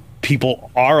I think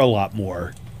people are a lot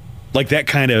more like that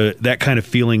kind of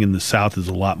feeling in the South is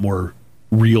a lot more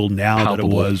real now than it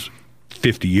was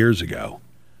 50 years ago.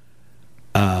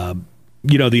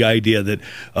 The idea that,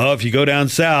 if you go down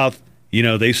south,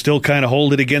 they still kind of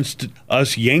hold it against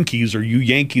us Yankees or you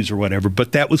Yankees or whatever.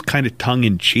 But that was kind of tongue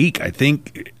in cheek, I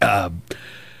think,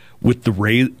 with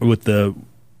the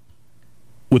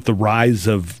rise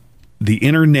of the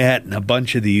internet and a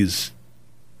bunch of these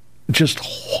just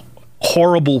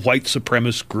horrible white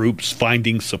supremacist groups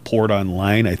finding support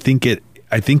online. I think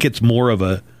it's more of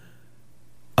a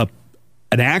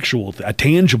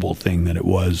tangible thing than it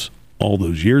was all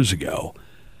those years ago.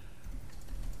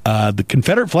 The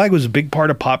Confederate flag was a big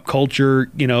part of pop culture,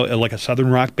 like a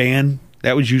Southern rock band.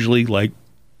 That was usually like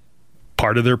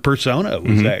part of their persona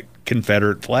was that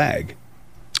Confederate flag.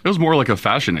 It was more like a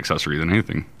fashion accessory than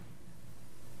anything.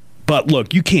 But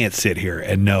look, you can't sit here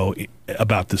and know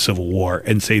about the Civil War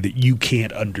and say that you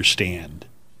can't understand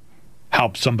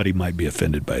how somebody might be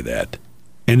offended by that.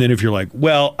 And then if you're like,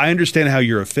 well, I understand how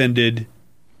you're offended,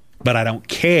 but I don't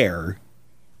care.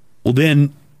 Well,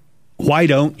 then why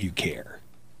don't you care?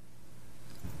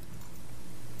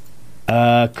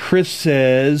 Chris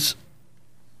says,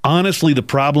 honestly, the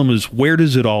problem is where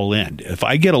does it all end? If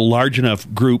I get a large enough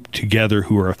group together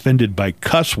who are offended by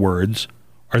cuss words,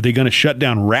 are they going to shut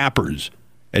down rappers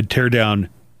and tear down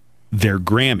their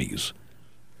Grammys?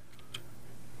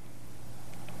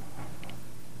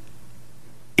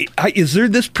 Is there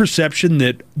this perception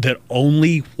that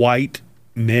only white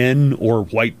men or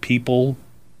white people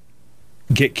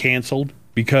get canceled?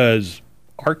 Because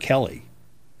R. Kelly.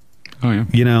 Oh, yeah.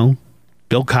 You know,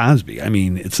 Bill Cosby. I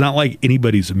mean, it's not like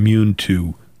anybody's immune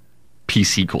to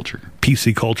PC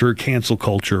culture, cancel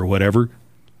culture, or whatever.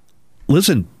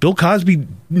 Listen, Bill Cosby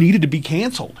needed to be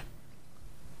canceled.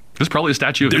 There's probably a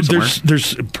statue of him somewhere.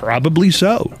 There's probably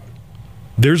so.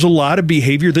 There's a lot of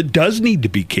behavior that does need to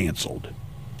be canceled.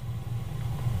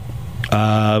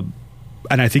 And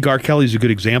I think R. Kelly's a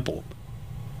good example.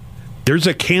 There's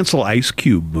a cancel Ice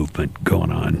Cube movement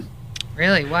going on.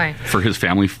 Really? Why? For his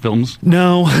family films?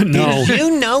 No. Do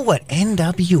you know what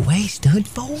NWA stood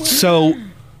for? So,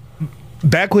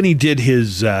 back when he did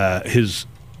his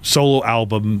solo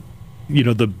album, you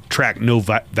know, the track No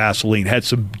Vaseline had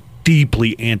some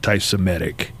deeply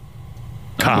anti-Semitic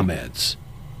comments.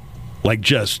 Like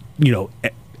just, you know,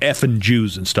 effing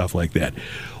Jews and stuff like that.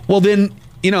 Well, then,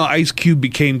 you know, Ice Cube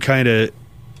became kind of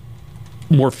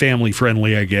more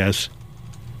family-friendly, I guess.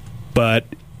 But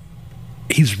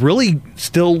he's really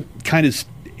still kind of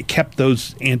kept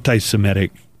those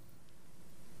anti-Semitic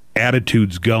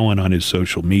attitudes going on his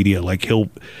social media. Like he'll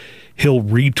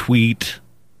retweet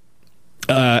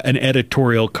an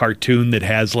editorial cartoon that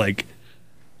has like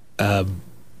a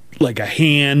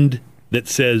hand that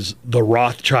says the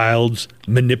Rothschilds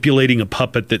manipulating a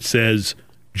puppet that says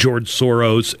George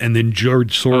Soros, and then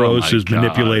George Soros is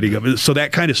manipulating him. So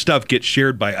that kind of stuff gets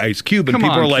shared by Ice Cube, and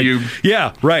people are like, Cube.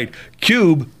 "Yeah, right,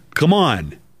 Cube, come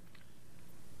on."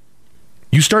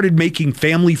 You started making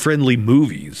family-friendly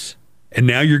movies, and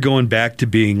now you're going back to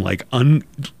being like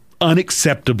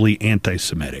unacceptably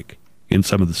anti-Semitic in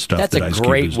some of the stuff. That's that a Ice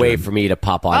great Cube is way doing. for me to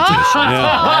pop onto the show.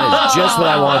 That is just what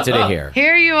I wanted to hear.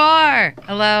 Here you are.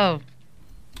 Hello.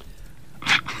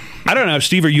 I don't know,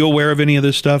 Steve, are you aware of any of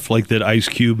this stuff? Like that Ice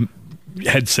Cube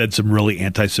had said some really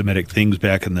anti-Semitic things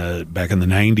back in the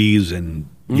 90s, and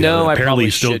No, I apparently probably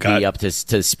still should be up to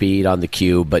speed on the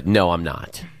Cube, but no, I'm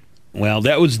not. Well,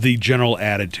 that was the general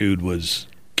attitude was,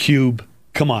 Cube,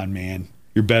 come on, man.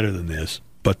 You're better than this.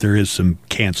 But there is some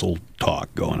cancel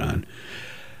talk going on.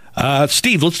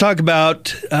 Steve, let's talk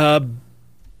about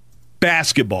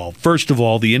basketball. First of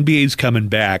all, the NBA's coming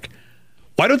back.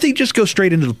 Why don't they just go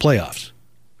straight into the playoffs?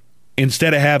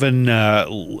 Instead of having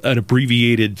an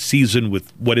abbreviated season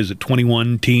with,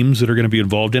 21 teams that are going to be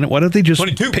involved in it, why don't they just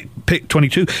pick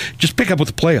 22? Just pick up with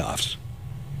the playoffs.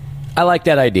 I like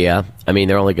that idea. I mean,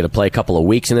 they're only going to play a couple of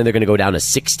weeks, and then they're going to go down to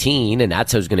 16, and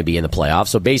that's who's going to be in the playoffs.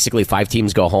 So basically, 5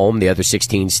 teams go home, the other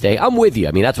 16 stay. I'm with you.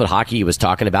 I mean, that's what hockey was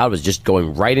talking about, was just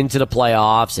going right into the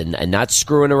playoffs and not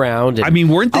screwing around. And I mean,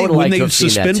 weren't they, when to they have seen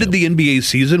that suspended too. the NBA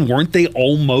season, weren't they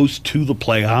almost to the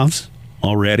playoffs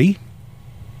already?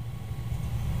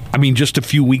 I mean, just a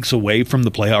few weeks away from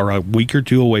the play, or a week or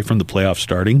two away from the playoffs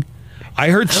starting. I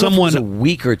heard I don't know if someone it was a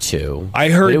week or two. I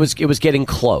heard but it was getting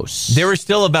close. They were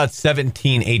still about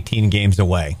 17, 18 games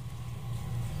away.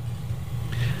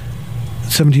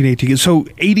 17, 18. So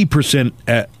 80%,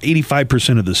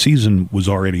 85% of the season was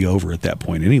already over at that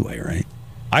point anyway, right?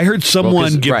 I heard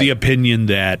someone give the opinion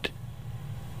that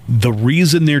the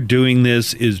reason they're doing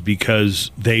this is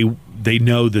because they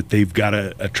know that they've got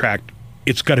to attract,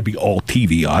 it's got to be all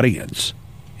TV audience.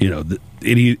 You know,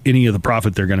 any of the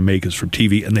profit they're going to make is from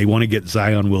TV, and they want to get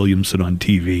Zion Williamson on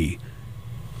TV,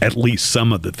 at least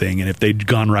some of the thing. And if they'd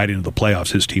gone right into the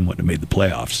playoffs, his team wouldn't have made the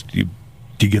playoffs. Do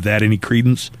you give that any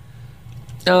credence?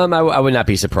 I would not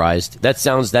be surprised. That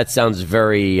sounds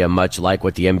very much like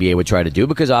what the NBA would try to do,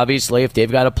 because obviously if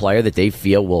they've got a player that they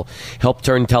feel will help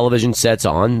turn television sets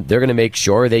on, they're going to make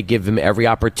sure they give him every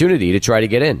opportunity to try to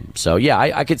get in. So, yeah,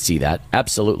 I could see that.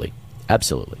 Absolutely.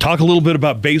 Absolutely. Talk a little bit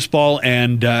about baseball,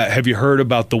 and have you heard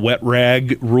about the wet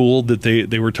rag rule that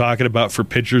they were talking about for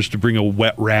pitchers to bring a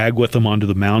wet rag with them onto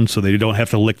the mound so they don't have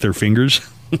to lick their fingers?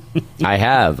 I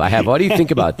have. What do you think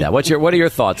about that? What are your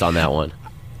thoughts on that one?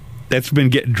 That's been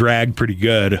getting dragged pretty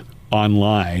good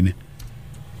online.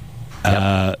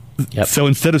 Yep. So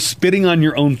instead of spitting on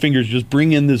your own fingers, just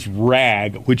bring in this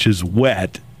rag, which is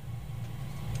wet.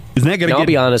 Isn't that going to I'll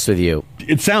be honest with you.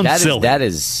 It sounds silly. That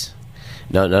is...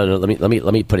 No.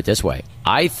 Let me put it this way.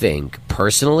 I think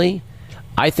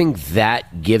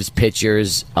that gives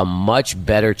pitchers a much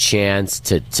better chance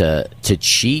to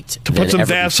cheat, to put some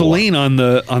Vaseline on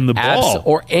the ball,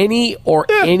 or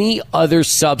any other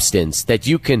substance that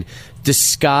you can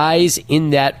disguise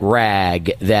in that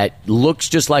rag that looks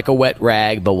just like a wet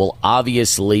rag, but will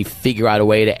obviously figure out a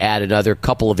way to add another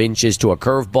couple of inches to a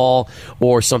curveball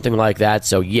or something like that.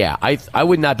 So yeah, I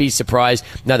would not be surprised.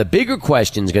 Now the bigger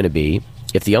question is going to be,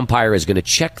 if the umpire is going to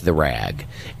check the rag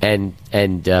and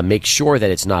make sure that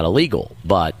it's not illegal.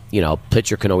 But,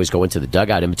 pitcher can always go into the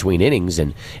dugout in between innings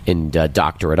and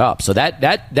doctor it up. So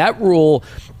that rule,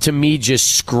 to me,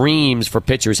 just screams for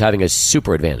pitchers having a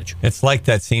super advantage. It's like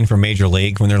that scene from Major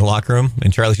League when they're in the locker room,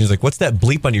 and Charlie Sheen's like, what's that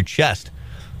bleep on your chest?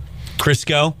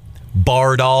 Crisco,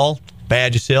 Bardol,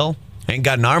 Badgesil. Ain't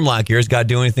got an arm like yours. Got to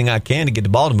do anything I can to get the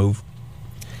ball to move.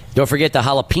 Don't forget the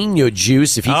jalapeno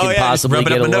juice if he can possibly rub it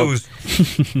get up a my little.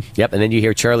 nose. Yep, and then you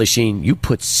hear Charlie Sheen, you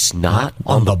put snot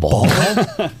on the ball?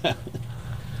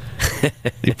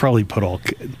 They probably put all,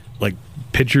 like,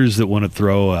 pitchers that want to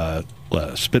throw a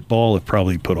spitball have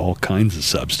probably put all kinds of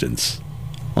substance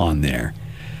on there.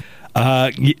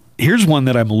 Here's one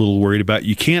that I'm a little worried about.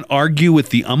 You can't argue with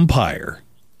the umpire.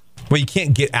 Well, you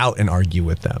can't get out and argue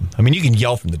with them. I mean, you can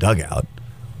yell from the dugout.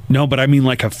 No, but I mean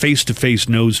like a face-to-face,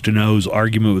 nose-to-nose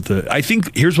argument with the... I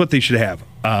think here's what they should have.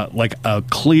 Like a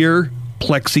clear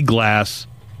plexiglass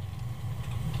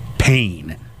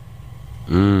pane.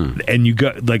 And you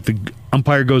got, like, the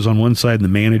umpire goes on one side and the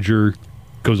manager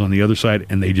goes on the other side,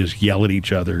 and they just yell at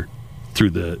each other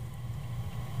through the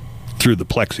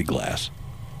plexiglass.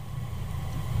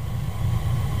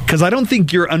 Because I don't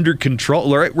think you're under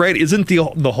control, right? Isn't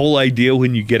the whole idea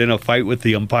when you get in a fight with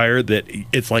the umpire that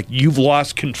it's like you've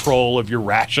lost control of your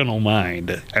rational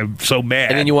mind? I'm so mad.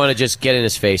 And then you want to just get in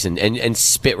his face and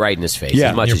spit right in his face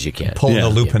as much as you can. Pulling a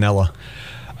Lou Piniella.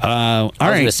 I was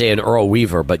going to say an Earl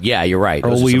Weaver, but yeah, you're right.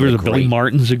 Earl Weaver's, Billy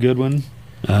Martin's a good one.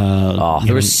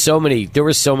 There were so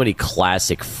many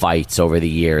classic fights over the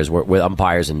years with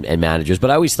umpires and managers,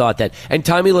 but I always thought that, and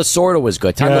Tommy Lasorda was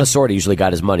good. Tommy Lasorda usually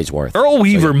got his money's worth. Earl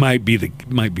Weaver might be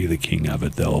the king of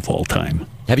it, though, of all time.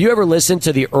 Have you ever listened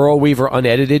to the Earl Weaver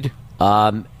unedited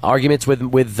arguments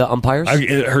with the umpires? I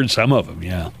heard some of them.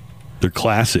 Yeah, they're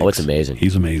classics. Oh, it's amazing.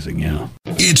 He's amazing. Yeah.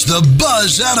 It's the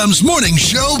Buzz Adams Morning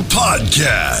Show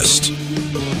podcast.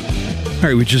 All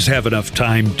right, we just have enough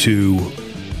time to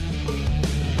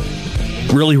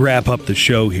really wrap up the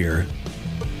show here.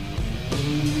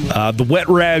 The wet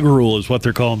rag rule is what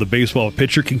they're calling the baseball. A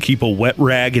pitcher can keep a wet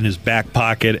rag in his back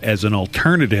pocket as an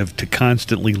alternative to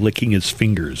constantly licking his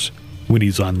fingers when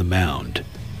he's on the mound.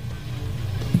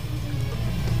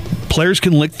 Players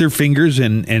can lick their fingers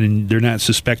and they're not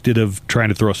suspected of trying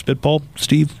to throw a spitball,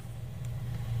 Steve?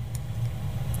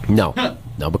 No,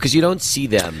 because you don't see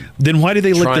them. Then why do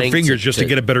they lick their fingers? Just to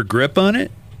get a better grip on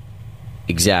it?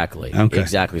 Exactly. Okay.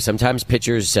 Exactly. Sometimes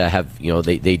pitchers have,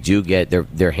 they do get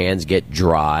their hands get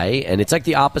dry, and it's like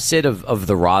the opposite of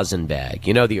the rosin bag.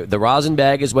 The rosin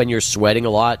bag is when you're sweating a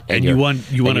lot, and you want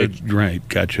to right.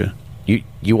 Gotcha.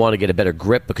 You want to get a better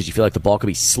grip because you feel like the ball could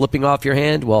be slipping off your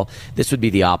hand. Well, this would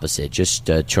be the opposite. Just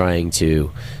trying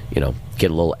to,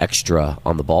 get a little extra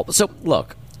on the ball. So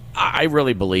look, I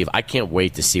really believe I can't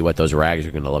wait to see what those rags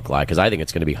are going to look like because I think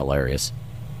it's going to be hilarious.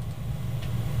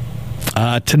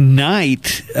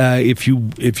 Tonight, if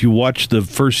you watch the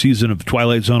first season of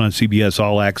Twilight Zone on CBS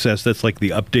All Access, that's like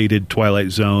the updated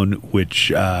Twilight Zone,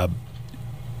 which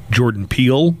Jordan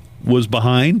Peele was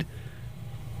behind.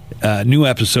 New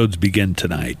episodes begin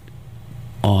tonight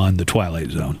on the Twilight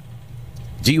Zone.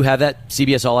 Do you have that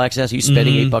CBS All Access? Are you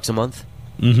spending $8 a month?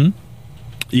 Mm-hmm.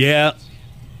 Yeah.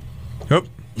 Yep.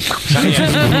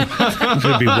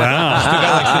 It'd be wow. Still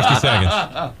got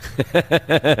like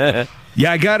 60 seconds.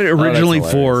 Yeah, I got it originally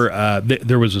for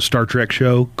there was a Star Trek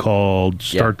show called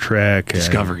Star Trek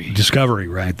Discovery,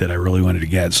 right? That I really wanted to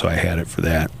get, so I had it for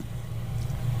that.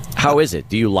 How is it?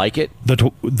 Do you like it?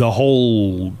 The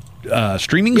whole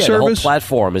streaming service, the whole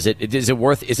platform. Is it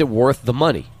worth the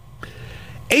money?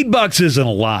 $8 isn't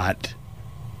a lot.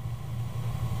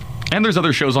 And there's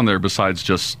other shows on there besides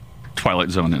just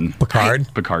Twilight Zone and Picard,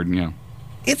 yeah.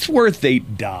 It's worth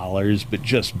 $8, but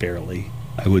just barely,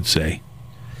 I would say.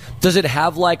 Does it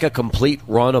have like a complete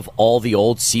run of all the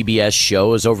old CBS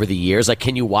shows over the years? Like,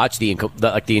 can you watch the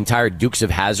entire Dukes of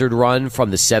Hazzard run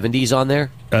from the 70s on there?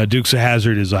 Dukes of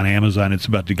Hazzard is on Amazon. It's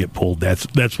about to get pulled.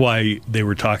 That's why they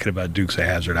were talking about Dukes of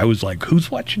Hazzard. I was like, who's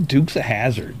watching Dukes of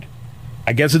Hazzard?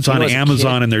 I guess it's on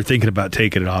Amazon, and they're thinking about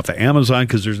taking it off of Amazon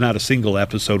because there's not a single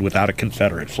episode without a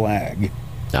Confederate flag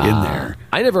in there.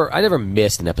 I never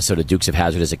missed an episode of Dukes of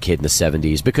Hazzard as a kid in the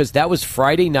 70s because that was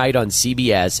Friday night on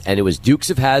CBS, and it was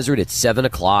Dukes of Hazzard at 7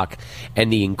 o'clock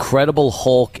and The Incredible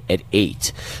Hulk at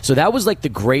 8. So that was like the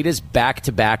greatest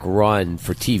back-to-back run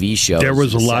for TV shows. There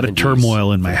was a lot of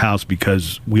turmoil in my house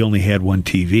because we only had one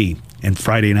TV, and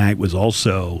Friday night was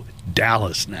also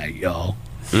Dallas night, y'all.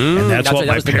 And that's what that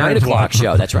my was the 9 parents o'clock watched.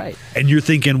 show. That's right. And you're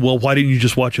thinking, well, why didn't you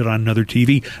just watch it on another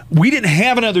TV? We didn't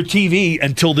have another TV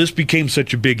until this became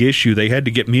such a big issue. They had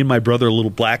to get me and my brother a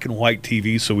little black and white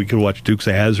TV so we could watch Dukes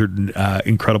of Hazzard and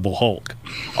Incredible Hulk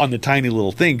on the tiny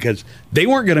little thing, because they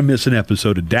weren't going to miss an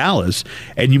episode of Dallas.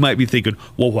 And you might be thinking,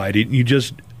 well, why didn't you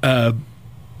just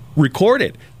record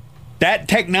it? That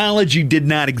technology did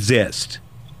not exist,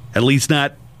 at least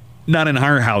not in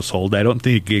our household. I don't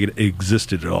think it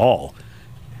existed at all.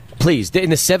 Please, in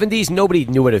the 70s, nobody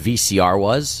knew what a VCR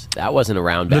was. That wasn't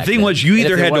around back The thing then. was, you And if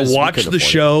either it had was, to we watch couldn't the afford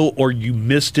it. show or you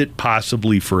missed it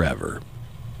possibly forever.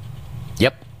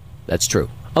 Yep, that's true.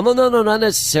 Oh, no, not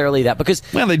necessarily that, because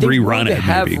Well, they'd they rerun would it,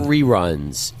 have maybe.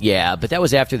 reruns. Yeah, but that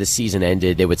was after the season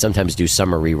ended. They would sometimes do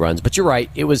summer reruns. But you're right.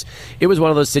 It was one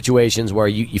of those situations where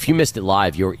if you missed it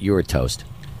live, you were toast.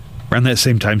 Around that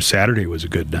same time, Saturday was a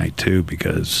good night too,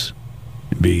 because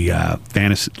it'd be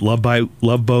Fantasy Love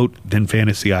Boat, then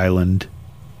Fantasy Island.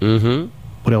 Mm-hmm.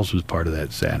 What else was part of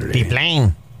that Saturday? Be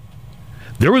playing.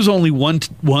 There was only one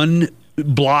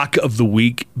block of the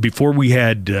week before we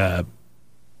had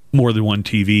more than one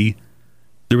TV.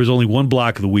 There was only one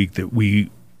block of the week that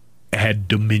we had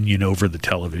dominion over the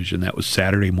television. That was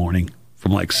Saturday morning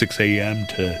from like 6 a.m.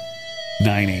 to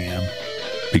 9 a.m.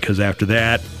 Because after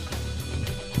that,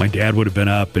 my dad would have been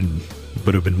up and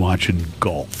would have been watching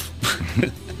golf.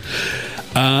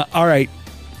 All right.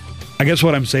 I guess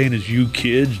what I'm saying is you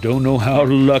kids don't know how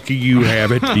lucky you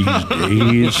have it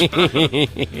these days.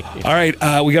 All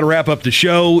right, we got to wrap up the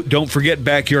show. Don't forget,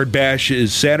 Backyard Bash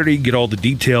is Saturday. Get all the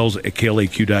details at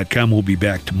klaq.com. We'll be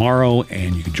back tomorrow,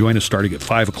 and you can join us starting at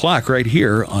 5 o'clock right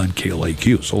here on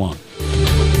KLAQ. So long.